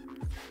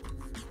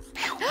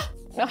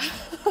 No.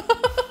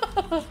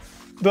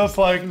 Just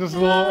a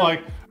little,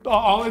 like,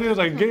 all I do is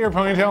like get your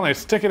ponytail and I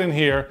stick it in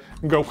here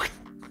and go,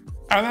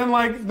 and then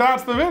like,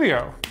 that's the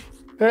video.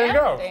 There you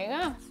go. There you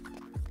go.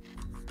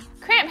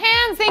 Cramp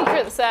hands, thank you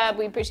for the sub,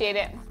 we appreciate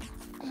it.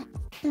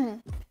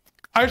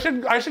 I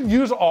should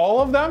use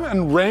all of them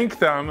and rank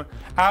them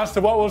as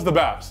to what was the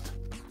best.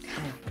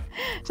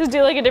 Just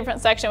do like a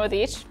different section with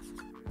each.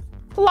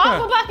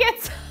 Lava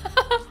buckets.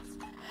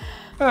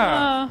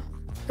 Yeah.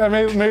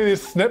 Maybe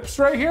these snips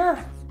right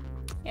here.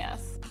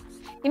 Yes.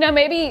 You know,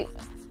 maybe,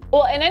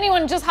 well, and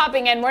anyone just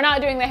hopping in, we're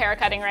not doing the hair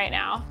cutting right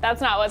now.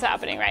 That's not what's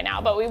happening right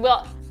now, but we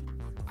will.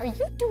 Are you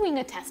doing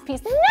a test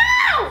piece?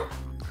 No!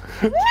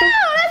 No,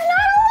 that's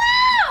not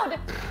allowed!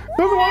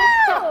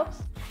 No!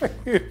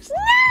 No,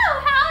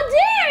 how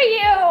dare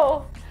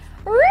you!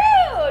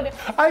 Rude!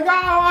 I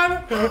got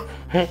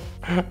one!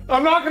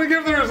 I'm not gonna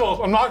give the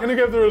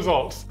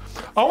results.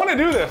 I wanna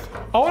do this.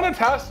 I wanna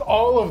test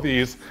all of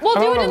these. We'll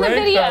do it in the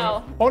video.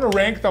 I wanna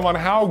rank them on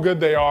how good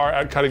they are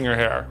at cutting your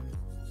hair.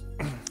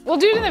 We'll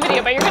do it in the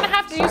video, but you're gonna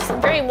have to use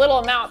some very little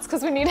amounts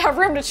because we need to have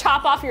room to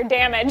chop off your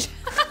damage.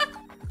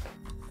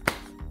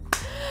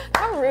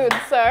 How rude,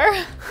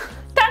 sir.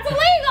 That's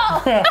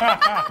illegal!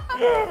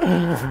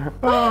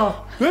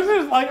 This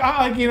is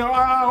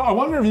I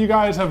wonder if you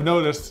guys have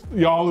noticed,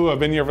 y'all who have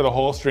been here for the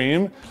whole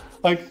stream,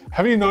 like,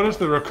 have you noticed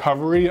the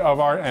recovery of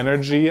our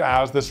energy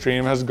as the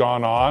stream has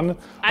gone on?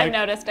 I've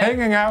noticed it.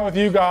 Hanging out with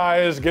you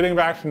guys, getting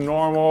back to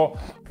normal,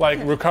 like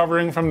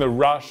recovering from the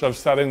rush of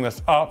setting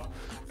this up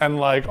and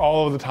like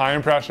all of the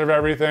time pressure of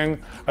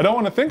everything. I don't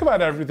want to think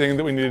about everything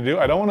that we need to do.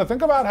 I don't want to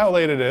think about how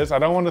late it is. I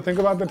don't want to think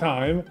about the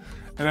time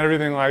and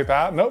everything like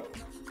that. Nope.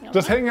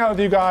 Just hanging out with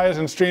you guys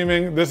and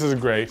streaming, this is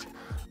great.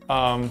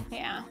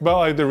 Yeah. But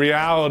like the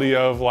reality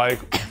of like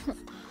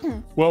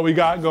what we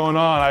got going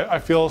on, I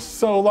feel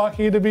so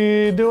lucky to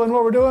be doing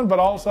what we're doing, but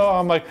also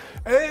I'm like,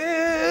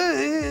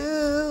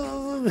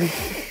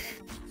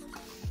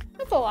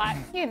 That's a lot,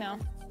 you know.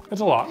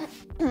 It's a lot.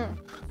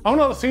 I'm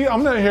gonna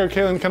hear,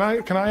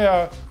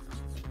 Katelyn,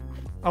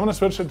 I'm gonna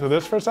switch it to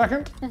this for a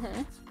second.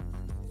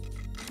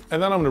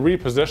 And then I'm gonna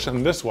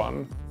reposition this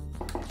one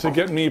to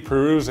get me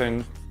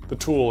perusing the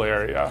tool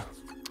area.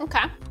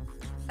 Okay.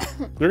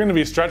 You're gonna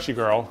be stretchy,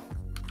 girl.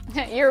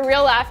 You're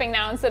real laughing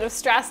now instead of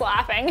stress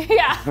laughing.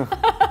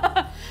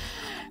 Yeah.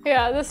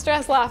 Yeah, the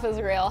stress laugh is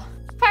real.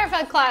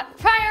 Firefly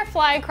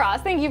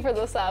Cross, thank you for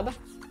the sub.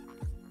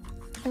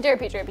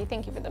 Derpy,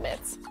 thank you for the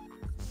bits.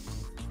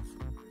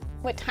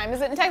 What time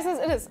is it in Texas?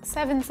 It is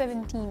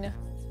 7:17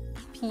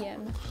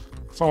 p.m.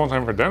 It's almost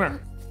time for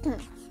dinner.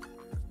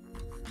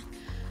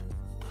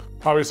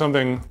 Probably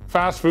something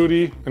fast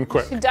foody and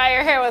quick. You dye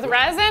your hair with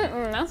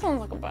resin? That sounds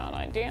like a bad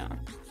idea.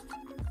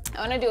 I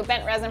want to do a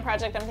bent resin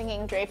project. I'm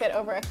thinking drape it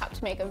over a cup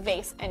to make a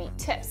vase. Any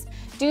tips?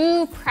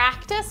 Do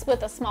practice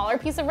with a smaller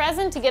piece of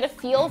resin to get a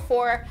feel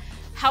for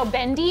how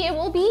bendy it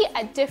will be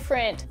at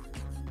different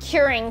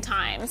curing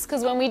times.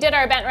 Because when we did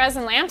our bent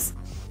resin lamps,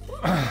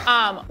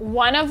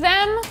 one of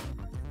them,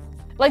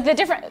 like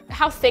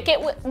how thick it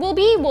will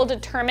be will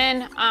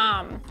determine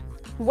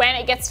when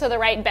it gets to the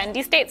right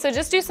bendy state. So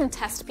just do some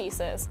test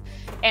pieces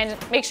and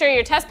make sure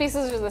your test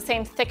pieces are the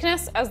same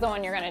thickness as the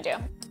one you're gonna do.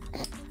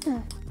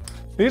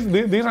 These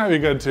might be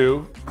good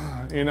too.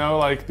 You know,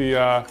 like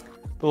the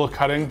little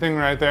cutting thing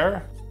right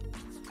there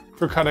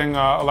for cutting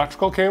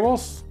electrical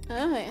cables.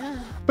 Oh yeah.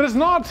 But it's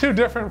not too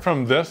different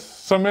from this,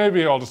 so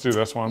maybe I'll just do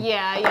this one.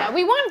 Yeah,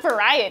 we want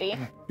variety.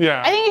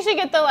 Yeah. I think you should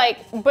get the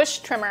like bush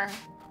trimmer,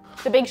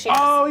 the big shears.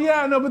 Oh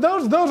yeah, no, but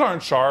those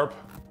aren't sharp.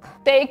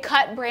 They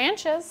cut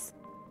branches.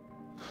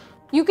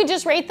 You could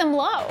just rate them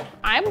low.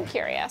 I'm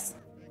curious.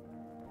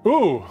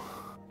 Ooh.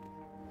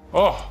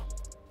 Oh.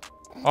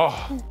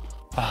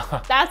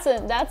 That's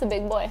a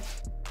big boy.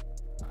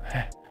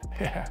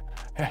 Yeah.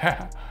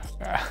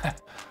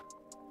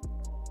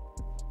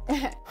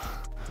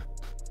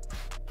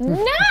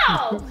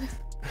 No!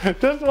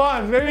 Just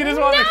one, maybe just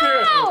one.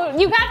 No!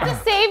 You have to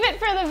save it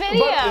for the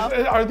video.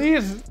 But are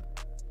these?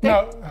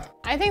 No.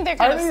 I think they're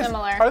kind of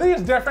similar. Are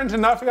these different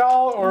enough,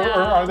 y'all, or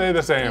are they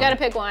the same? You gotta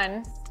pick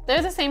one.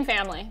 They're the same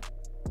family.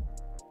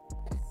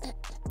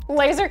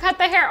 Laser cut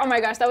the hair. Oh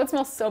my gosh, that would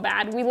smell so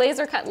bad. We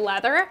laser cut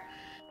leather,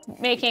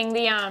 making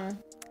the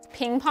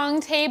ping pong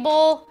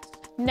table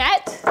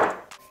net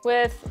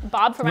with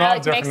Bob from I Not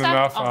Like to Make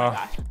different Stuff. enough. Oh my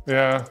gosh.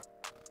 Yeah.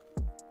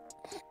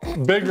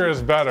 Bigger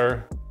is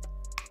better.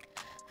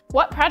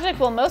 What project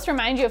will most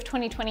remind you of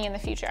 2020 in the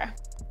future?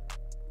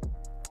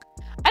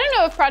 I don't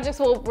know if projects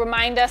will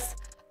remind us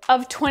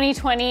of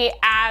 2020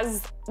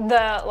 as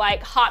the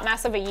like hot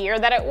mess of a year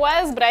that it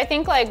was, but I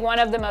think like one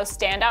of the most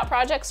standout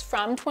projects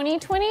from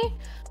 2020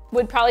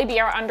 would probably be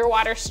our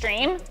underwater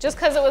stream, just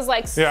because it was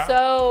like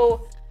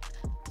so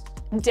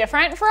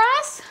different for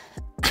us.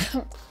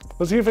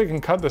 Let's see if we can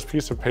cut this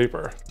piece of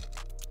paper.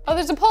 Oh,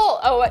 there's a poll.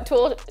 Oh, what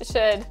tool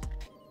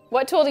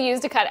to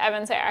use to cut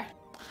Evan's hair?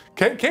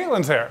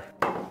 Katelyn's hair.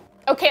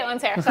 Oh,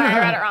 Katelyn's hair. Sorry, I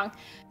read it wrong.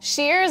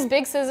 Shears,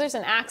 big scissors,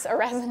 and axe, a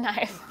resin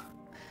knife.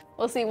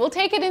 We'll see. We'll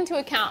take it into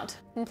account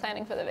in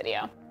planning for the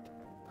video.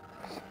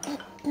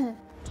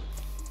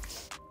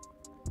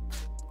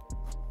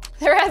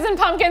 The resin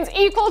pumpkins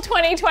equal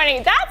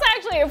 2020. That's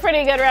actually a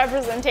pretty good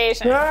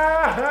representation.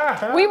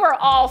 We were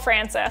all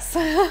Francis.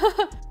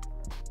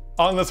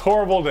 On this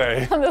horrible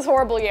day. On this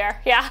horrible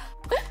year, yeah.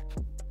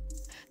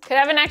 Could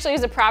Evan actually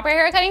use a proper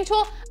hair cutting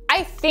tool?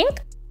 I think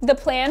the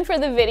plan for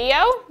the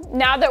video,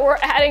 now that we're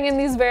adding in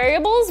these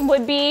variables,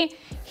 would be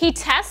he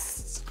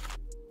tests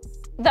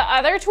the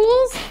other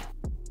tools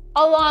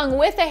along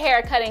with a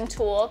hair cutting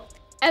tool,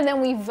 and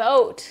then we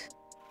vote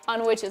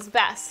on which is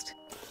best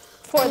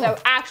for the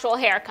actual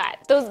haircut.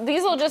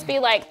 These will just be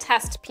like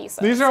test pieces.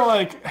 These are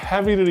like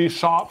heavy duty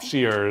shop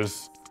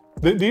shears.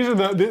 This is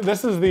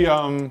the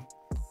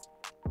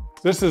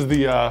It's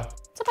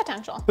a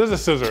potential. This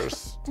is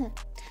scissors.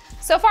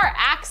 So far,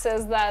 axe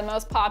is the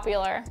most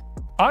popular.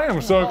 I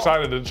am so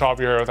excited to chop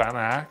your hair with an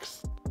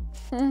axe.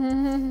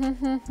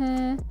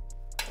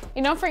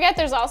 You don't forget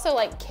there's also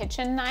like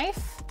kitchen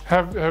knife.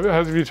 Have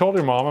you told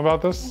your mom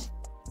about this?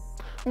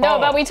 No,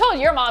 but we told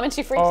your mom and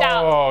she freaked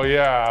out. Oh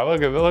yeah,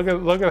 look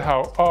at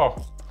how, oh.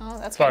 Oh,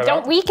 that's right.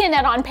 Don't weaken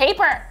it on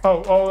paper.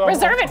 Oh.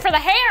 Reserve it for the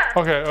hair.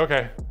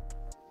 Okay.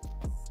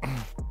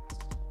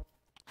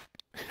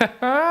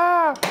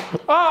 Oh,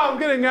 I'm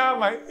getting out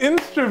my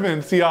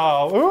instruments,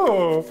 y'all.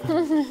 Ooh.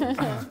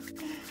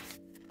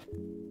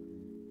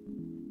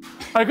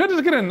 I could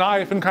just get a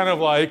knife and kind of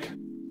like.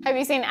 Have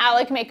you seen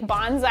Alec make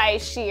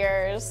bonsai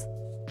shears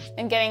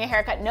and getting a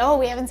haircut? No,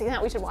 we haven't seen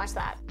that. We should watch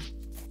that.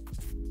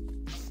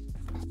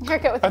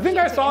 Haircut with I think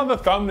I saw the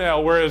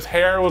thumbnail where his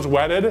hair was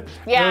wetted.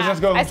 Yeah, it was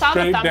just going I saw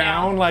the straight thumbnail.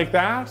 down like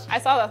that. I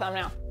saw the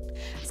thumbnail.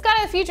 Scott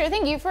of the Future,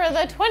 thank you for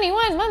the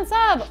 21-month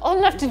sub. Old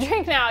enough to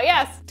drink now.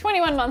 Yes,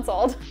 21 months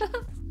old.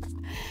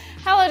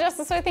 Hello,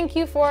 Justice Soy, thank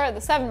you for the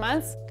 7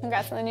 months.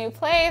 Congrats on the new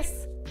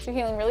place. You're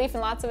feeling relief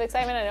and lots of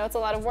excitement. I know it's a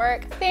lot of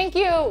work. Thank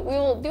you. We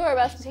will do our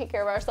best to take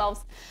care of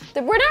ourselves.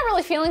 We're not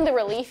really feeling the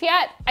relief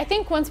yet. I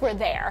think once we're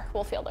there,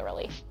 we'll feel the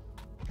relief.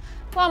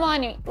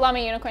 Llama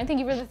Unicorn, thank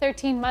you for the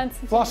 13 months.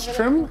 Lost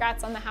trim?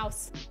 Congrats on the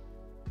house.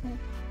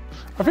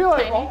 I feel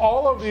like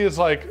all of these,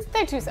 like.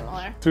 They're too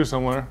similar. Too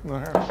similar.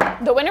 Okay.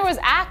 The winner was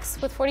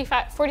Axe with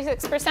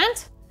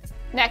 46%.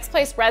 Next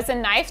place,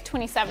 Resin Knife,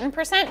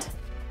 27%.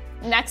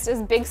 Next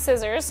is Big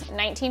Scissors,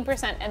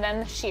 19%, and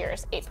then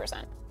Shears,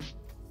 8%.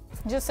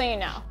 Just so you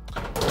know.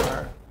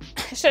 Right.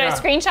 Should I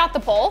screenshot the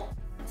poll?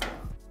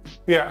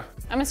 Yeah.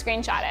 I'm gonna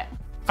screenshot it.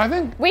 I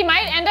think. We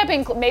might end up,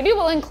 maybe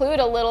we'll include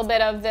a little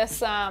bit of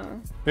this.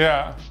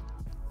 Yeah.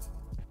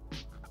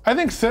 I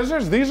think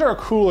scissors, these are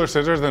cooler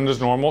scissors than just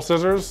normal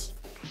scissors.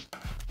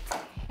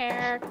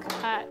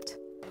 Haircut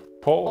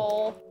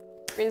Poll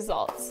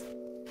results.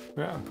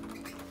 Yeah.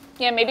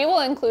 Yeah, maybe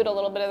we'll include a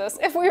little bit of this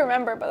if we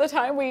remember by the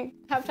time we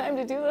have time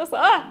to do this.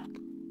 Ah!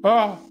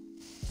 Oh.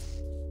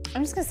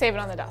 I'm just gonna save it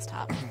on the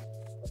desktop.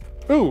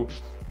 Ooh.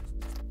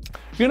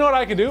 You know what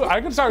I could do? I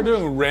could start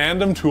doing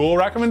random tool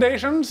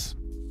recommendations.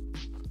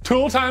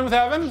 Tool time with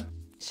Evan?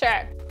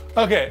 Sure.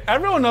 Okay,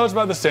 everyone knows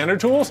about the standard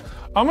tools.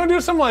 I'm gonna do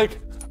some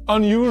like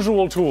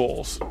unusual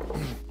tools.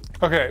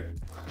 Okay,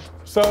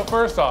 so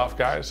first off,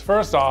 guys,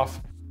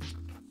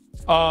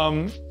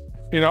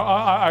 you know,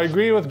 I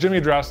agree with Jimmy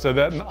Dresta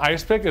that an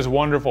ice pick is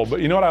wonderful, but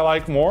you know what I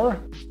like more?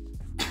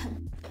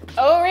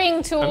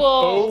 O-ring tools. An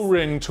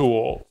O-ring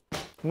tool.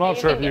 I'm not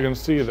sure if you can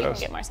see this. You can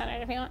get more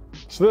centered if you want.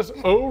 So this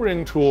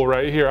O-ring tool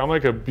right here, I'm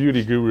like a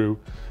beauty guru.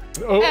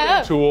 An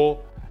O-ring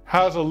tool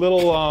has a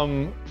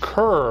little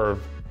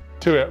curve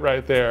to it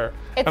right there.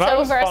 It's and I so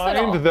always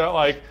versatile. find that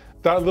like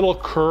that little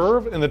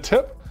curve in the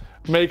tip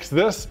makes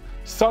this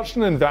such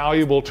an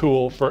invaluable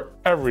tool for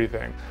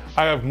everything.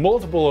 I have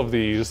multiple of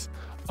these,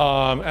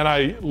 and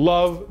I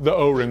love the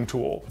O-ring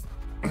tool.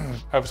 I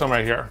have some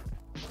right here.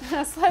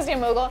 Celestia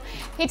Moogle,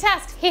 he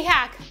test, he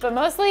hack, but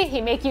mostly he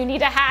make you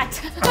need a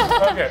hat.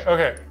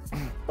 Okay.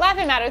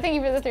 Laughing Matter, thank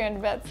you for the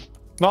 300 bits.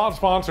 Not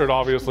sponsored,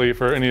 obviously,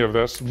 for any of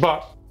this,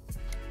 but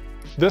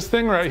this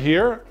thing right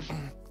here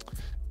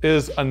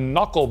is a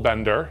knuckle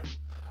bender.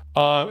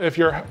 If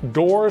your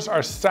doors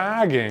are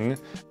sagging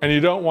and you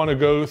don't want to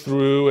go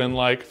through and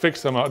like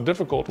fix them a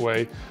difficult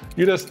way,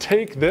 you just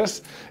take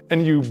this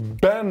and you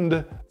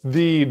bend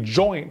the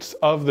joints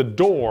of the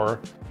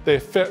door. They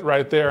fit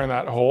right there in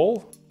that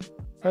hole,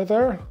 right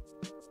there.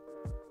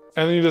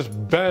 And then you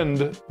just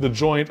bend the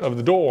joint of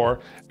the door,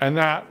 and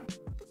that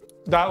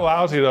that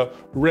allows you to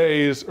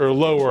raise or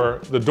lower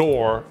the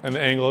door and the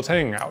angle it's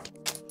hanging out.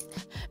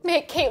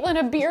 Make Katelyn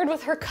a beard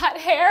with her cut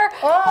hair.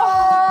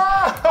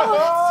 Ah! Oh,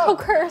 that's so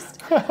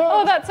cursed.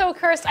 Oh, that's so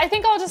cursed. I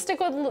think I'll just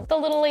stick with the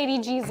little lady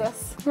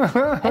Jesus.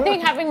 I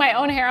think having my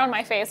own hair on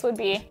my face would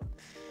be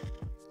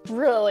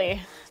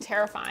really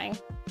terrifying.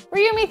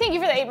 Ryumi, thank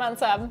you for the 8-month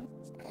sub.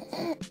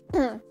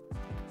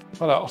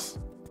 What else?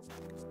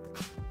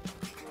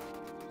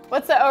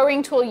 What's the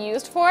O-ring tool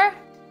used for?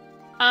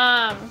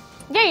 Yeah,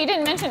 you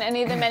didn't mention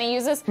any of the many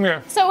uses.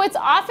 Yeah. So it's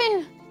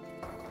often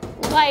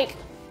like,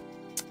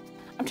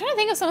 I'm trying to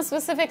think of some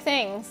specific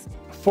things.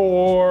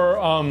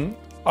 For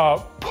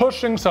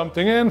pushing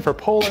something in, for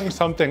pulling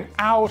something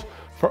out,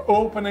 for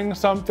opening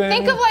something.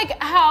 Think of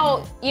like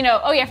how, you know,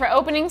 oh yeah, for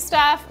opening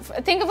stuff,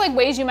 think of like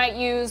ways you might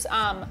use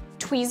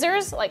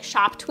tweezers, like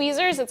shop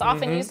tweezers. It's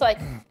often used to like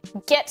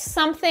get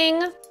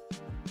something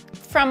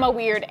from a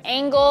weird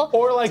angle.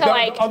 Or like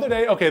the other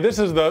day, okay, this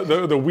is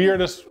the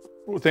weirdest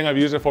thing I've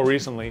used it for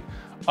recently.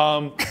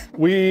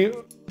 We,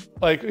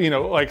 like, you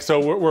know, like, so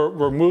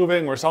we're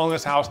moving, we're selling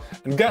this house,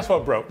 and guess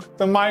what broke?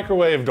 The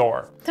microwave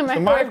door. The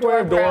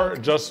microwave door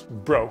just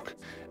broke.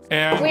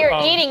 And we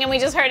were eating and we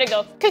just heard it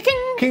go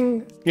king,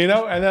 king, you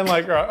know, and then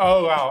like,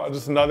 oh wow,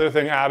 just another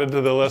thing added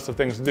to the list of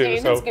things to do. Okay,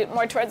 you can scoot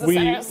more towards the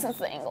center since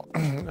the angle.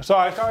 So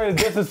I started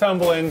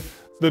disassembling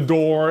the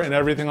door and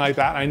everything like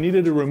that. I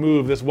needed to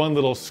remove this one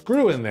little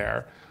screw in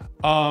there.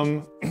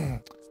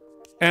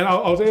 And I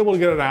was able to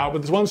get it out,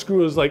 but this one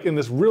screw was like in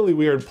this really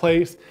weird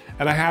place,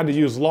 and I had to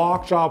use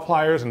lockjaw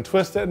pliers and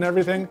twist it and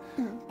everything.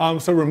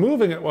 So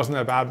removing it wasn't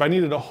that bad, but I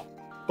needed to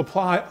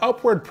apply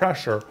upward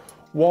pressure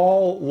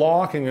while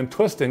locking and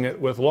twisting it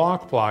with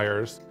lock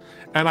pliers.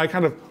 And I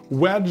kind of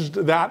wedged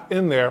that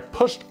in there,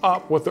 pushed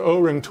up with the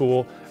O-ring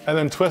tool, and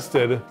then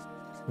twisted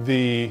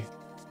the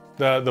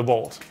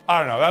bolt. I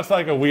don't know, that's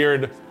like a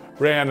weird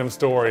random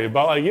story,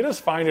 but like you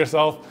just find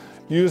yourself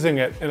using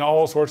it in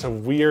all sorts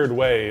of weird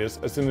ways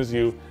as soon as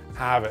you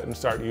have it and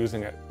start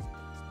using it.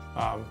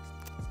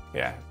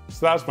 Yeah,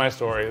 so that's my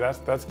story.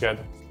 That's good.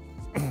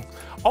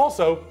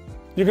 Also,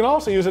 you can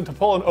also use it to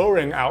pull an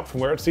O-ring out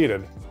from where it's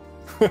seated.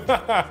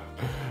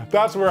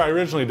 That's where I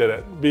originally did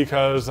it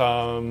because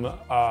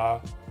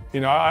you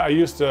know, I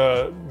used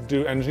to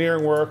do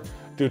engineering work,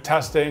 do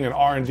testing and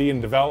R&D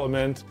and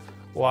development,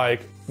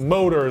 like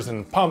motors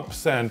and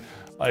pumps and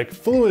like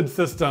fluid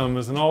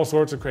systems and all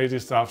sorts of crazy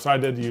stuff. So I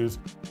did use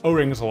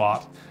O-rings a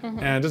lot.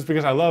 And just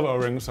because I love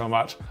O-rings so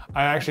much,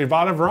 I actually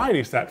bought a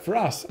variety set for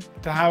us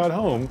to have at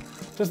home,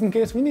 just in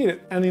case we need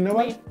it. And you know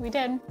what? We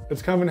did.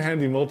 It's come in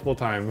handy multiple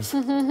times.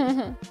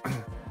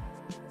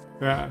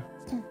 Yeah.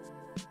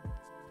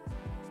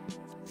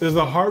 Is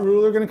the heart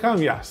ruler gonna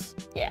come? Yes.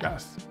 Yeah.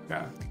 Yes,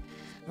 yeah.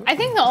 I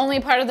think the only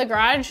part of the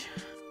garage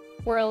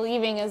we're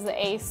leaving is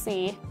the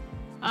AC.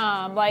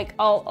 Like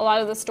a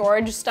lot of the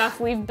storage stuff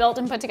we've built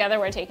and put together,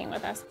 we're taking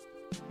with us.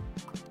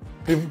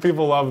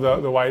 People love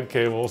the white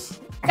cables.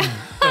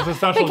 It's a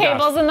special The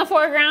cables in the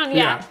foreground,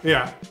 yeah.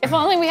 Yeah. If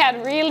only we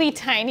had really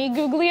tiny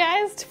googly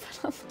eyes to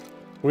put on.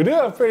 We do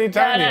have pretty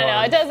tiny No,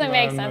 ones. it doesn't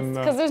make sense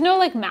because there's no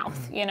like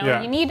mouth, you know?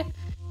 Yeah. You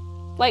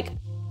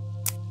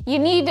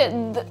need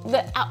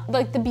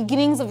the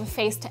beginnings of a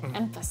face to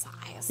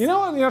emphasize. You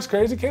know what's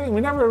crazy, Katelyn? We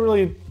never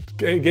really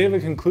gave a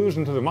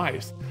conclusion to the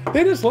mice.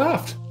 They just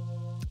left.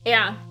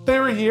 Yeah. They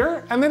were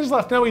here and they just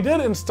left. Now we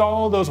did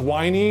install those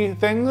whiny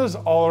things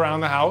all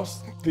around the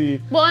house.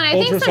 Well, and I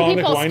think some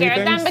people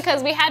scared them things.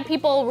 because we had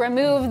people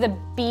remove the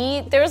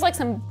bee. There was like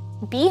some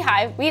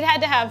beehive. We'd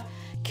had to have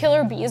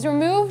killer bees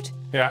removed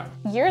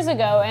years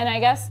ago, and I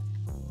guess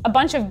a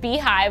bunch of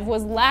beehive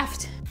was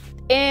left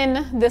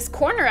in this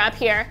corner up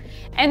here.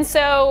 And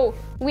so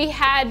we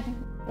had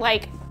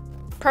like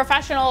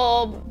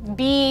professional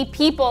bee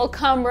people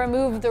come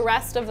remove the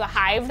rest of the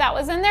hive that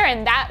was in there,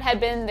 and that had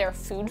been their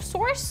food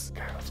source.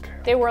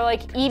 They were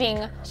like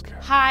eating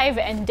hive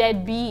and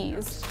dead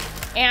bees.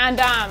 And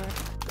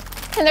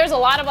there's a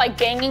lot of like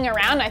banging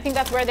around. I think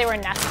that's where they were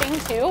nesting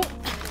too.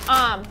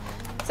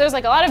 So there's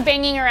like a lot of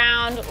banging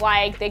around,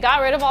 like they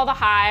got rid of all the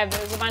hive.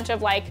 There was a bunch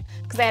of like,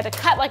 because they had to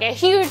cut like a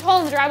huge hole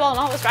in the drywall and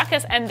all this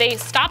ruckus, and they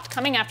stopped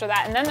coming after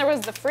that. And then there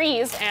was the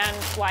freeze, and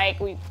like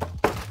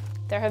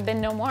there have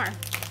been no more.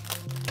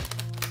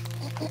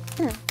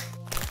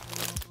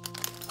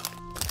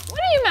 What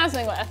are you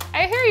messing with?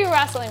 I hear you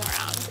wrestling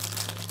around.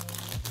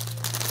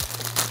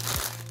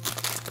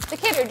 The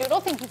Cater Doodle,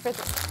 thank you for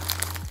this.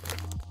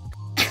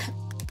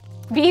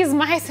 Bees,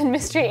 mice, and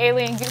mystery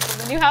alien goose.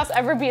 Will the new house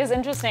ever be as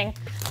interesting?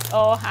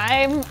 Oh,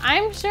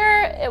 I'm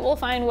sure it will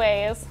find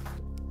ways.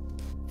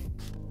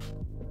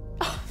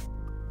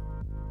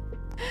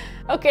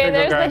 Okay,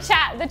 there's the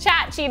chat. The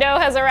chat Cheeto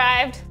has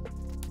arrived.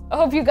 I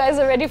hope you guys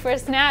are ready for a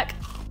snack.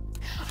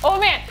 Oh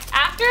man,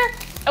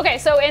 okay,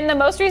 so in the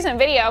most recent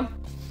video,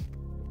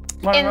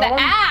 in the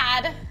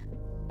ad,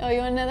 oh, you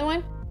want another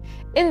one?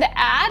 In the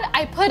ad,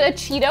 I put a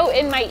Cheeto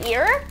in my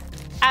ear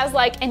as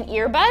like an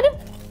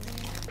earbud,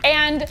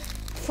 and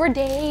for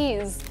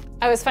days,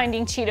 I was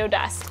finding Cheeto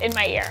dust in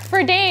my ear.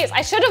 For days,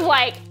 I should have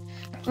like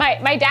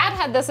My dad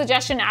had the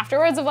suggestion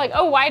afterwards of like,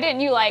 oh, why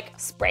didn't you like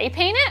spray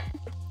paint it?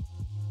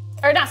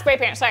 Or not spray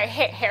paint, sorry,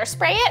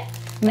 hairspray it.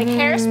 Like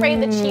hairspray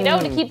the Cheeto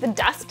to keep the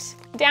dust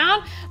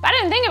down. But I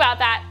didn't think about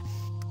that.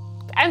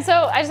 And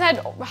so I just had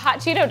hot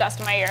Cheeto dust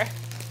in my ear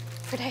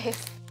for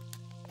days.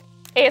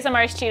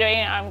 ASMR's Cheeto,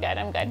 you know, I'm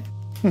good.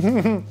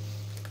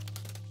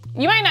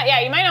 You might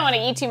not want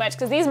to eat too much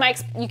because these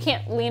mics, you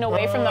can't lean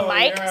away from the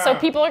mic. Yeah. So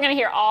people are gonna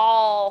hear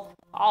all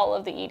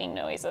of the eating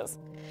noises.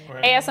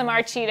 Okay.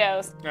 ASMR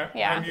Cheetos.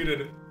 Yeah. I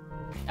muted it.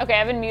 Okay,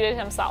 Evan muted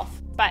himself.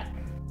 But,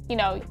 you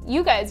know,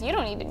 you guys, you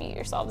don't need to mute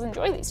yourselves.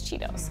 Enjoy these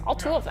Cheetos, all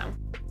 2 of them.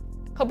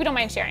 Hope you don't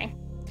mind sharing.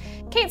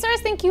 Kate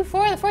Soros, thank you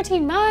for the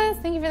 14 months.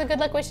 Thank you for the good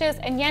luck wishes.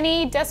 And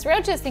Yenny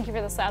Desroches, thank you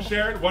for the sub.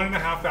 Share it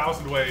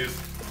 1,500 ways.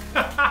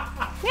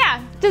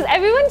 Yeah, does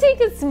everyone take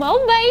a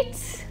small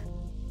bite?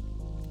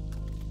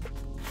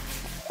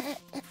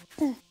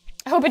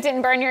 I hope it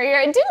didn't burn your ear.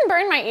 It didn't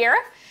burn my ear.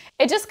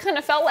 It just kind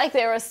of felt like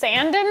there was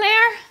sand in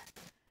there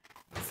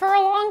for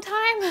a long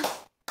time. And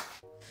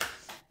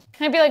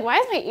I'd be like, why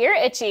is my ear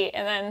itchy?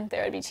 And then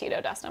there would be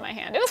Cheeto dust on my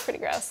hand. It was pretty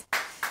gross.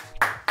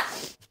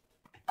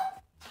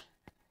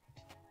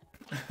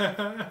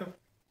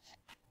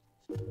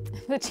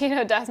 The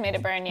Cheeto dust made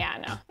it burn. Yeah,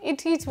 no,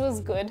 it was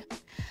good.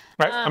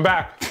 Right, I'm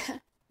back.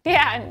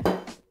 Yeah, and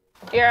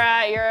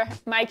you're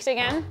mic'd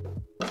again.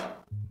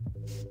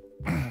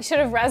 You should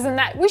have resined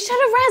that. We should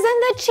have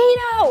resined the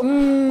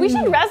Cheeto. We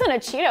should resin a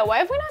Cheeto. Why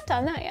have we not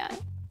done that yet?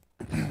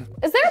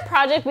 Is there a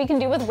project we can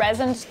do with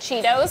resined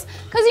Cheetos?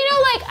 Because you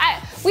know, like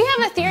we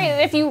have a theory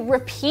that if you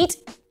repeat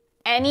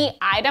any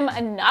item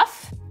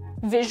enough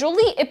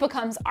visually, it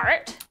becomes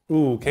art.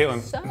 Ooh,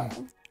 Katelyn. So.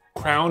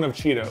 Crown of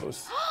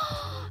Cheetos.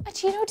 A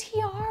Cheeto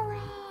tiara.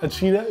 A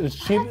Cheeto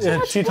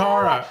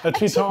tiara. A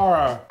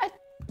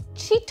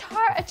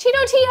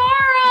Cheeto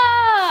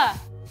tiara.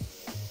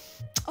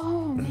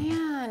 Oh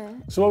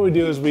man. So what we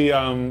do is we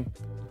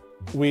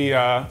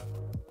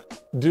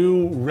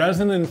do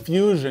resin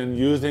infusion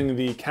using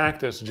the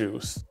cactus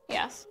juice.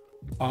 Yes.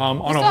 On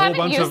a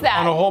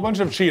whole bunch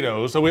of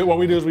Cheetos. So what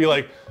we do is we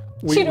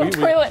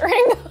toilet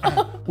ring.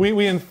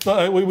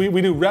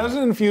 we do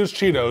resin infused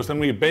Cheetos, then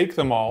we bake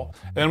them all,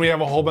 and then we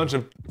have a whole bunch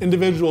of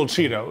individual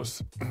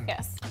Cheetos.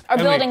 Yes. Our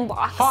building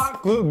blocks.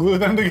 Hot glue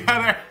them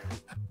together.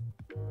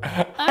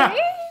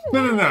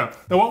 No.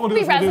 Now what we'll do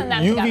is we'll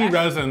UV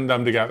resin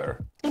them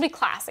together. It'll be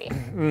classy.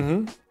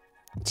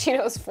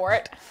 Cheetos for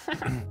it.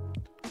 And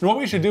what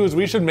we should do is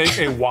we should make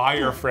a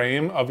wire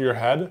frame of your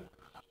head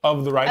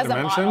of the right As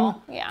dimension. a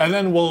model, yeah. And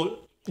then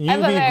we'll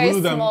UV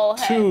glue them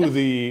to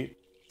the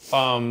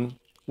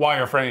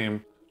wire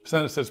frame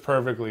so it sits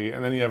perfectly,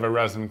 and then you have a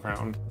resin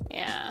crown.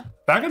 Yeah.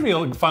 That could be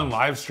a fun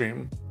live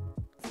stream.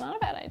 It's not a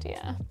bad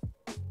idea.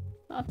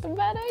 Not a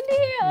bad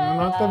idea.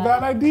 Not a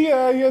bad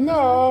idea, you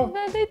know.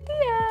 Not a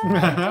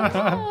bad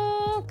idea.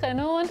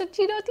 Kinda want a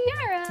Cheeto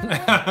tiara.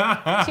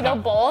 Cheeto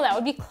bowl, that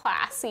would be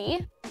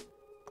classy.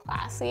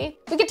 Classy.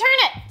 We could turn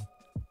it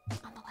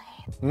on the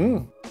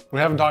lathe. We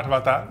haven't talked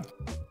about that.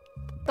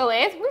 The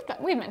lathe?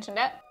 We've mentioned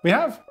it. We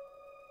have.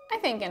 I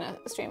think in a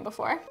stream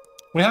before.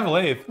 We have a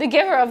lathe. The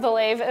giver of the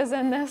lathe is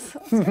in this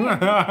stream.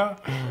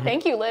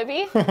 Thank you,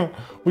 Libby.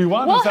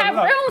 We'll have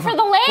room for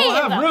the lathe.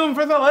 We'll have room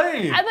for the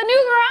lathe. At the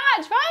new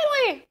garage,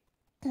 finally.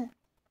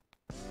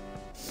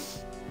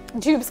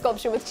 Tube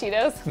sculpture with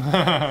Cheetos.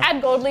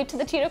 Add gold leaf to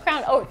the Cheeto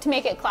crown. Oh, to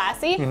make it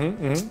classy.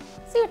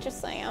 See what you're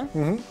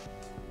saying.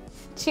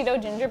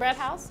 Cheeto gingerbread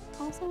house,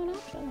 also an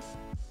option.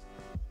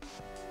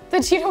 The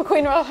Cheeto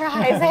queen roll her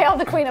eyes. Hail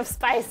the queen of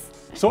spice.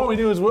 So what we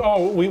do is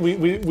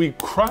we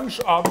crunch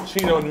up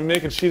Cheeto and we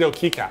make a Cheeto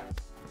keycap.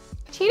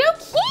 Cheeto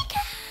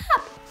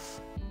keycap.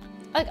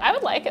 Like I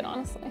would like it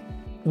honestly.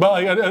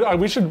 But like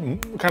we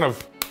should kind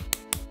of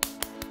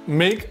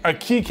make a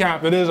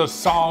keycap that is a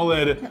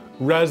solid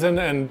resin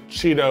and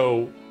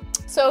Cheeto.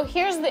 So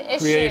here's the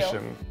issue.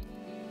 Creation.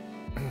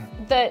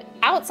 The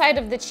outside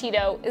of the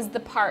Cheeto is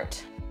the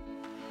part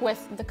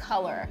with the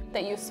color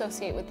that you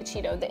associate with the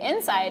Cheeto. The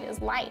inside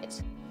is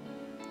light.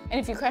 And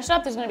if you crush it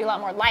up, there's gonna be a lot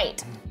more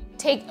light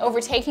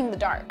overtaking the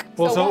dark.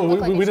 Well, so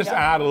like we just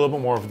add a little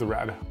bit more of the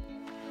red.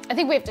 I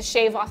think we have to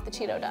shave off the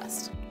Cheeto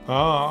dust.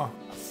 Ah.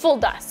 Full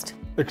dust.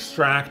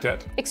 Extract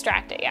it.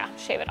 Extract it, yeah,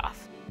 shave it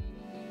off.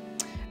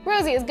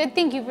 Rosie is good,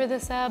 thank you for the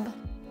sub.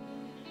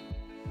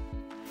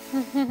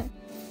 Can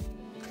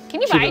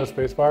you Cheeto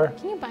spacebar?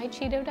 Can you buy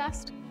Cheeto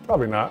dust?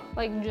 Probably not.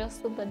 Like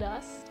just the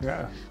dust?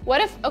 Yeah.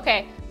 What if,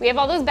 okay, we have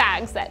all those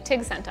bags that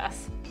Tig sent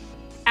us.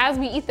 As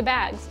we eat the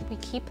bags, we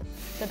keep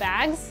the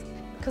bags,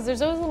 because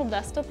there's always a little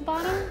dust at the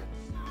bottom.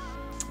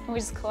 And we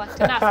just collect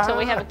enough until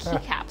we have a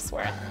keycap's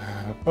worth.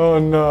 Oh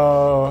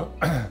no.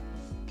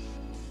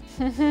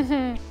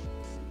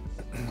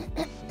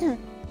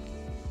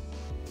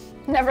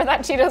 Never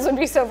thought Cheetos would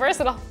be so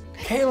versatile.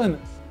 Katelyn,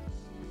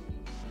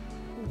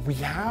 we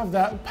have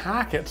that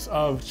packets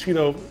of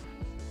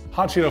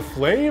hot Cheeto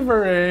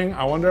flavoring.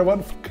 I wonder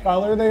what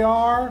color they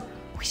are.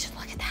 We should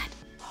look at that.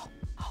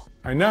 Oh.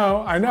 I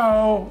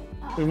know.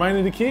 We might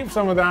need to keep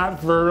some of that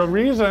for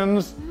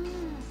reasons.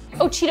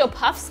 Oh, Cheeto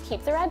Puffs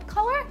keep the red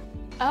color?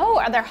 Oh,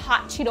 are there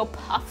hot Cheeto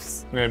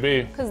puffs?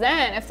 Maybe. Because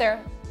then if they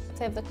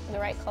have the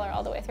right color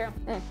all the way through.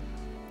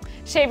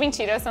 Shaving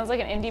Cheetos sounds like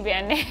an indie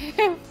band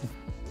name.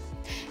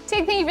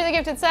 Tig, thank you for the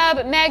gifted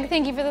sub. Meg,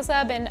 thank you for the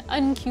sub. And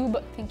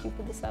Uncube, thank you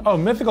for the sub. Oh,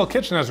 Mythical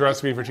Kitchen has a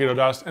recipe for Cheeto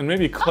dust, and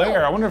maybe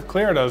Claire. I wonder if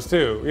Claire does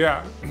too.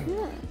 Yeah.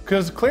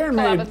 Because Claire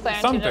made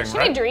something, She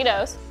right? made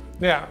Doritos.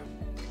 Yeah.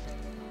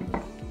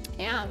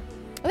 Yeah.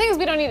 The thing is,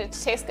 we don't need it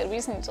to taste good. We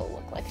just need it to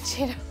look like a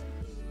Cheeto.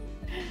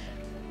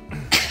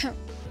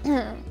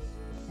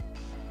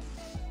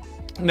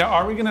 Now,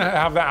 are we gonna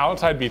have the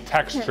outside be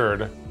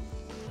textured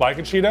like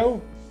a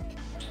Cheeto?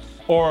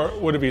 Or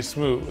would it be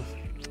smooth?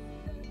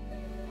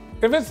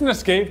 If it's an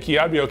escape key,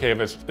 I'd be okay if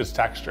it's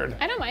textured.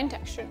 I don't mind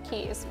textured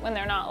keys when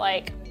they're not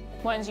like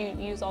ones you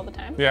use all the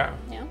time. Yeah.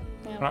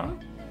 Yeah.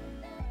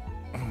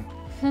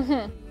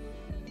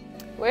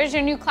 Where's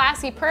your new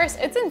classy purse?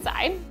 It's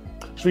inside.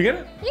 Should we get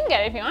it? You can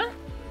get it if you want.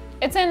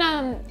 It's in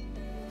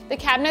the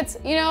cabinets,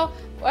 you know,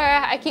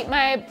 where I keep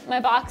my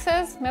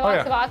boxes, my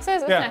box of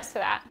boxes. It's next to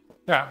that.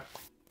 Yeah.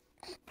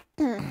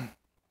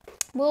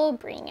 We'll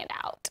bring it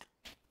out.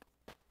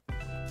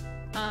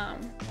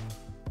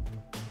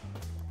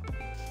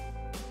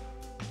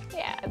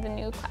 Yeah, the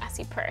new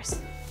classy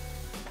purse.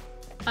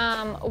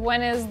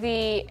 When is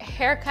the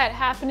haircut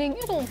happening?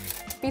 It'll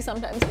be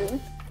sometime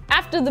soon.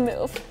 After the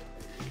move.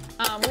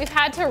 We've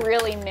had to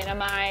really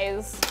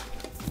minimize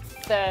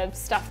the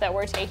stuff that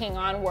we're taking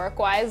on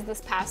work-wise this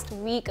past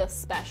week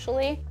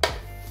especially.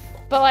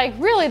 But like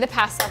really the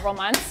past several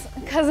months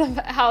because of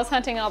house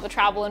hunting and all the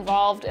travel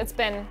involved, it's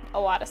been a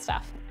lot of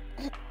stuff.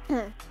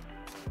 Oh,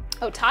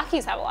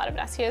 Takis have a lot of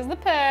dust. Here's the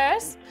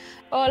purse.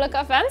 Oh, look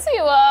how fancy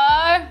you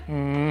are.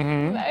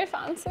 Very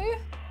fancy.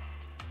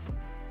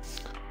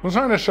 I'm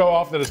trying to show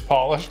off that it's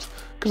polished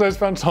because I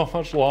spent so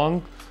much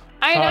long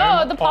I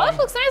know, the polish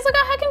looks nice. Look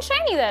how heckin'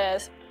 shiny that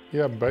is.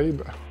 Yeah,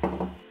 babe.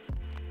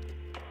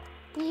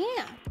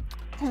 Yeah.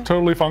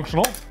 Totally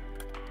functional.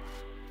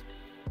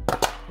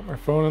 Put my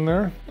phone in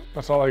there.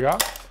 That's all I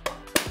got.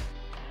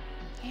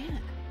 Yeah.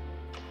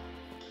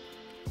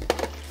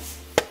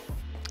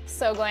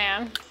 So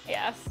glam,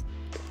 yes.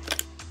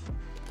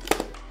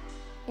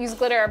 Use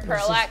glitter or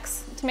Pearl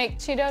X to make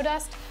Cheeto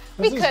dust.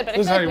 We could, but I feel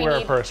this is how like you we wear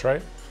need. a purse,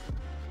 right?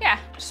 Yeah,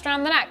 just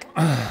around the neck.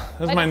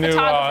 This is Like my a new.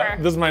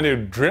 photographer. This is my new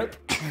drip.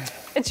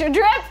 It's your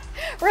drip.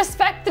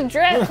 Respect the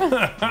drip.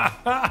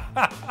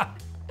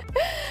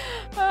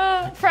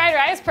 Fried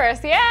rice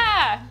purse,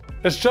 yeah.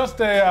 It's just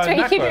a That's where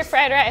you necklace. keep your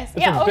fried rice.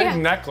 It's a big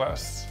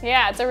necklace.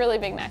 Yeah, it's a really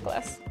big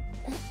necklace.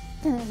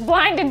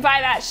 Blinded by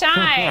that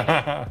shine.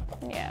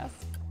 Yes.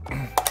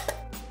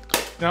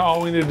 Now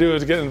all we need to do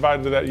is get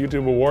invited to that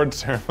YouTube awards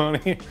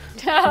ceremony.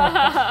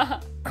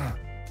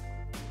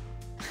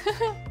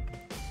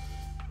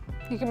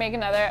 You can make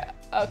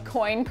a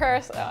coin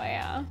purse. Oh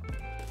yeah.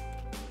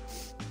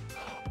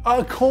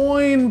 A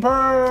coin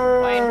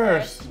purse. Coin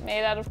purse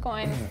made out of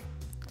coins.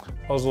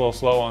 I was a little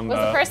slow on Was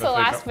the purse the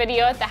last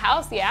video at the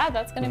house? Yeah,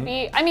 that's gonna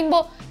be, I mean,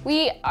 well,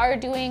 we are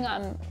doing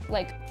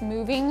like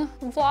moving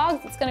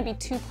vlogs. It's gonna be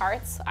 2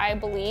 parts, I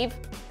believe.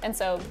 And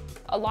so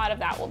a lot of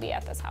that will be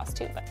at this house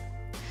too, but.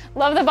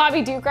 Love the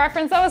Bobby Duke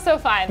reference, that was so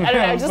fun. I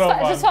don't know, it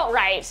just felt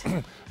right.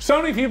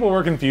 So many people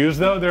were confused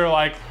though. They're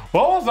like,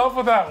 what was up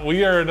with that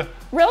weird?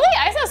 Really?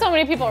 I saw so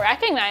many people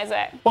recognize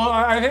it. Well,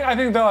 I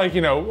think that like,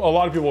 you know, a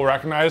lot of people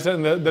recognize it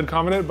and they'd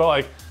comment it, but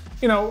like,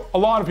 you know, a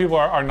lot of people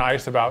are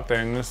nice about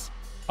things.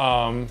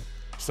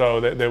 So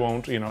they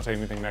won't, you know, say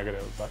anything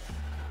negative, but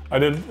I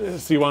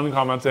did see one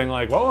comment saying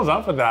like, what was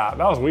up with that?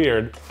 That was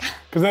weird.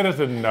 Because they just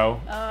didn't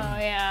know. Oh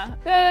yeah,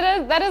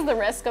 that is the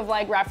risk of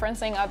like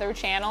referencing other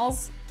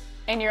channels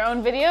in your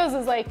own videos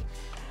is like,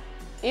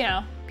 you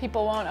know,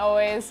 people won't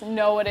always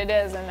know what it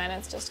is and then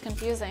it's just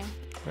confusing.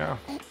 Yeah.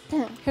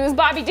 Who's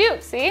Bobby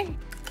Duke, see?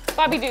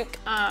 Bobby Duke,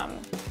 I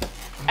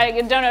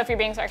don't know if you're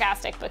being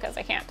sarcastic because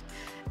I can't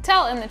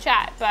tell in the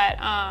chat, but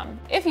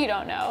if you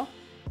don't know,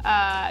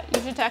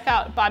 you should check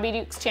out Bobby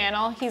Duke's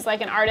channel. He's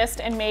like an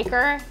artist and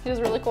maker. He does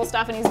really cool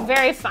stuff and he's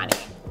very funny.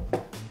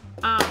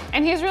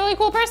 And he's a really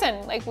cool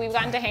person. Like we've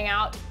gotten to hang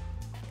out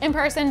in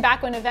person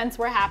back when events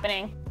were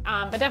happening,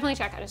 but definitely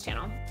check out his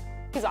channel.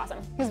 He's awesome,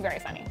 he's very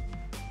funny.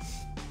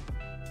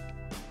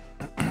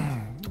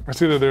 I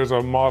see that there's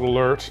a mod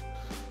alert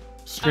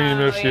stream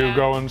issue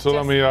going, so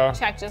let me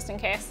check just in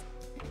case.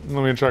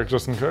 Let me check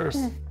just in case.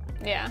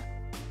 Yeah.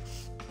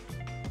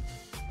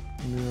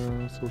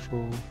 Yeah,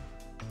 social.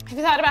 Have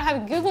you thought about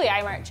having googly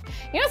eye merch?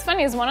 You know what's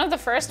funny is one of the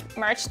first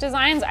merch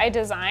designs I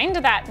designed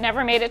that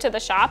never made it to the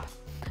shop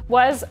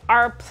was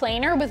our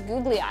planer with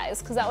googly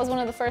eyes, because that was one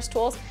of the first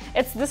tools.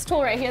 It's this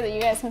tool right here that you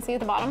guys can see at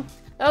the bottom.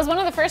 That was one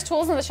of the first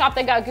tools in the shop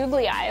that got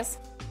googly eyes.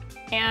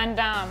 And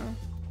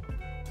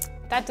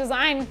that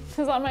design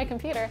is on my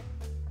computer.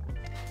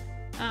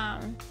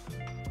 But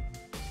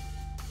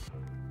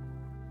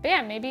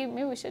yeah, maybe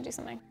we should do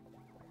something.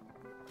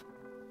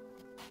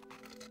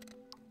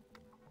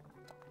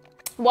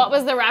 What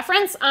was the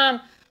reference?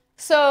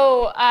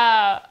 So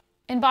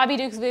in Bobby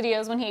Duke's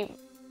videos, when he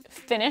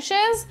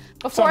finishes,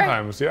 before—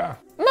 Sometimes, yeah.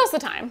 Most of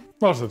the time.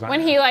 Most of the time.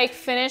 When he like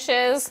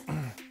finishes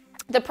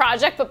the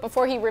project, but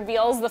before he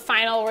reveals the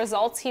final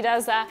results, he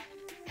does a,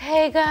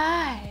 hey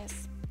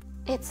guys,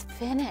 it's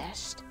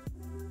finished.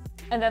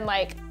 And then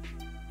like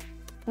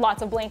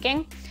lots of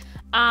blinking.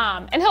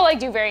 And he'll like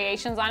do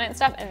variations on it and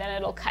stuff, and then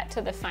it'll cut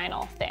to the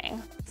final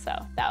thing. So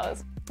that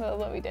was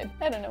what we did.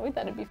 I don't know, we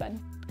thought it'd be fun.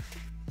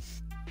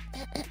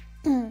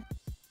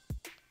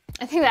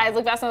 I think the eyes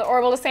look best on the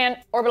orbital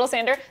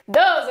sander.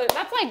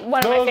 That's like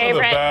one of my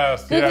favorite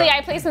googly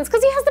eye placements,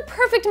 because he has the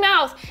perfect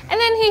mouth. And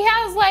then he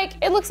has like,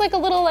 it looks like a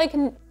little like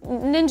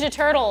Ninja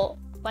Turtle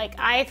like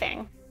eye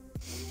thing.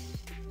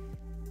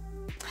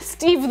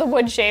 Steve the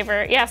Wood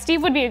Shaver. Yeah,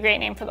 Steve would be a great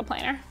name for the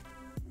planer.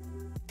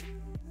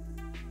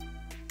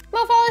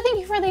 Mo Follow, thank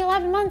you for the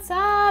 11 months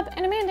sub.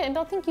 And Amanda and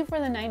Bill, thank you for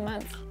the 9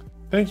 months.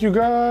 Thank you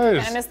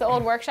guys. I miss the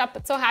old workshop,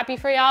 but so happy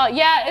for y'all.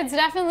 Yeah, it's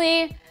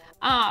definitely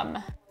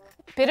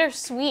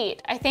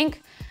bittersweet. I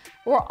think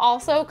we're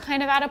also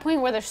kind of at a point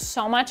where there's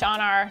so much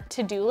on our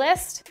to-do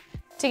list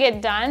to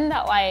get done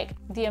that like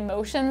the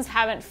emotions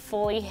haven't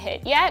fully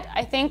hit yet.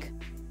 I think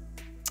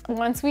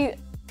when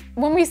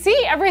we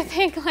see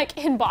everything like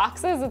in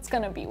boxes, it's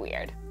gonna be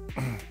weird.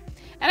 And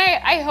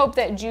I hope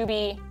that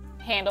Juby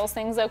handles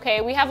things okay.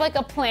 We have like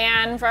a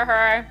plan for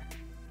her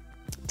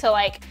to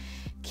like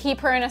keep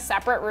her in a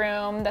separate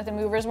room that the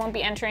movers won't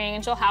be entering,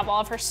 and she'll have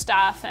all of her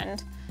stuff,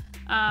 and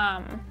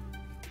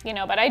you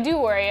know, but I do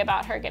worry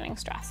about her getting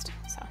stressed,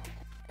 so.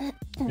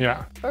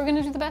 Yeah. But we're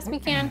gonna do the best we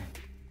can.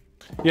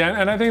 Yeah,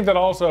 and I think that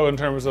also in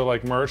terms of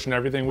like merch and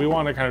everything, we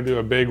want to kind of do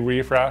a big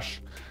refresh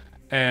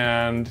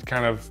and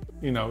kind of,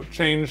 you know,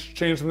 change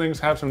some things,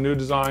 have some new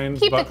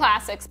designs. Keep the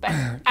classics, but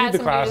add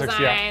some new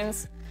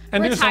designs. Yeah.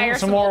 And do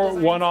some more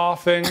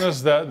one-off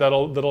things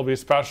that'll be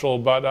special,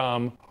 but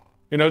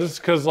you know,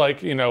 just because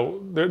like, you know,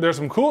 there's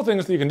some cool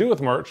things that you can do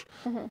with merch,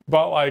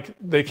 but like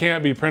they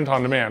can't be print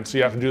on demand, so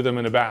you have to do them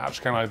in a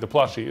batch, kind of like the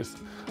plushies.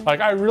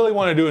 Like I really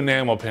want to do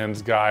enamel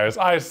pins, guys.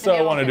 I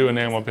so want to do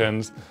enamel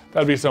pins.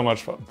 That'd be so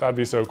much fun. That'd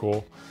be so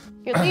cool.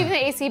 You're leaving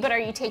the AC, but are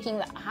you taking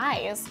the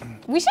eyes?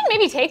 We should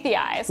maybe take the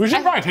eyes. We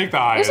should probably take the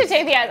eyes. We should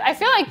take the eyes. I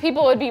feel like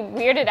people would be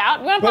weirded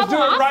out. You want to pop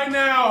them off? Let's do it right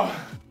now.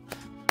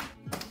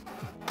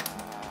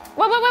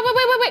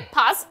 Wait.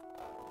 Pause.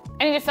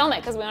 I need to film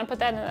it because we want to put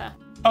that in the...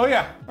 Oh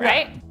yeah.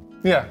 Right?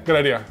 Yeah, good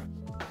idea.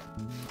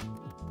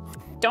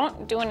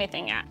 Don't do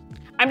anything yet.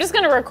 I'm just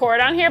gonna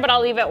record on here, but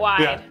I'll leave it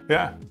wide.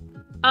 Yeah.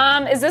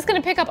 Is this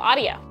gonna pick up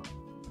audio?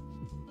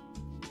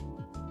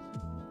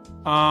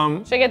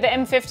 Should I get the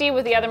M50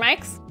 with the other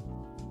mics?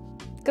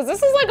 Because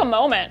this is like a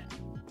moment.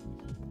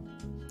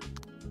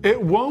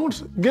 It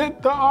won't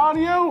get the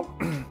audio?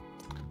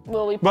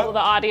 Will we pull the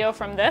audio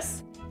from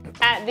this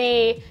at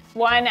the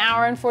 1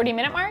 hour and 40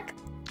 minute mark?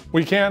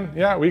 We can,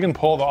 yeah, we can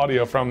pull the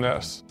audio from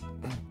this.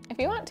 If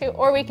you want to,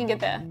 or we can get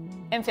the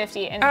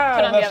M50 and put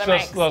on the other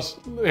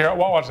mics. Here,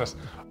 watch this.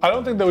 I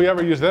don't think that we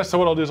ever use this, so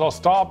what I'll do is I'll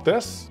stop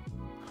this,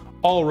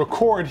 I'll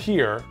record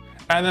here,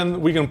 and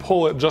then we can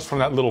pull it just from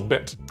that little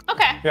bit.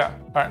 Okay. Yeah,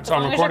 all right, so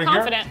I'm recording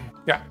here.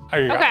 Yeah,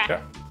 there you go.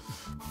 Yeah.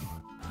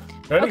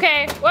 Ready?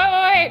 Okay,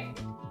 wait.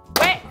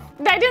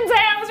 I didn't say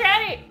I was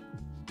ready.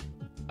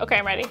 Okay,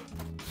 I'm ready.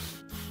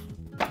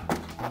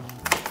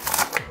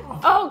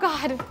 Oh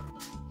God.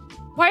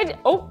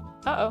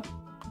 Uh-oh.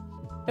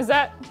 Is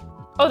that,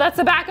 oh, that's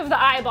the back of the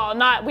eyeball,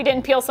 we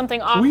didn't peel something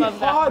off of the. We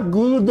hot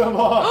glued them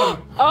on.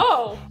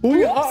 Oh.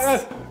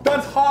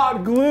 That's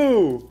hot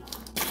glue.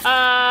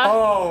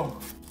 Oh,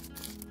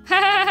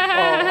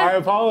 I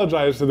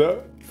apologize to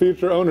the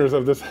future owners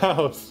of this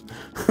house.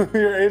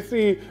 Your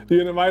AC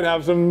unit might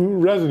have some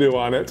residue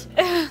on it.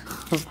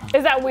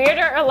 Is that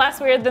weirder or less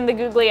weird than the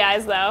googly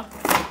eyes though?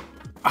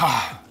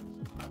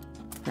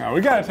 Now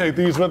we gotta take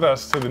these with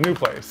us to the new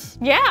place.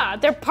 Yeah,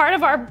 they're part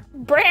of our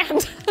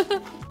brand.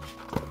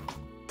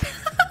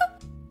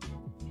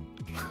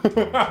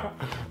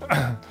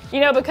 You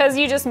know, because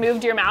you just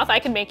moved your mouth, I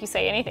could make you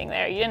say anything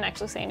there. You didn't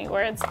actually say any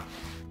words.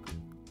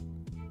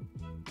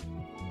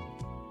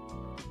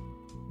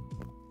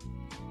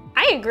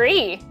 I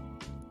agree.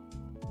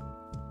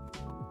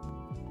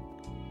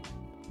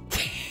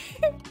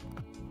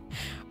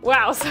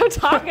 Wow, so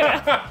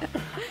talkative.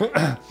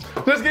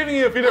 Just giving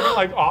you a few different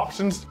like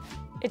options.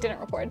 It didn't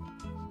record.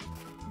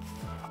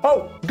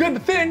 Oh,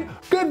 good thing,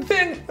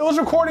 it was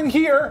recording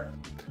here.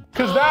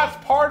 Because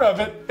that's part of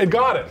it, it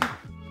got it.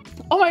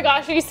 Oh my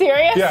gosh, are you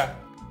serious? Yeah,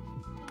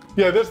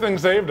 this thing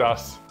saved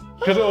us.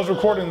 Because it was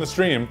recording the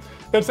stream.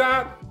 It's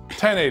at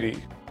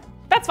 1080.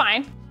 That's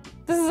fine.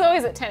 This is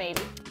always at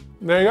 1080.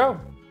 There you go,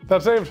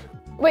 that's saved.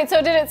 Wait,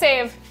 so did it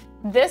save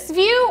this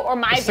view or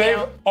my view?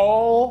 Save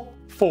all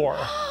four.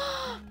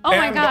 Oh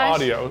my gosh. And the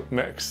audio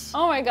mix.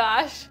 Oh my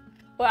gosh.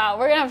 Wow,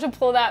 we're gonna have to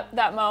pull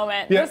that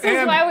moment. Yeah, this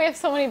is why we have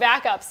so many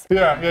backups.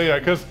 Yeah,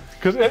 because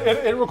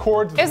it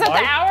records. It was at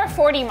the hour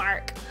 40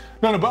 mark.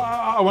 No,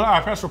 but when I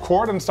press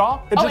record and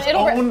stop, it's its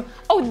own.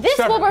 Oh, this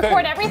will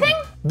record everything?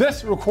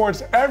 This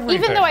records everything.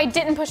 Even though I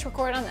didn't push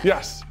record on this?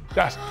 Yes.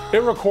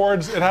 It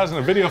records, it has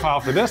a video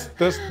file for this,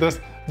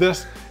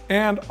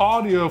 and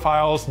audio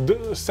files,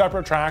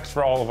 separate tracks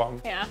for all of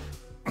them. Yeah,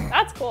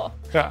 that's cool.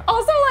 Yeah.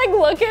 Also, like,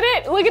 look at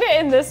it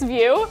in this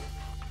view.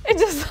 It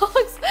just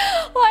looks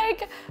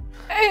like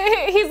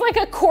he's like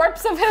a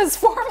corpse of his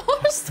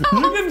former self.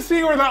 You can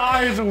see where the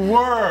eyes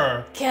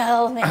were.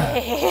 Kill me.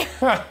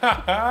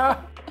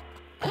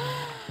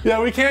 Yeah,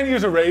 we can't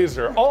use a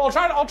razor. Oh,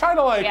 I'll try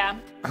to like. Yeah.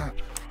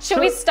 Should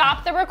we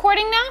stop the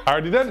recording now? I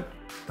already did.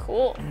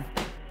 Cool.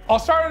 I'll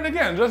start it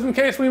again, just in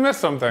case we missed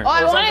something. Oh,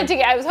 I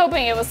was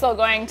hoping it was still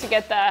going to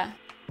get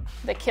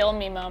the kill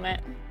me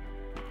moment.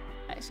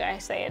 Should I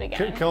say it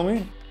again? Kill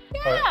me?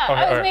 Yeah,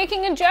 I was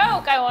making a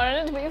joke. I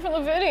wanted it to be for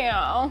the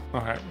video.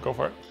 Okay, go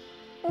for it.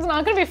 It's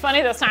not gonna be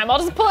funny this time. I'll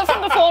just pull it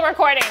from the full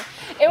recording.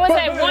 It was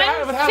at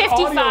 1:55. It has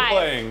audio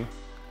playing.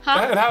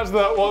 Huh? It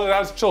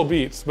has chill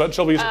beats, but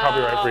chill beats are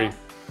copyright free.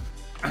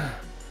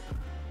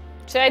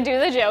 Should I do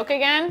the joke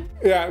again?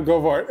 Yeah,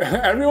 go for it.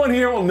 Everyone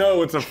here will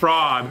know it's a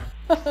fraud.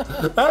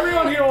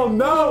 Everyone here will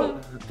know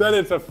that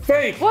it's a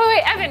fake.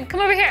 Wait, Evan, come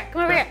over here.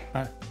 Come over here.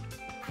 All right.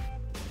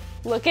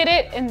 Look at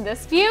it in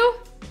this view.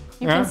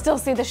 You can still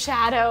see the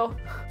shadow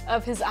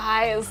of his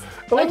eyes.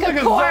 It looks like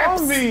a corpse.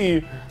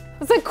 zombie.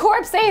 It's a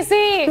corpse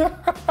AC.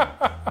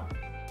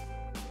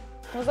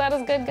 Was that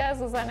as good, guys?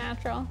 Was that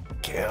natural?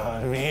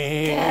 Kill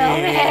me. Kill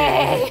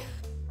me.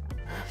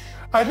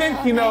 I think,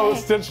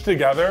 stitched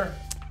together,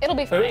 It'll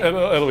be fine.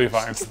 it'll be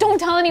fine. Just don't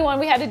tell anyone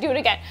we had to do it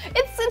again.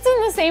 It's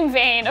in the same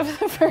vein of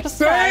the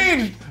first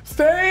one.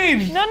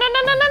 Staged! No.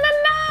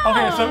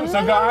 Okay,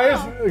 so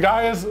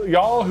guys,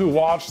 y'all who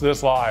watched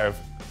this live,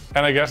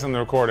 and I guess in the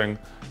recording,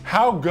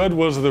 how good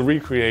was the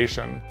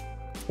recreation?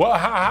 Well,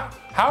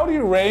 how do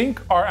you rank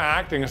our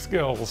acting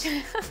skills?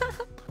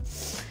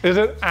 Is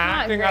it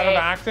acting out of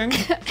acting?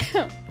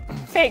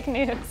 Fake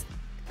news.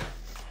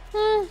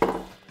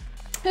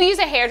 Who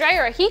used a hairdryer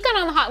or a heat gun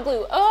on the hot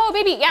glue? Oh,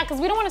 baby, yeah,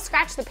 because we don't want to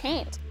scratch the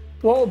paint.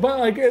 Well, but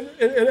like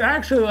it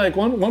actually like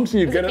once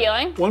you get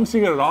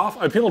it off,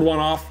 I peeled one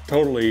off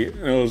totally,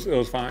 and it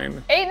was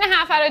fine.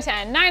 8.5 out of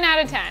 10, 9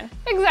 out of 10.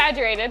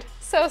 Exaggerated,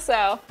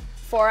 so.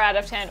 4 out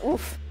of 10,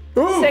 oof.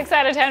 Ooh. 6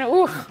 out of 10,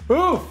 oof.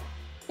 Oof.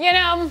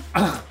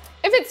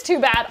 If it's too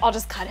bad, I'll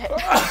just cut it.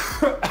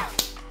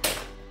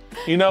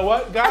 You know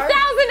what, guys?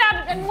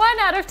 1,001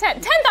 out of 10.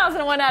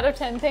 10,001 out of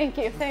 10. Thank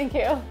you.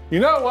 You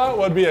know what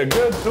would be a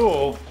good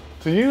tool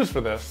to use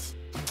for this?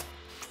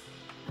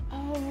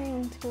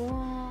 Oh,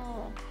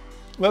 tool.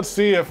 Let's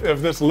see if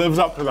this lives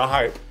up to the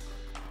hype.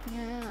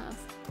 Yes.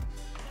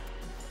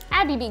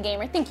 Abby B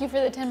Gamer, thank you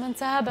for the 10-month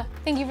sub.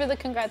 Thank you for the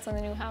congrats on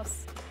the new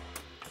house.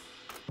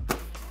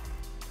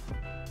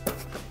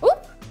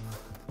 Oop.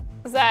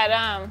 Is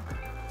that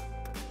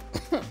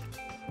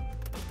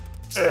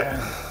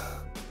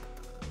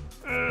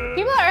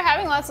People are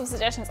having lots of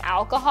suggestions.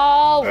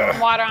 Alcohol, warm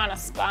water on a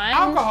sponge.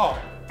 Alcohol.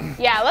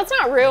 Yeah, let's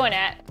not ruin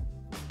it.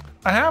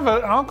 I have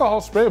an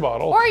alcohol spray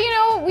bottle. Or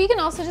we can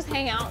also just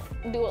hang out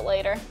and do it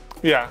later.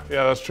 Yeah,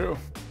 that's true.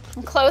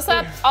 Close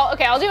up.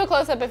 I'll do a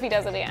close up if he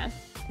does it again.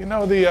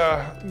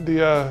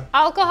 The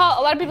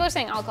alcohol. A lot of people are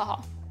saying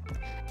alcohol.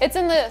 It's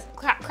in the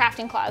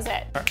crafting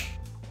closet.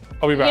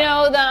 I'll be back.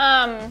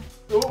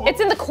 It's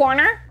in the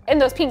corner in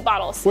those pink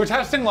bottles. We're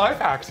testing life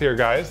hacks here,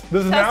 guys.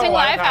 This is Testing now a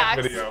life life hack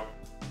hacks. video.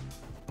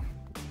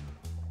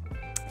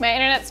 My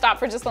internet stopped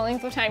for just the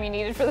length of time you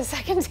needed for the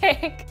second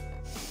take.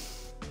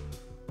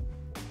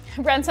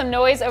 Run some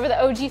noise over the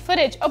OG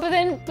footage. Oh, but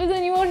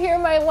then you won't hear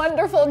my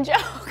wonderful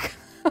joke.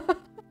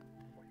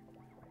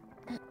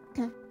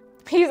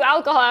 Use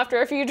alcohol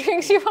after a few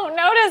drinks, you won't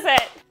notice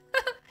it.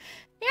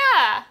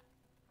 Yeah.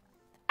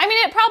 I mean,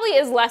 it probably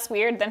is less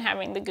weird than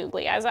having the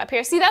googly eyes up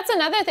here. See, that's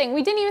another thing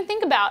we didn't even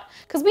think about,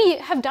 because we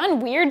have done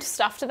weird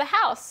stuff to the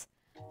house.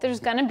 There's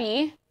gonna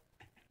be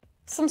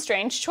some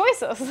strange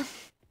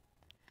choices.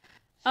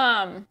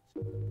 Yeah,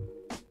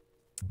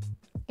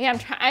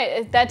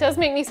 that does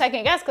make me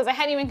second guess, because I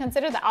hadn't even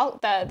considered the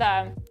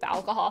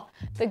alcohol,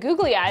 the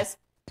googly eyes.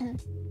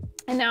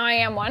 And now I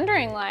am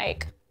wondering,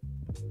 like,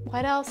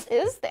 what else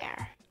is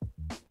there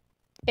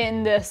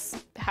in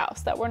this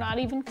house that we're not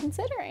even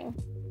considering?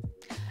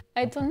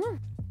 I don't know.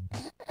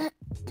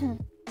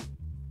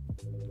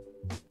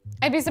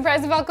 I'd be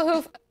surprised if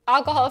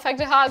alcohol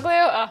affected hot glue.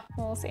 Oh,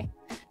 we'll see.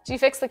 Did you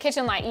fix the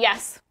kitchen light?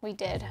 Yes, we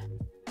did.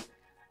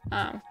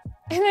 In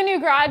the new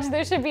garage,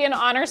 there should be an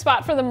honor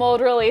spot for the mold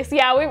release.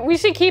 Yeah, we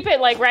should keep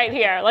it like right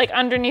here, like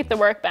underneath the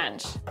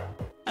workbench,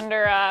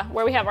 under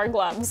where we have our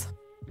gloves.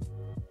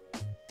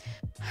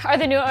 Are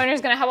the new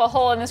owners gonna have a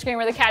hole in the screen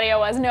where the catio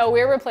was? No,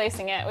 we're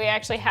replacing it. We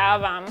actually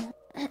have,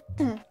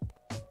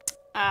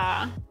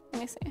 let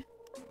me see.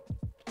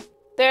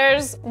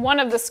 There's one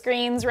of the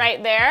screens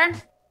right there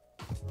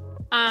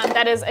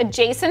that is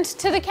adjacent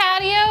to the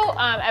catio.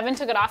 Evan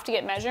took it off to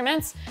get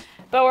measurements,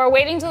 but we're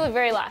waiting till the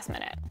very last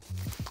minute.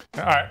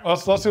 All right,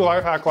 let's do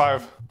Life Hack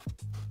Live.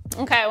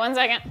 Okay, 1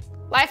 second.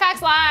 Life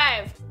Hacks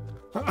Live.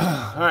 All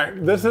right,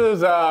 this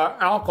is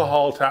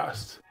alcohol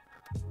test.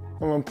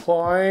 I'm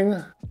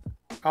applying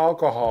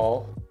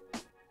alcohol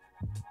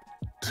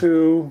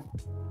to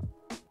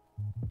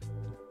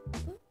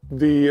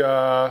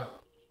the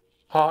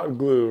hot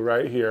glue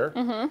right here.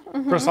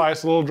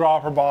 Precise little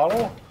dropper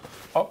bottle.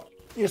 Oh,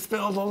 You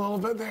spilled a little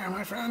bit there,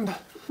 my friend.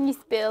 You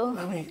spill.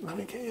 Let me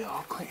get you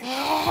all clean.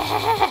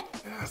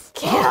 Yes.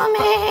 Kill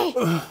me!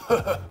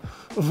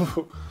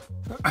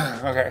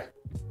 Okay.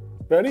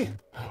 Ready?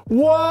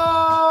 Whoa!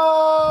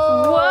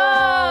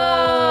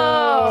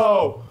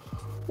 Whoa!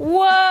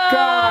 Whoa!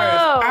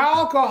 Guys,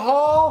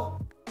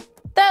 alcohol.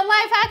 That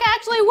life hack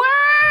actually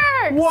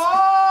works!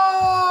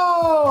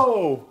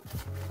 Whoa!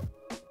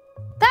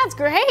 That's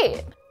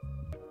great.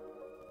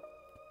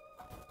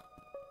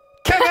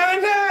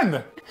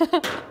 Katelyn!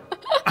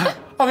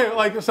 Okay,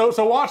 like, so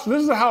watch,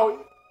 this is how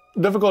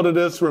difficult it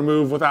is to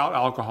remove without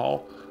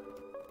alcohol.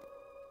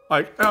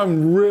 Like,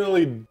 I'm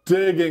really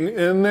digging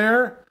in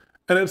there,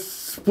 and it's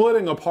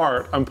splitting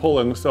apart. I'm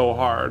pulling so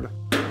hard.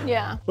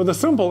 Yeah. With a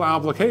simple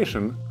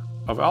application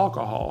of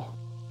alcohol.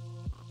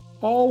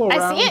 All around.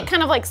 I see it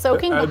kind of like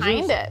soaking edges.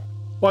 behind it.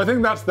 Well, I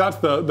think that's the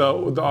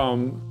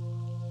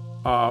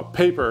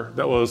paper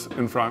that was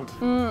in front.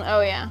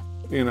 Oh yeah.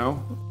 You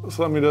know?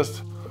 So let me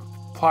just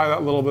apply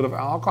that little bit of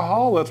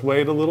alcohol. Let's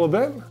wait a little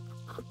bit.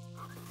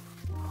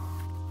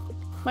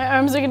 My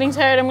arms are getting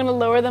tired. I'm gonna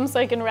lower them so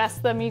I can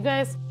rest them, you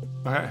guys.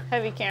 Okay.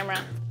 Heavy camera.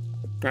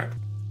 Okay.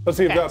 Let's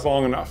see if that's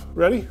long enough.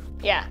 Ready?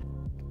 Yeah.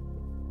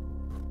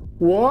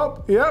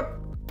 Whoop. Yep.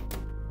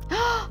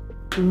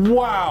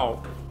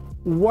 Wow.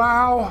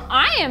 Wow.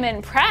 I am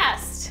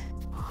impressed.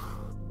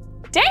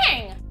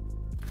 Dang.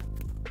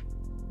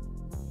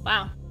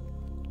 Wow.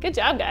 Good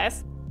job,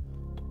 guys.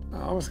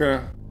 We'll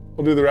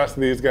do the rest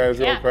of these guys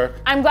real quick.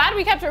 I'm glad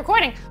we kept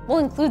recording. We'll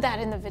include that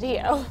in the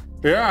video.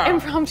 Yeah.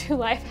 Impromptu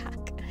life hack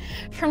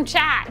from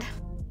chat.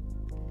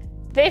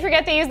 Did they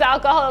forget they used the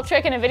alcohol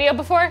trick in a video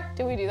before?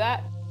 Did we do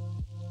that?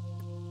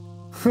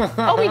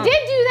 Oh, we did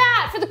do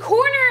that for the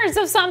corners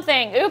of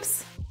something.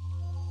 Oops.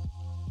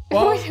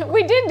 Well,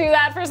 we did do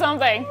that for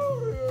something.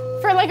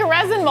 For like a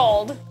resin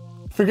mold.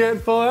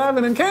 Forgetful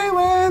Evan and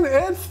Katelyn,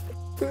 it's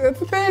a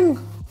thing.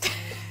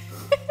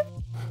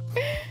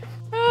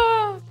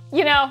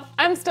 You know,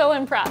 I'm still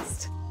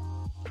impressed.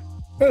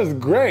 That is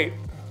great.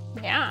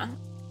 Yeah.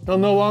 He'll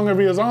no longer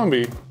be a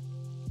zombie.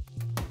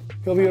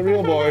 He'll be a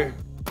real boy.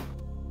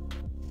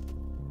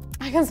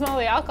 I can smell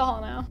the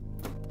alcohol now.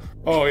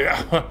 Oh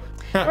yeah.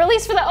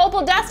 Released for the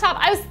Opal desktop.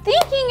 I was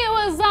thinking it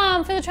was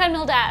for the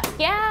treadmill desk.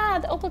 Yeah,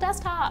 the Opal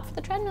desktop for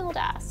the treadmill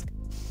desk.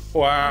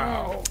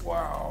 Wow,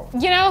 wow.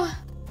 You know,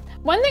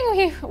 one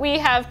thing we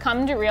have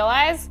come to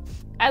realize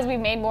as we've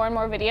made more and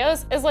more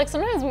videos is like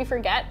sometimes we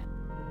forget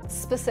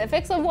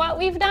specifics of what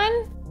we've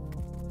done.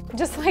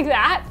 Just like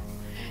that.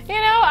 You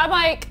know, I'm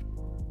like,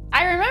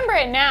 I remember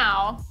it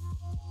now,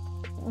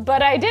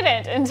 but I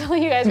didn't until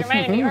you guys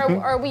reminded me.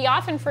 Or we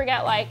often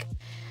forget like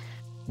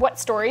what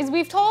stories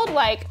we've told.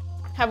 Like,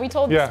 have we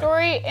told the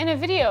story in a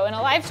video, in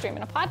a live stream,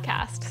 in a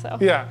podcast? So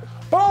yeah,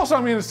 but also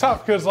I mean it's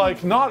tough because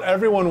like not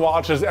everyone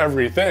watches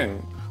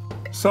everything.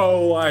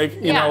 So like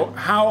you know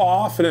how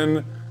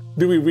often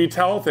do we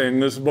retell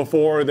things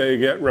before they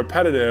get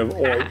repetitive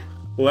or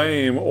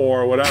lame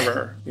or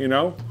whatever? You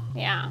know?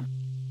 Yeah.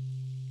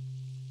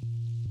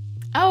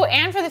 Oh,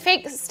 and for the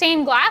fake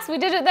stained glass, we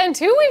did it then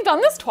too? We've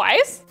done this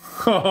twice.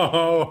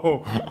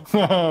 Oh,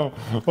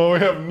 well, we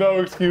have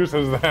no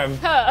excuses then.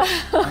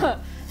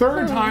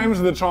 Third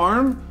time's the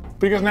charm,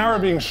 because now we're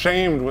being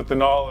shamed with the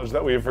knowledge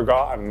that we've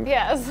forgotten.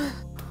 Yes.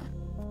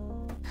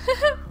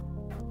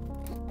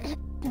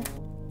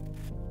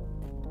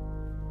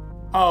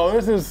 Oh,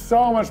 this is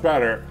so much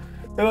better.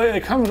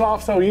 It comes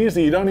off so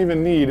easy, you don't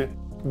even need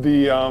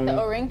the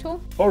O-ring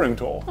tool? O-ring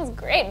tool. That was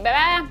great,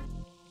 baby.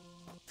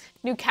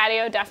 New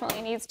catio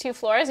definitely needs 2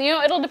 floors. You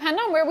know, it'll depend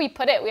on where we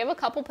put it. We have a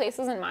couple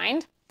places in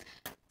mind.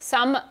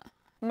 Some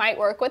might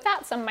work with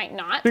that, some might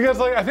not. Because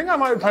like, I think I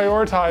might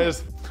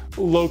prioritize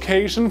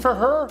location for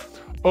her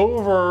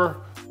over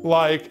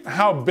like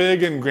how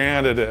big and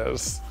grand it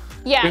is.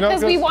 Yeah,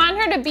 because we want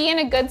her to be in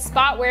a good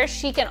spot where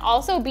she can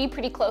also be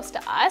pretty close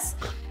to us.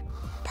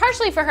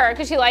 Partially for her,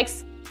 because she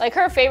likes, like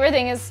her favorite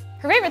things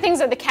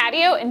are the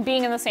catio and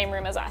being in the same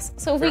room as us.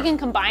 So if we can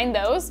combine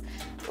those,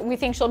 we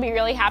think she'll be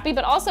really happy,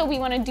 but also we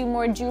want to do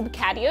more Jube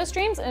catio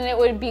streams, and it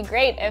would be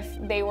great if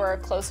they were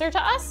closer to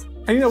us.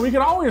 And you know, we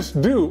could always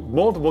do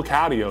multiple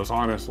catios,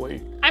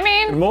 honestly. I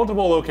mean, in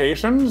multiple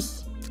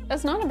locations.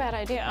 That's not a bad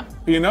idea.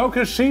 You know,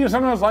 because she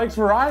sometimes likes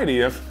variety.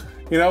 If,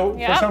 you know,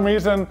 for some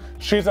reason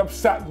she's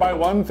upset by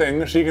one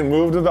thing, she can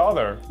move to the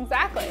other.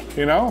 Exactly.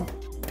 You know?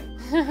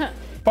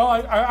 But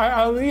like,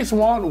 I at least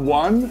want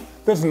one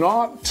that's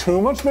not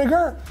too much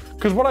bigger.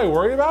 Because what I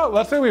worry about,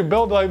 let's say we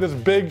build like this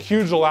big,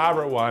 huge,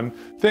 elaborate one,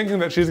 thinking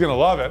that she's gonna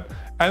love it.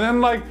 And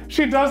then like,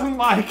 she doesn't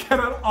like it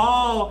at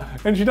all,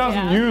 and she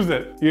doesn't use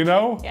it, you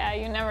know? Yeah,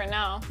 you never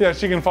know. Yeah,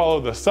 she can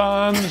follow the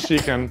sun, she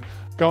can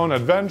go on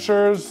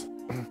adventures.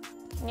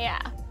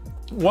 Yeah.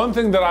 One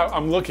thing that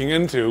I'm looking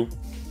into,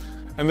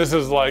 and this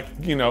is like,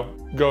 you know,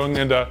 going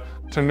into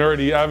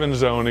nerdy Evan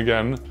zone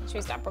again. Should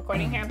we stop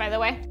recording here, by the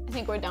way? I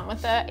think we're done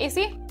with the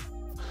AC.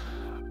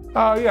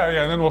 Yeah,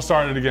 and then we'll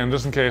start it again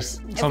just in case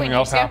something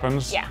else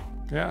happens. Yeah.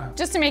 Yeah.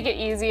 Just to make it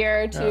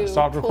easier to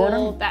stop recording?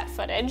 pull that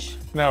footage.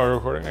 Now we're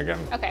recording again.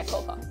 Okay,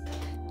 cool.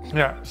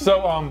 Yeah,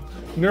 so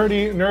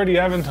nerdy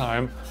Evan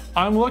time.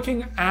 I'm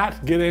looking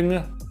at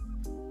getting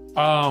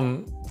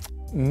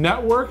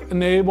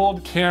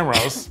network-enabled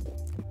cameras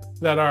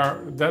that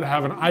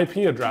have an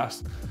IP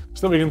address,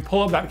 so that we can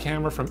pull up that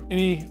camera from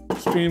any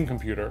stream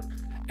computer.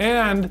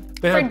 And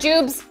they have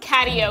Jube's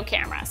Catio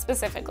camera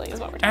specifically is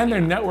what we're talking and they're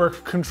about.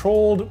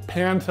 network-controlled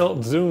pan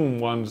tilt zoom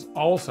ones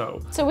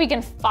also. So we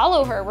can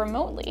follow her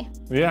remotely.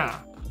 Yeah,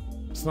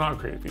 it's not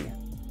creepy.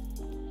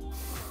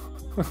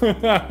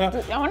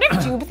 I wonder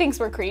if Jube thinks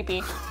we're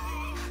creepy.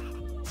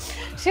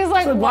 She's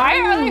like, why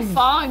are they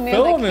following me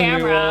with the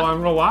camera? While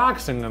I'm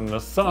relaxing in the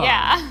sun.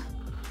 Yeah.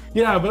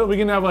 Yeah, but we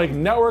can have like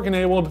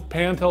network-enabled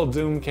pan tilt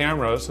zoom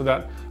cameras so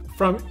that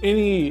from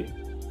any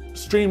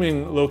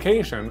streaming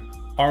location,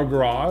 our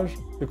garage,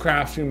 the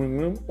craft streaming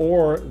room,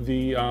 or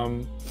the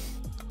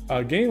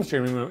game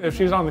streaming room, if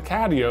she's on the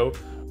Catio,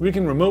 we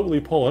can remotely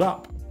pull it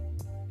up.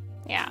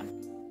 Yeah.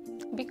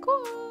 Be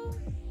cool.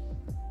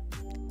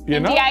 You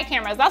know? NDI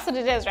cameras, that's what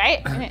it is,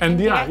 right?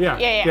 NDI, yeah.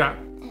 Yeah.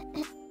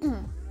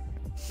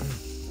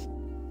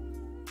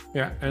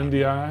 Yeah,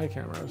 NDI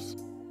cameras.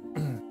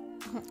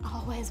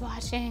 Always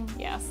watching,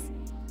 yes.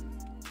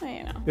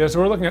 You know. Yeah, so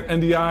we're looking at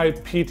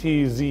NDI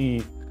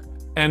PTZ,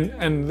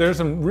 and there's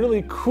some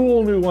really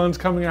cool new ones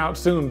coming out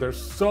soon. They're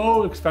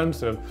so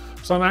expensive,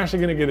 so I'm actually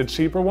gonna get a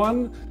cheaper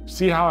one,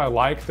 see how I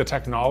like the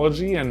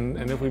technology and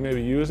if we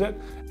maybe use it,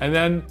 and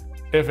then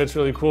if it's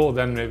really cool,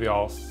 then maybe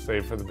I'll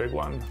save for the big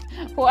one.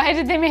 Why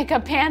did they make a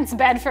pants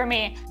bed for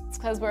me? It's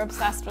because we're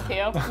obsessed with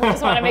you. We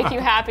just want to make you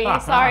happy.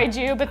 Sorry,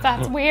 Jew, but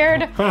that's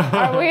weird.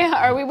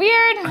 Are we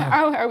weird?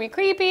 Are we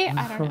creepy?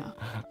 I don't know.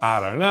 I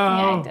don't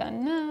know. Yeah, I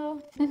don't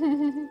know.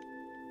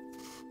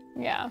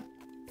 Yeah.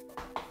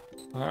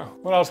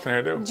 What else can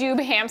I do?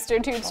 Jube hamster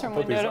tubes from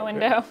put window these to up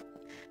window.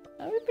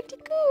 That would be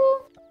pretty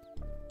cool.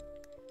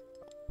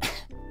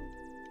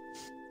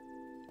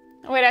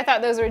 Wait, I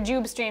thought those were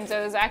Jube streams.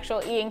 Those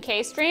actual E and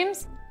K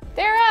streams.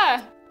 They're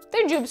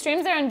Jube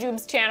streams. They're on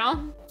Jube's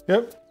channel.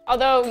 Yep.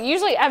 Although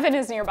usually Evan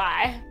is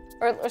nearby,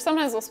 or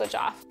sometimes we'll switch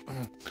off.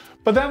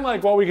 But then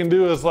like what we can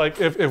do is like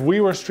if we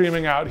were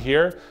streaming out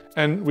here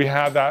and we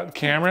had that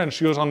camera and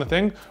she was on the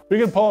thing, we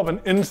could pull up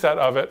an inset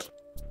of it.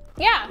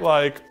 Yeah.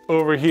 Like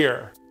over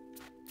here.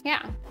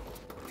 Yeah.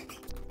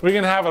 We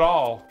can have it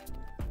all.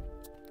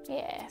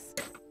 Yes.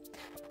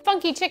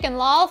 Funky Chicken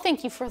Lol,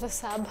 thank you for the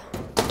sub.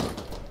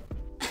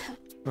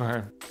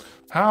 Okay.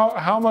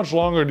 How much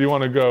longer do you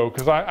want to go?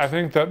 Because I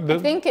think that I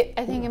think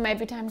it might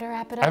be time to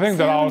wrap it up. I think soon.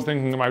 that I was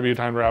thinking it might be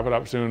time to wrap it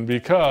up soon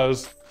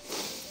because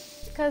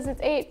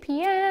it's 8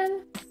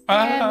 p.m.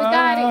 and we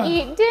gotta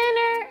eat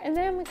dinner and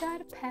then we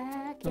gotta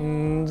pack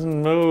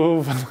and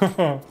move.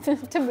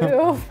 to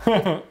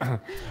move.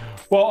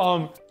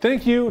 Well,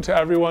 thank you to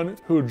everyone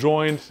who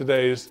joined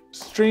today's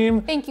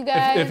stream. Thank you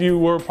guys. If you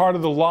were part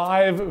of the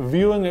live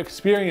viewing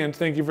experience,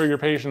 thank you for your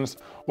patience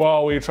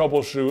while we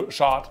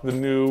troubleshot the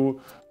new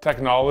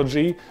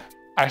technology.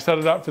 I set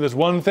it up for this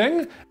one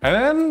thing, and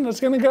then it's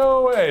gonna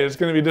go away. It's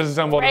gonna be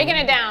disassembled. Breaking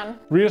it down.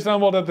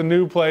 Reassembled at the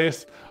new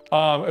place.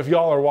 If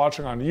y'all are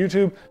watching on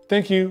YouTube,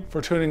 thank you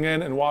for tuning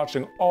in and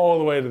watching all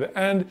the way to the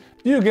end.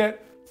 You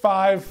get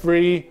 5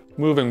 free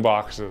moving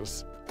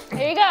boxes.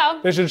 Here you go.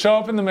 They should show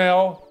up in the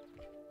mail.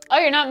 Oh,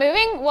 you're not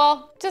moving?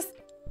 Well, just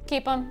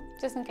keep them,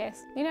 just in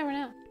case. You never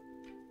know.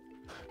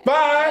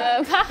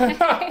 Bye!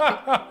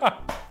 Bye.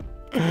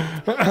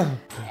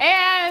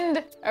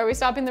 And are we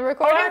stopping the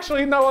recording? Oh,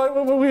 actually,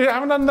 no, we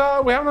haven't done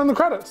the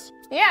credits.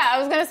 Yeah, I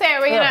was gonna say,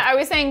 are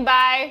we saying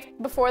bye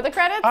before the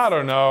credits? I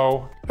don't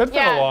know. It's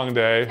been a long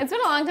day. It's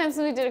been a long time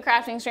since we did a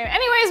crafting stream.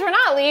 Anyways, we're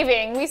not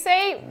leaving.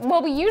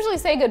 We usually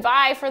say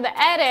goodbye for the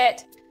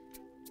edit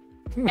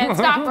and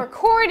stop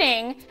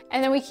recording,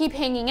 and then we keep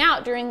hanging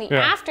out during the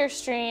after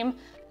stream,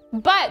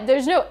 but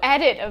there's no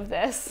edit of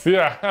this.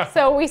 Yeah.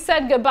 So we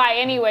said goodbye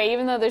anyway,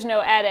 even though there's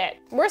no edit.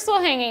 We're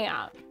still hanging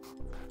out.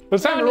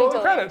 It's time to roll the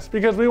credits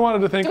because we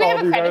wanted to thank all of you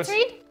guys. Do we have a credits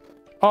read?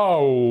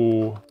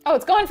 Oh. Oh,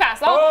 it's going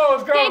fast. Oh,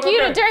 it's going. Thank you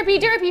to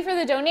Derpy for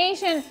the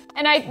donation.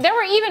 And there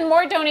were even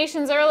more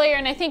donations earlier,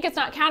 and I think it's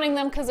not counting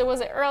them because it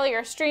was an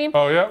earlier stream.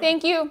 Oh, yeah.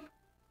 Thank you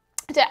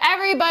to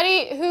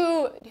everybody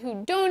who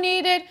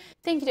donated.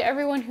 Thank you to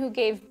everyone who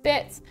gave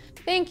bits.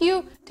 Thank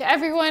you to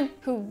everyone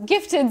who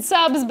gifted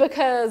subs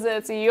because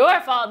it's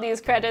your fault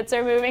these credits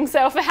are moving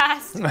so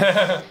fast.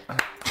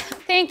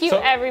 Thank you,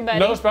 everybody.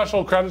 No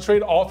special credits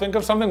read. I'll think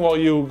of something while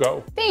you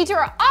go. Thank you to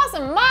our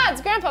awesome mods,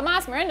 Grandpa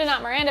Moss, Miranda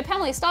Not Miranda,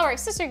 Pemily Stalwart,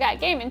 Sister Got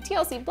Game, and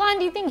TLC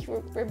Blondie. Thank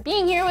you for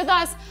being here with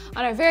us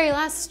on our very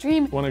last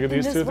stream. Want to get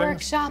these two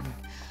workshop.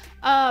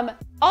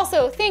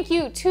 Also, thank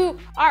you to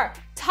our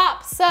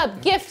top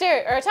sub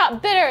gifter or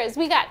top bidders.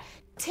 We got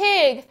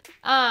Tig,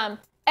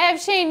 Ev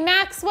Shane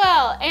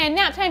Maxwell, and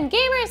Naptime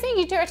Gamers. Thank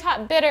you to our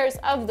top bidders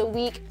of the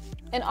week.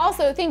 And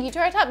also, thank you to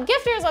our top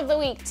gifters of the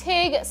week,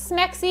 Tig,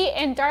 Smexy,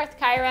 and Darth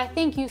Kyra.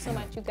 Thank you so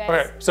much, you guys.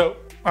 Okay, so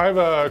I have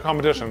a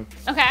competition.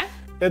 Okay.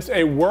 It's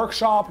a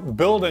workshop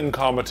building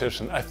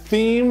competition, a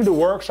themed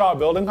workshop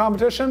building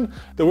competition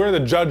that we're the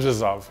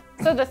judges of.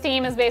 So the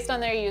theme is based on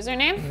their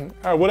username?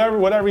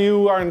 Whatever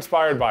you are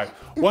inspired by.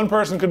 One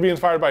person could be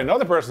inspired by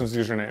another person's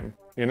username,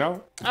 you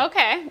know?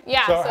 Okay,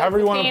 yeah. So however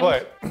you want to play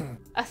it.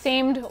 A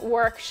themed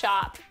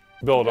workshop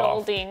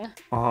building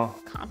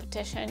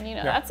competition. You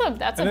know, that's a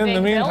big And in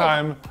the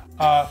meantime,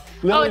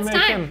 Lily it's Mae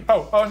time. Kim.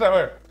 Oh,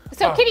 sorry, wait.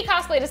 So Kitty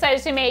Cosplay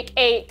decided to make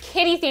a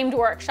kitty-themed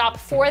workshop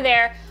for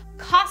their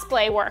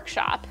cosplay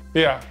workshop.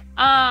 Yeah.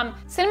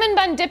 Cinnamon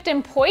Bun dipped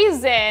in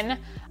poison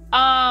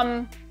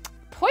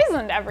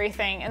poisoned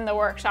everything in the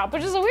workshop,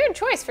 which is a weird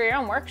choice for your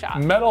own workshop.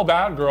 Metal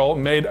Batgirl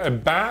made a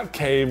bat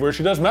cave where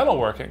she does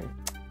metalworking.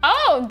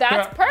 Oh,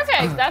 that's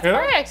perfect. That's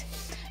perfect.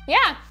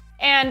 Yeah.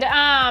 And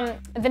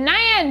the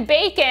Nyan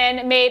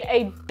Bacon made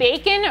a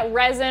bacon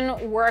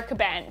resin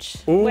workbench,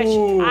 which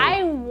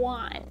I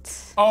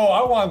want. Oh,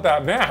 I want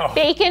that now.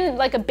 Bacon,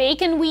 like a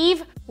bacon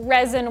weave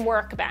resin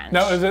workbench.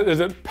 Now, is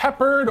it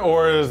peppered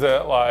or is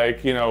it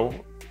like, you know,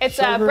 it's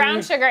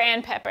brown sugar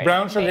and pepper.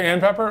 Brown sugar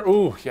and pepper?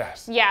 Ooh,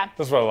 yes. Yeah.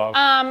 That's what I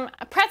love.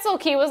 Pretzel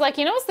Key was like,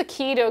 you know what's the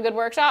key to a good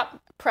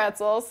workshop?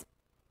 Pretzels.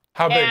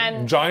 How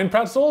big? Giant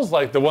pretzels?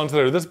 Like the ones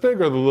that are this big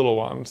or the little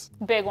ones?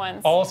 Big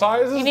ones. All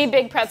sizes? You need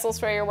big pretzels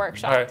for your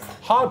workshop. All right.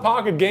 Hot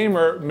Pocket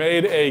Gamer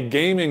made a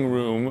gaming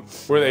room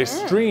where they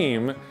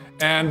stream,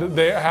 and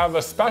they have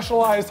a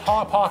specialized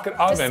Hot Pocket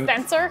oven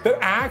dispenser that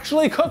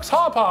actually cooks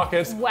Hot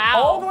Pockets wow.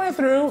 all the way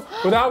through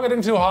without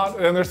getting too hot,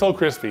 and they're still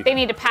crispy. They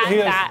need to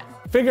patent that.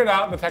 Figured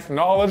out the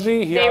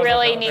technology. They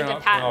really need to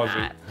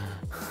patent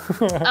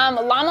that.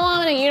 Llama Llama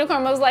and a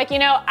Unicorn was like, you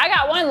know, I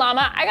got one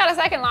llama, I got a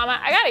second llama,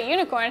 I got a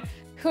unicorn.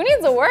 Who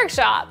needs a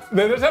workshop?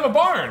 They just have a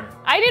barn.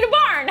 I need a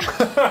barn.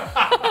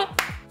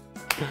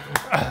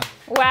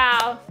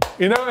 Wow.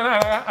 You know, and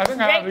I think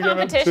I have to give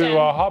it to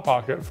Hot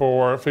Pocket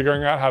for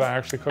figuring out how to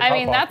actually cook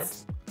Hot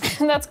Pockets.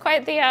 That's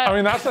quite the I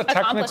mean, that's a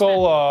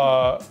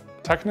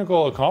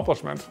technical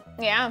accomplishment.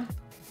 Yeah.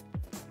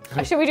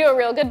 Should we do a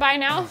real goodbye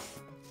now?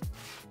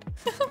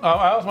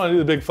 I also want to do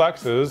the big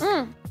flexes.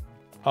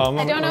 I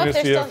don't know if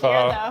they're still here,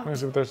 though. Let me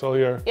see if they're still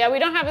here. Yeah, we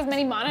don't have as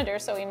many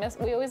monitors, so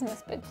we always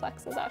miss big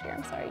flexes out here.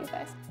 I'm sorry, you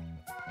guys.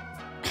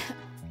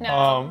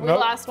 No, we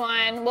lost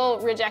one. We'll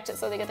reject it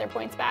so they get their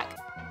points back.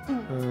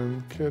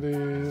 And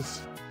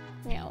kitties.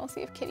 Yeah, we'll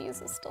see if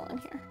kitties is still in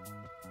here.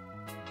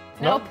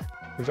 Nope.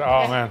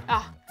 Oh, man.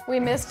 We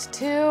missed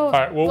two. All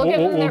right,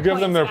 we'll give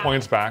them their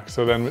points back,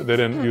 so then they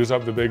didn't use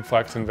up the big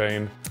flex in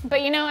vain.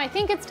 But you know, I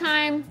think it's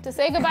time to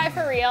say goodbye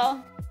for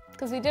real,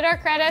 because we did our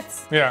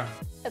credits. Yeah.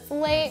 It's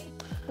late.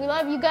 We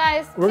love you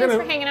guys. Thanks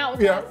for hanging out with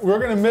us. Yeah, we're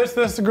gonna miss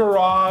this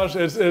garage.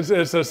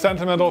 It's a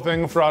sentimental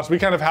thing for us. We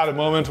kind of had a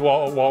moment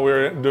while we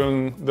were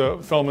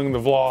filming the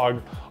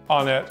vlog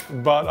on it,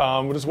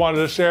 but we just wanted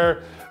to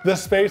share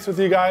this space with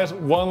you guys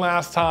one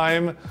last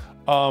time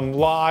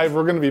live.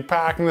 We're gonna be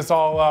packing this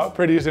all up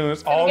pretty soon.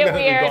 It's all gonna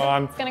be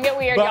gone. It's gonna get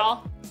weird,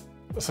 y'all.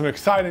 Some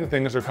exciting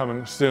things are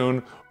coming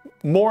soon.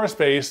 More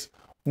space,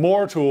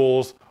 more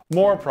tools,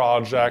 more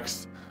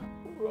projects.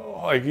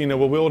 Like, you know,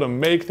 we'll be able to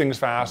make things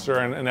faster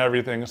and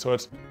everything, so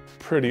it's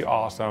pretty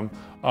awesome.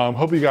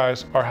 Hope you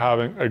guys are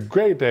having a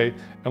great day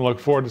and look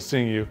forward to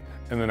seeing you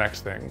in the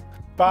next thing.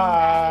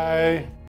 Bye.